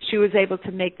 she was able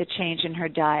to make the change in her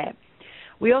diet.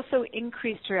 We also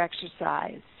increased her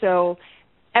exercise. So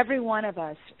every one of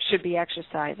us should be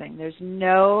exercising. There's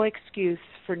no excuse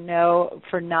for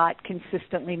not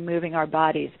consistently moving our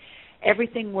bodies.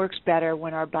 Everything works better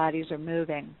when our bodies are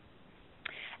moving.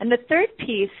 And the third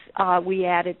piece we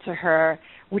added to her,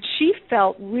 which she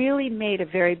felt really made a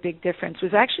very big difference,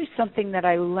 was actually something that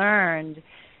I learned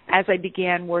as I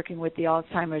began working with the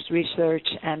Alzheimer's Research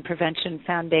and Prevention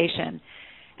Foundation.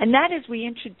 And that is we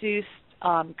introduced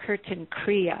Kirtan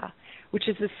Kriya, which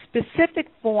is a specific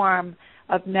form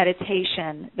of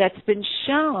meditation that's been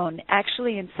shown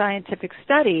actually in scientific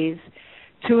studies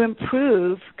to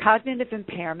improve cognitive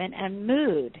impairment and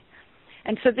mood.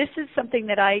 And so this is something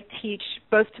that I teach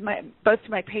both to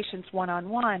my patients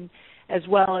one-on-one as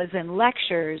well as in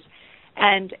lectures.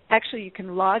 And actually you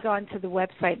can log on to the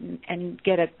website and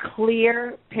get a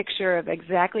clear picture of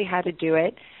exactly how to do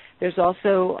it. There's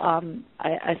also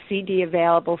a CD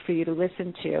available for you to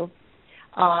listen to.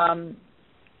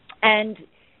 And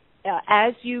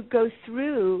as you go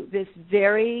through this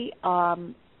very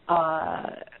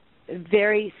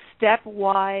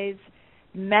stepwise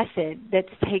method that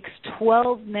takes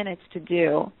 12 minutes to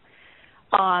do,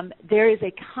 there is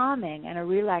a calming and a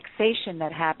relaxation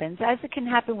that happens, as it can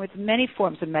happen with many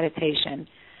forms of meditation.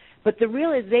 But the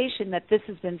realization that this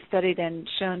has been studied and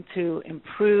shown to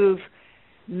improve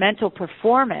mental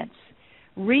performance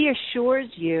reassures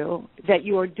you that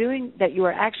you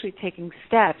are actually taking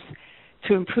steps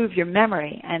to improve your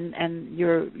memory and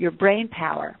your brain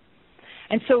power.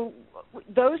 And so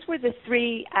those were the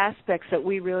three aspects that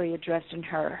we really addressed in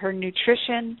her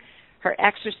nutrition, her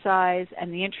exercise,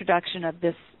 and the introduction of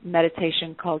this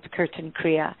meditation called Kirtan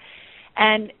Kriya.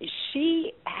 And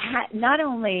she not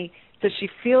only does she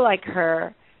feel like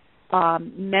her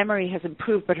memory has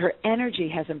improved, but her energy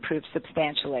has improved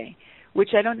substantially,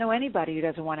 which I don't know anybody who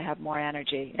doesn't want to have more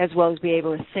energy, as well as be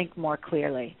able to think more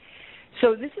clearly.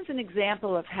 So this is an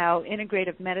example of how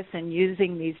integrative medicine,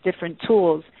 using these different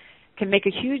tools, can make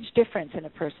a huge difference in a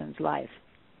person's life.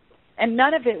 And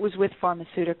none of it was with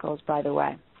pharmaceuticals, by the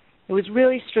way. It was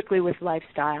really strictly with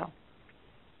lifestyle.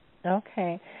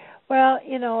 Okay. Well,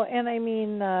 and I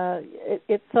mean,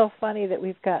 it's so funny that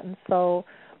we've gotten so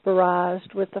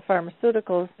barraged with the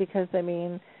pharmaceuticals because, I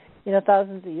mean,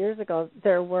 thousands of years ago,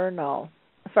 there were no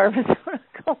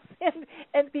pharmaceuticals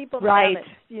and people managed,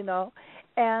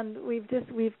 And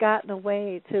we've gotten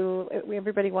away to,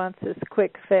 everybody wants this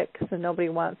quick fix and nobody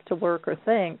wants to work or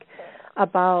think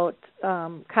about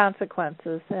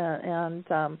consequences and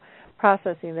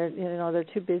processing. They're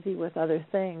too busy with other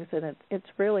things, and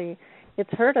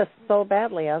it's hurt us so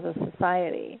badly as a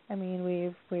society. I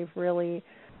mean, we've really,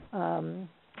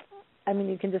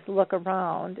 you can just look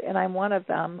around, and I'm one of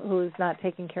them who's not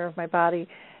taking care of my body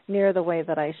near the way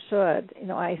that I should.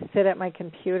 I sit at my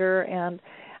computer, and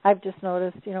I've just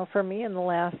noticed, for me in the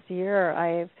last year,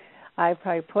 I've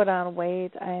probably put on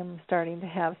weight. I'm starting to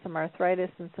have some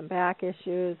arthritis and some back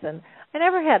issues, and I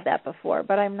never had that before.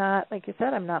 But I'm not, like you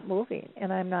said, I'm not moving,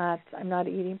 and I'm not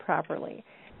eating properly,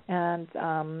 and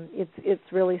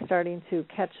it's really starting to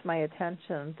catch my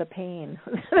attention. The pain.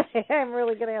 I'm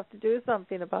really going to have to do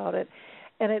something about it,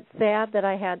 and it's sad that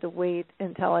I had to wait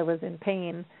until I was in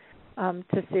pain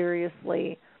to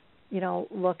seriously,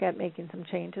 look at making some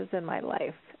changes in my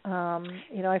life.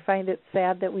 I find it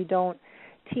sad that we don't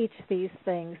teach these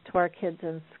things to our kids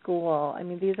in school. I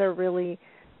mean, these are really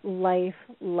life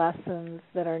lessons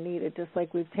that are needed, just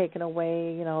like we've taken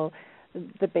away,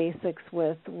 the basics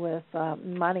with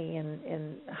money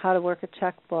and how to work a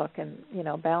checkbook and,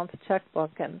 balance a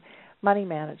checkbook and money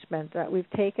management. We've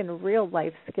taken real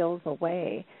life skills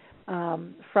away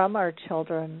from our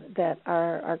children that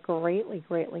are greatly,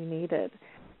 greatly needed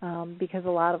because a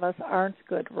lot of us aren't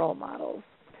good role models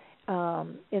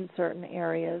in certain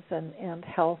areas, and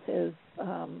health is,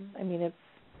 it's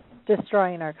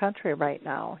destroying our country right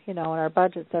now, and our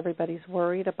budgets, everybody's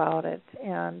worried about it,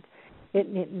 and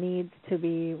it needs to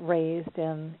be raised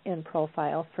in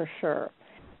profile for sure,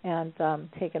 and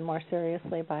taken more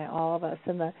seriously by all of us.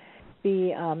 And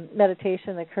the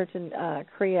meditation, the Kirtan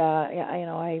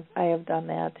Kriya, I have done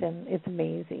that, and it's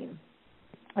amazing.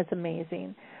 It's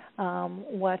amazing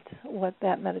what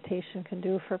that meditation can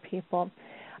do for people.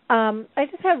 I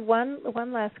just have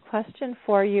one last question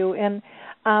for you, and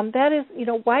that is,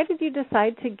 why did you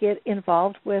decide to get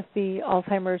involved with the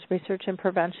Alzheimer's Research and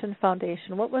Prevention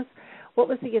Foundation? What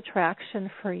was the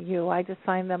attraction for you? I just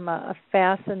find them a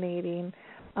fascinating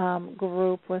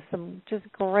group with some just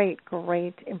great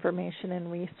information and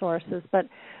resources. But,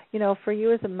 for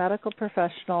you as a medical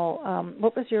professional,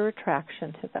 what was your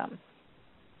attraction to them?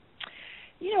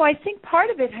 I think part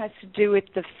of it has to do with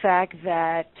the fact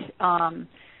that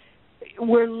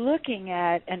we're looking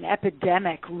at an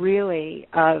epidemic, really,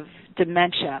 of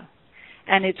dementia,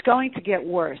 and it's going to get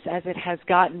worse as it has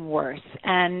gotten worse.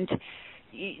 And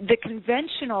the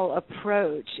conventional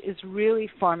approach is really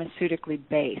pharmaceutically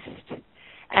based,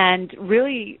 and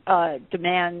really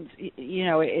demands,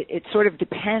 it sort of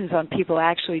depends on people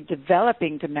actually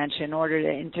developing dementia in order to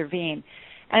intervene.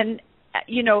 And,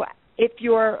 if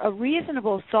you're a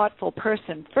reasonable, thoughtful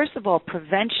person, first of all,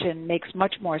 prevention makes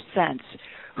much more sense.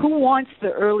 Who wants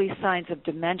the early signs of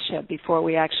dementia before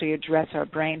we actually address our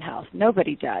brain health?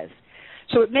 Nobody does.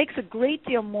 So it makes a great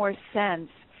deal more sense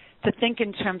to think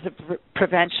in terms of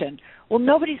prevention. Well,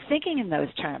 nobody's thinking in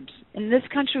those terms. In this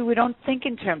country, we don't think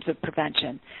in terms of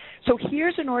prevention. So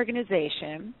here's an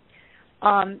organization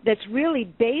that's really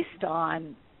based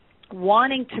on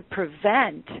wanting to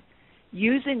prevent,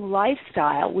 using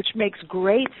lifestyle, which makes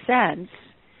great sense,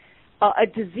 a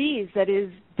disease that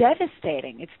is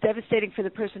devastating. It's devastating for the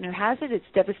person who has it. It's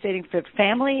devastating for the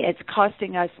family. It's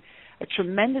costing us a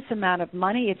tremendous amount of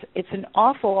money. It's an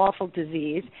awful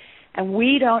disease, and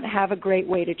we don't have a great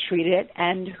way to treat it.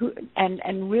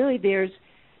 And really, there's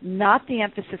not the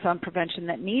emphasis on prevention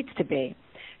that needs to be.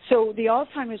 So the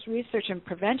Alzheimer's Research and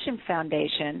Prevention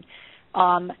Foundation,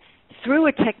 through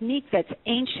a technique that's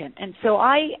ancient, and so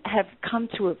I have come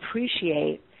to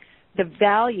appreciate the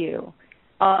value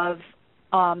of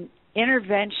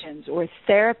interventions or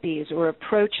therapies or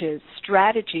approaches,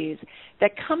 strategies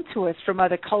that come to us from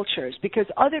other cultures, because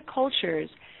other cultures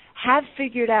have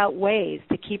figured out ways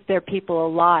to keep their people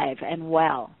alive and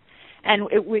well. And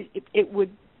it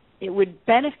would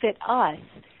benefit us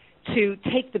to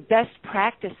take the best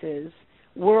practices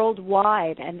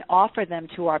worldwide and offer them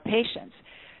to our patients.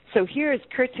 So here is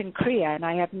Kirtan Kriya, and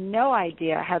I have no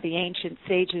idea how the ancient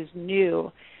sages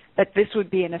knew that this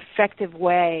would be an effective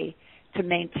way to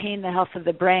maintain the health of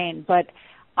the brain, but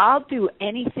I'll do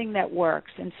anything that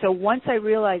works. And so once I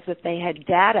realized that they had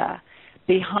data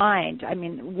behind,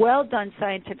 well-done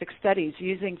scientific studies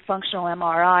using functional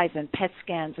MRIs and PET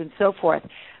scans and so forth,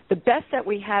 the best that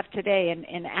we have today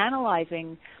in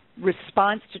analyzing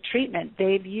response to treatment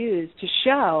they've used to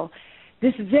show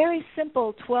this very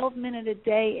simple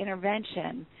 12-minute-a-day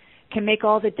intervention can make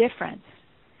all the difference.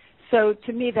 So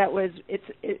to me, that was,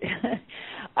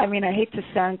 I hate to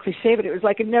sound cliche, but it was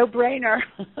like a no-brainer.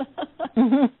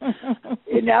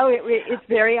 It's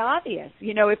very obvious.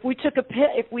 If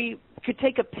we could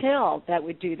take a pill that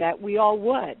would do that, we all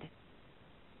would.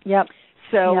 Yep.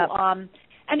 So,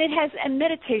 and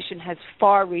meditation has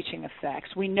far-reaching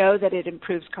effects. We know that it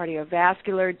improves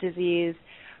cardiovascular disease.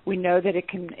 We know that it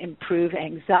can improve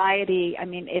anxiety.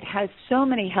 It has so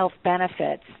many health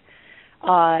benefits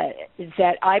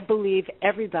that I believe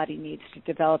everybody needs to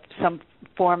develop some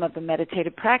form of a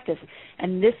meditative practice,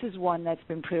 and this is one that's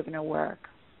been proven to work.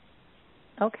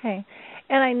 Okay.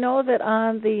 And I know that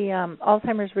on the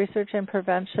Alzheimer's Research and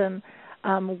Prevention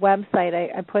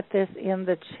website, I put this in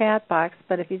the chat box,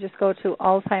 but if you just go to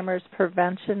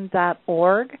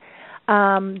alzheimersprevention.org,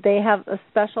 they have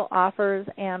special offers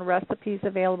and recipes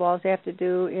available. All you have to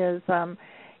do is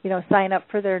sign up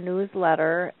for their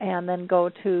newsletter and then go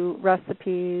to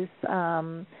recipes,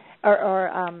 and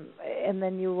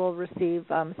then you will receive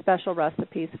special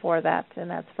recipes for that, and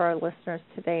that's for our listeners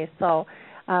today. So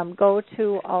go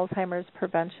to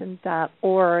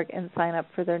alzheimersprevention.org and sign up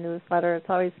for their newsletter. It's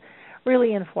always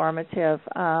really informative,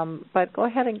 but go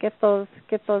ahead and get those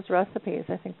recipes.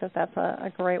 I think that's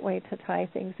a great way to tie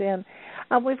things in.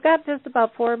 We've got just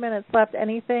about 4 minutes left.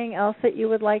 Anything else that you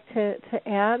would like to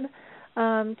add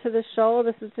to the show?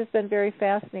 This has just been very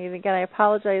fascinating. Again, I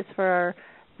apologize for our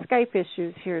Skype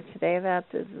issues here today. I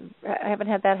haven't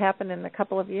had that happen in a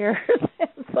couple of years,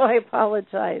 so I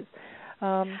apologize.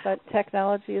 But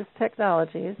technology is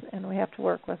technology, and we have to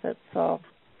work with it. So.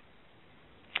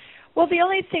 Well, the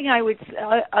other thing I would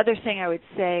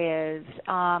say is,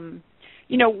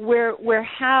 we're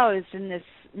housed in this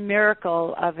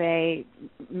miracle of a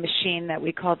machine that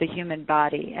we call the human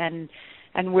body, and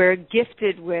we're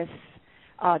gifted with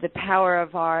the power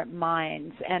of our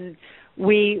minds, and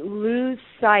we lose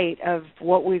sight of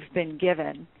what we've been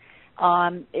given.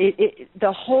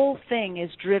 The whole thing is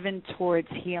driven towards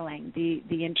healing.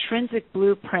 The intrinsic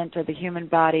blueprint of the human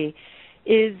body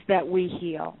is that we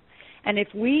heal. And if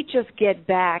we just get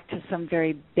back to some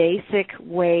very basic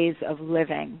ways of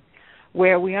living,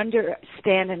 where we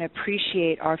understand and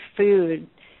appreciate our food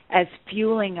as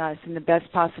fueling us in the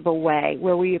best possible way,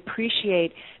 where we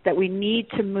appreciate that we need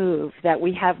to move, that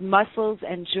we have muscles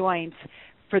and joints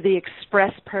for the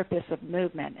express purpose of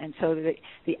movement. And so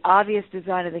the obvious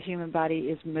design of the human body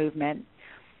is movement.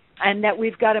 And that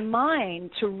we've got a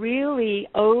mind to really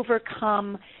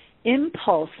overcome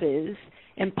impulsive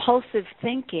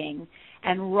thinking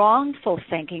and wrongful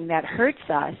thinking that hurts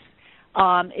us.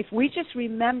 If we just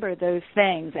remember those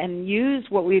things and use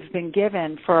what we've been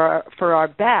given for our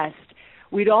best,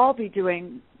 we'd all be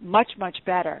doing much, much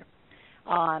better.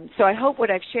 So I hope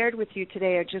what I've shared with you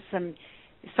today are just some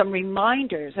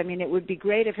reminders. I mean, it would be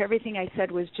great if everything I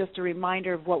said was just a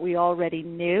reminder of what we already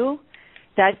knew.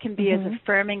 That can be as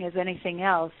affirming as anything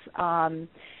else.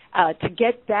 To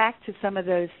get back to some of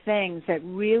those things that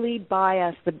really buy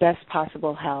us the best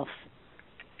possible health.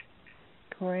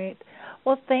 Great.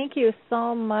 Well, thank you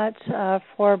so much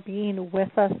for being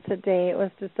with us today. It was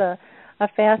just a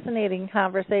fascinating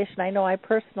conversation. I know I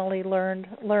personally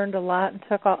learned a lot and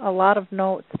took a lot of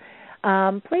notes.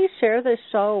 Please share this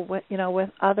show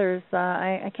with others.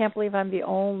 I can't believe I'm the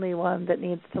only one that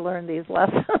needs to learn these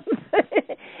lessons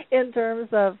in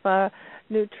terms of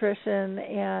nutrition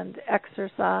and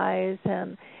exercise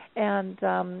and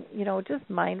just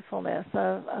mindfulness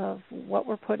of what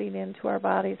we're putting into our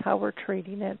bodies, how we're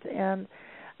treating it, and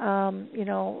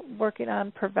working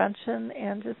on prevention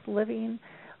and just living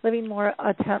more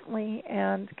attently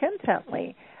and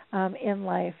contently in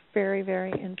life. Very,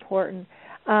 very important.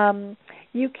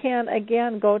 You can,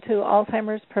 again, go to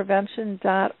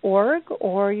alzheimersprevention.org,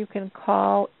 or you can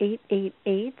call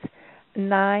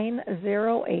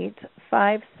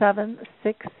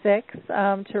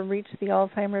 888-908-5766 to reach the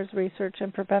Alzheimer's Research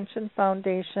and Prevention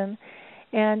Foundation.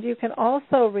 And you can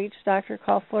also reach Dr.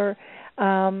 Koffler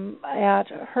at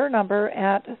her number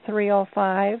at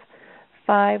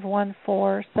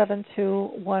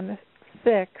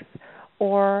 305-514-7216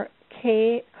 or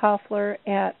kkoffler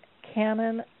at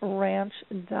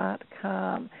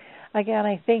cannonranch.com. Again,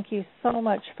 I thank you so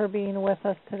much for being with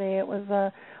us today. It was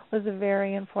a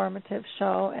very informative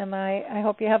show, and I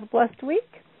hope you have a blessed week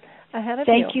ahead of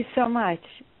you. Thank you so much.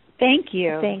 Thank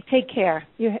you. Take care.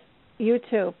 You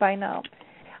too. Bye now.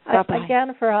 Bye-bye.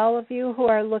 Again, for all of you who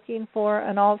are looking for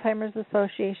an Alzheimer's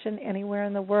Association anywhere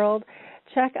in the world,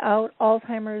 check out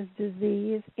Alzheimer's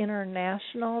Disease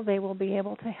International. They will be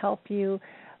able to help you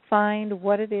find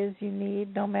what it is you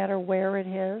need, no matter where it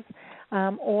is.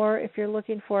 Or if you're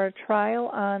looking for a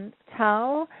trial on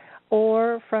tau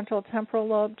or frontal temporal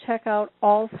lobe, check out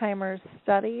Alzheimer's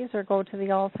Studies or go to the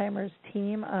Alzheimer's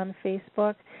team on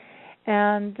Facebook.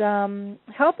 And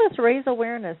help us raise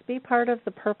awareness. Be part of the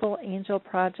Purple Angel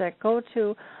Project. Go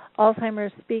to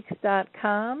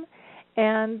alzheimersspeaks.com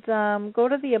and go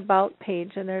to the About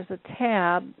page, and there's a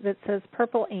tab that says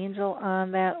Purple Angel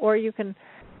on that, or you can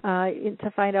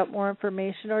to find out more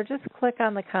information, or just click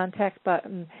on the contact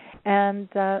button and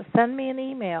send me an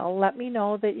email. Let me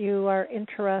know that you are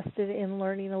interested in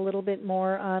learning a little bit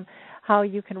more on how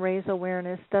you can raise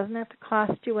awareness. Doesn't have to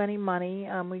cost you any money.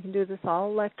 We can do this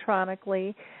all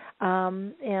electronically.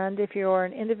 And if you're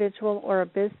an individual or a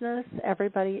business,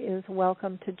 everybody is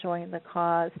welcome to join the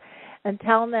cause.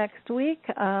 Until next week,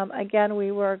 again,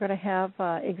 we were going to have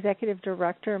Executive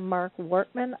Director Mark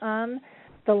Wortman on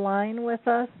the line with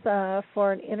us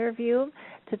for an interview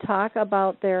to talk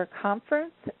about their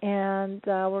conference, and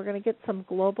we're going to get some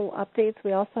global updates.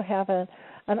 We also have an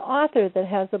author that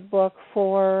has a book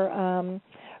for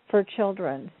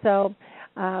children. So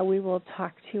we will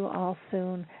talk to you all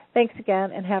soon. Thanks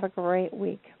again, and have a great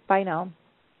week. Bye now.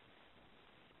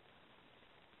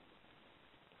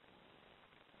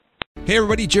 Hey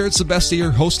everybody, Jared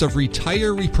Sebestier, host of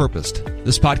Retire Repurposed.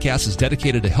 This podcast is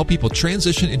dedicated to help people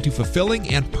transition into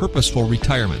fulfilling and purposeful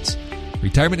retirements.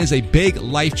 Retirement is a big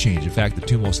life change. In fact, the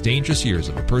two most dangerous years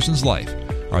of a person's life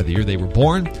are the year they were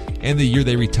born and the year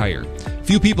they retire.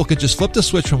 Few people could just flip the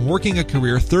switch from working a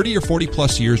career 30 or 40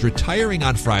 plus years, retiring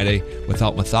on Friday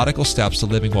without methodical steps to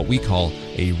living what we call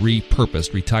a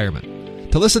repurposed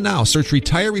retirement. To listen now, search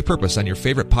Retire Repurposed on your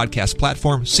favorite podcast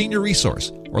platform, Senior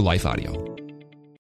Resource, or Life Audio.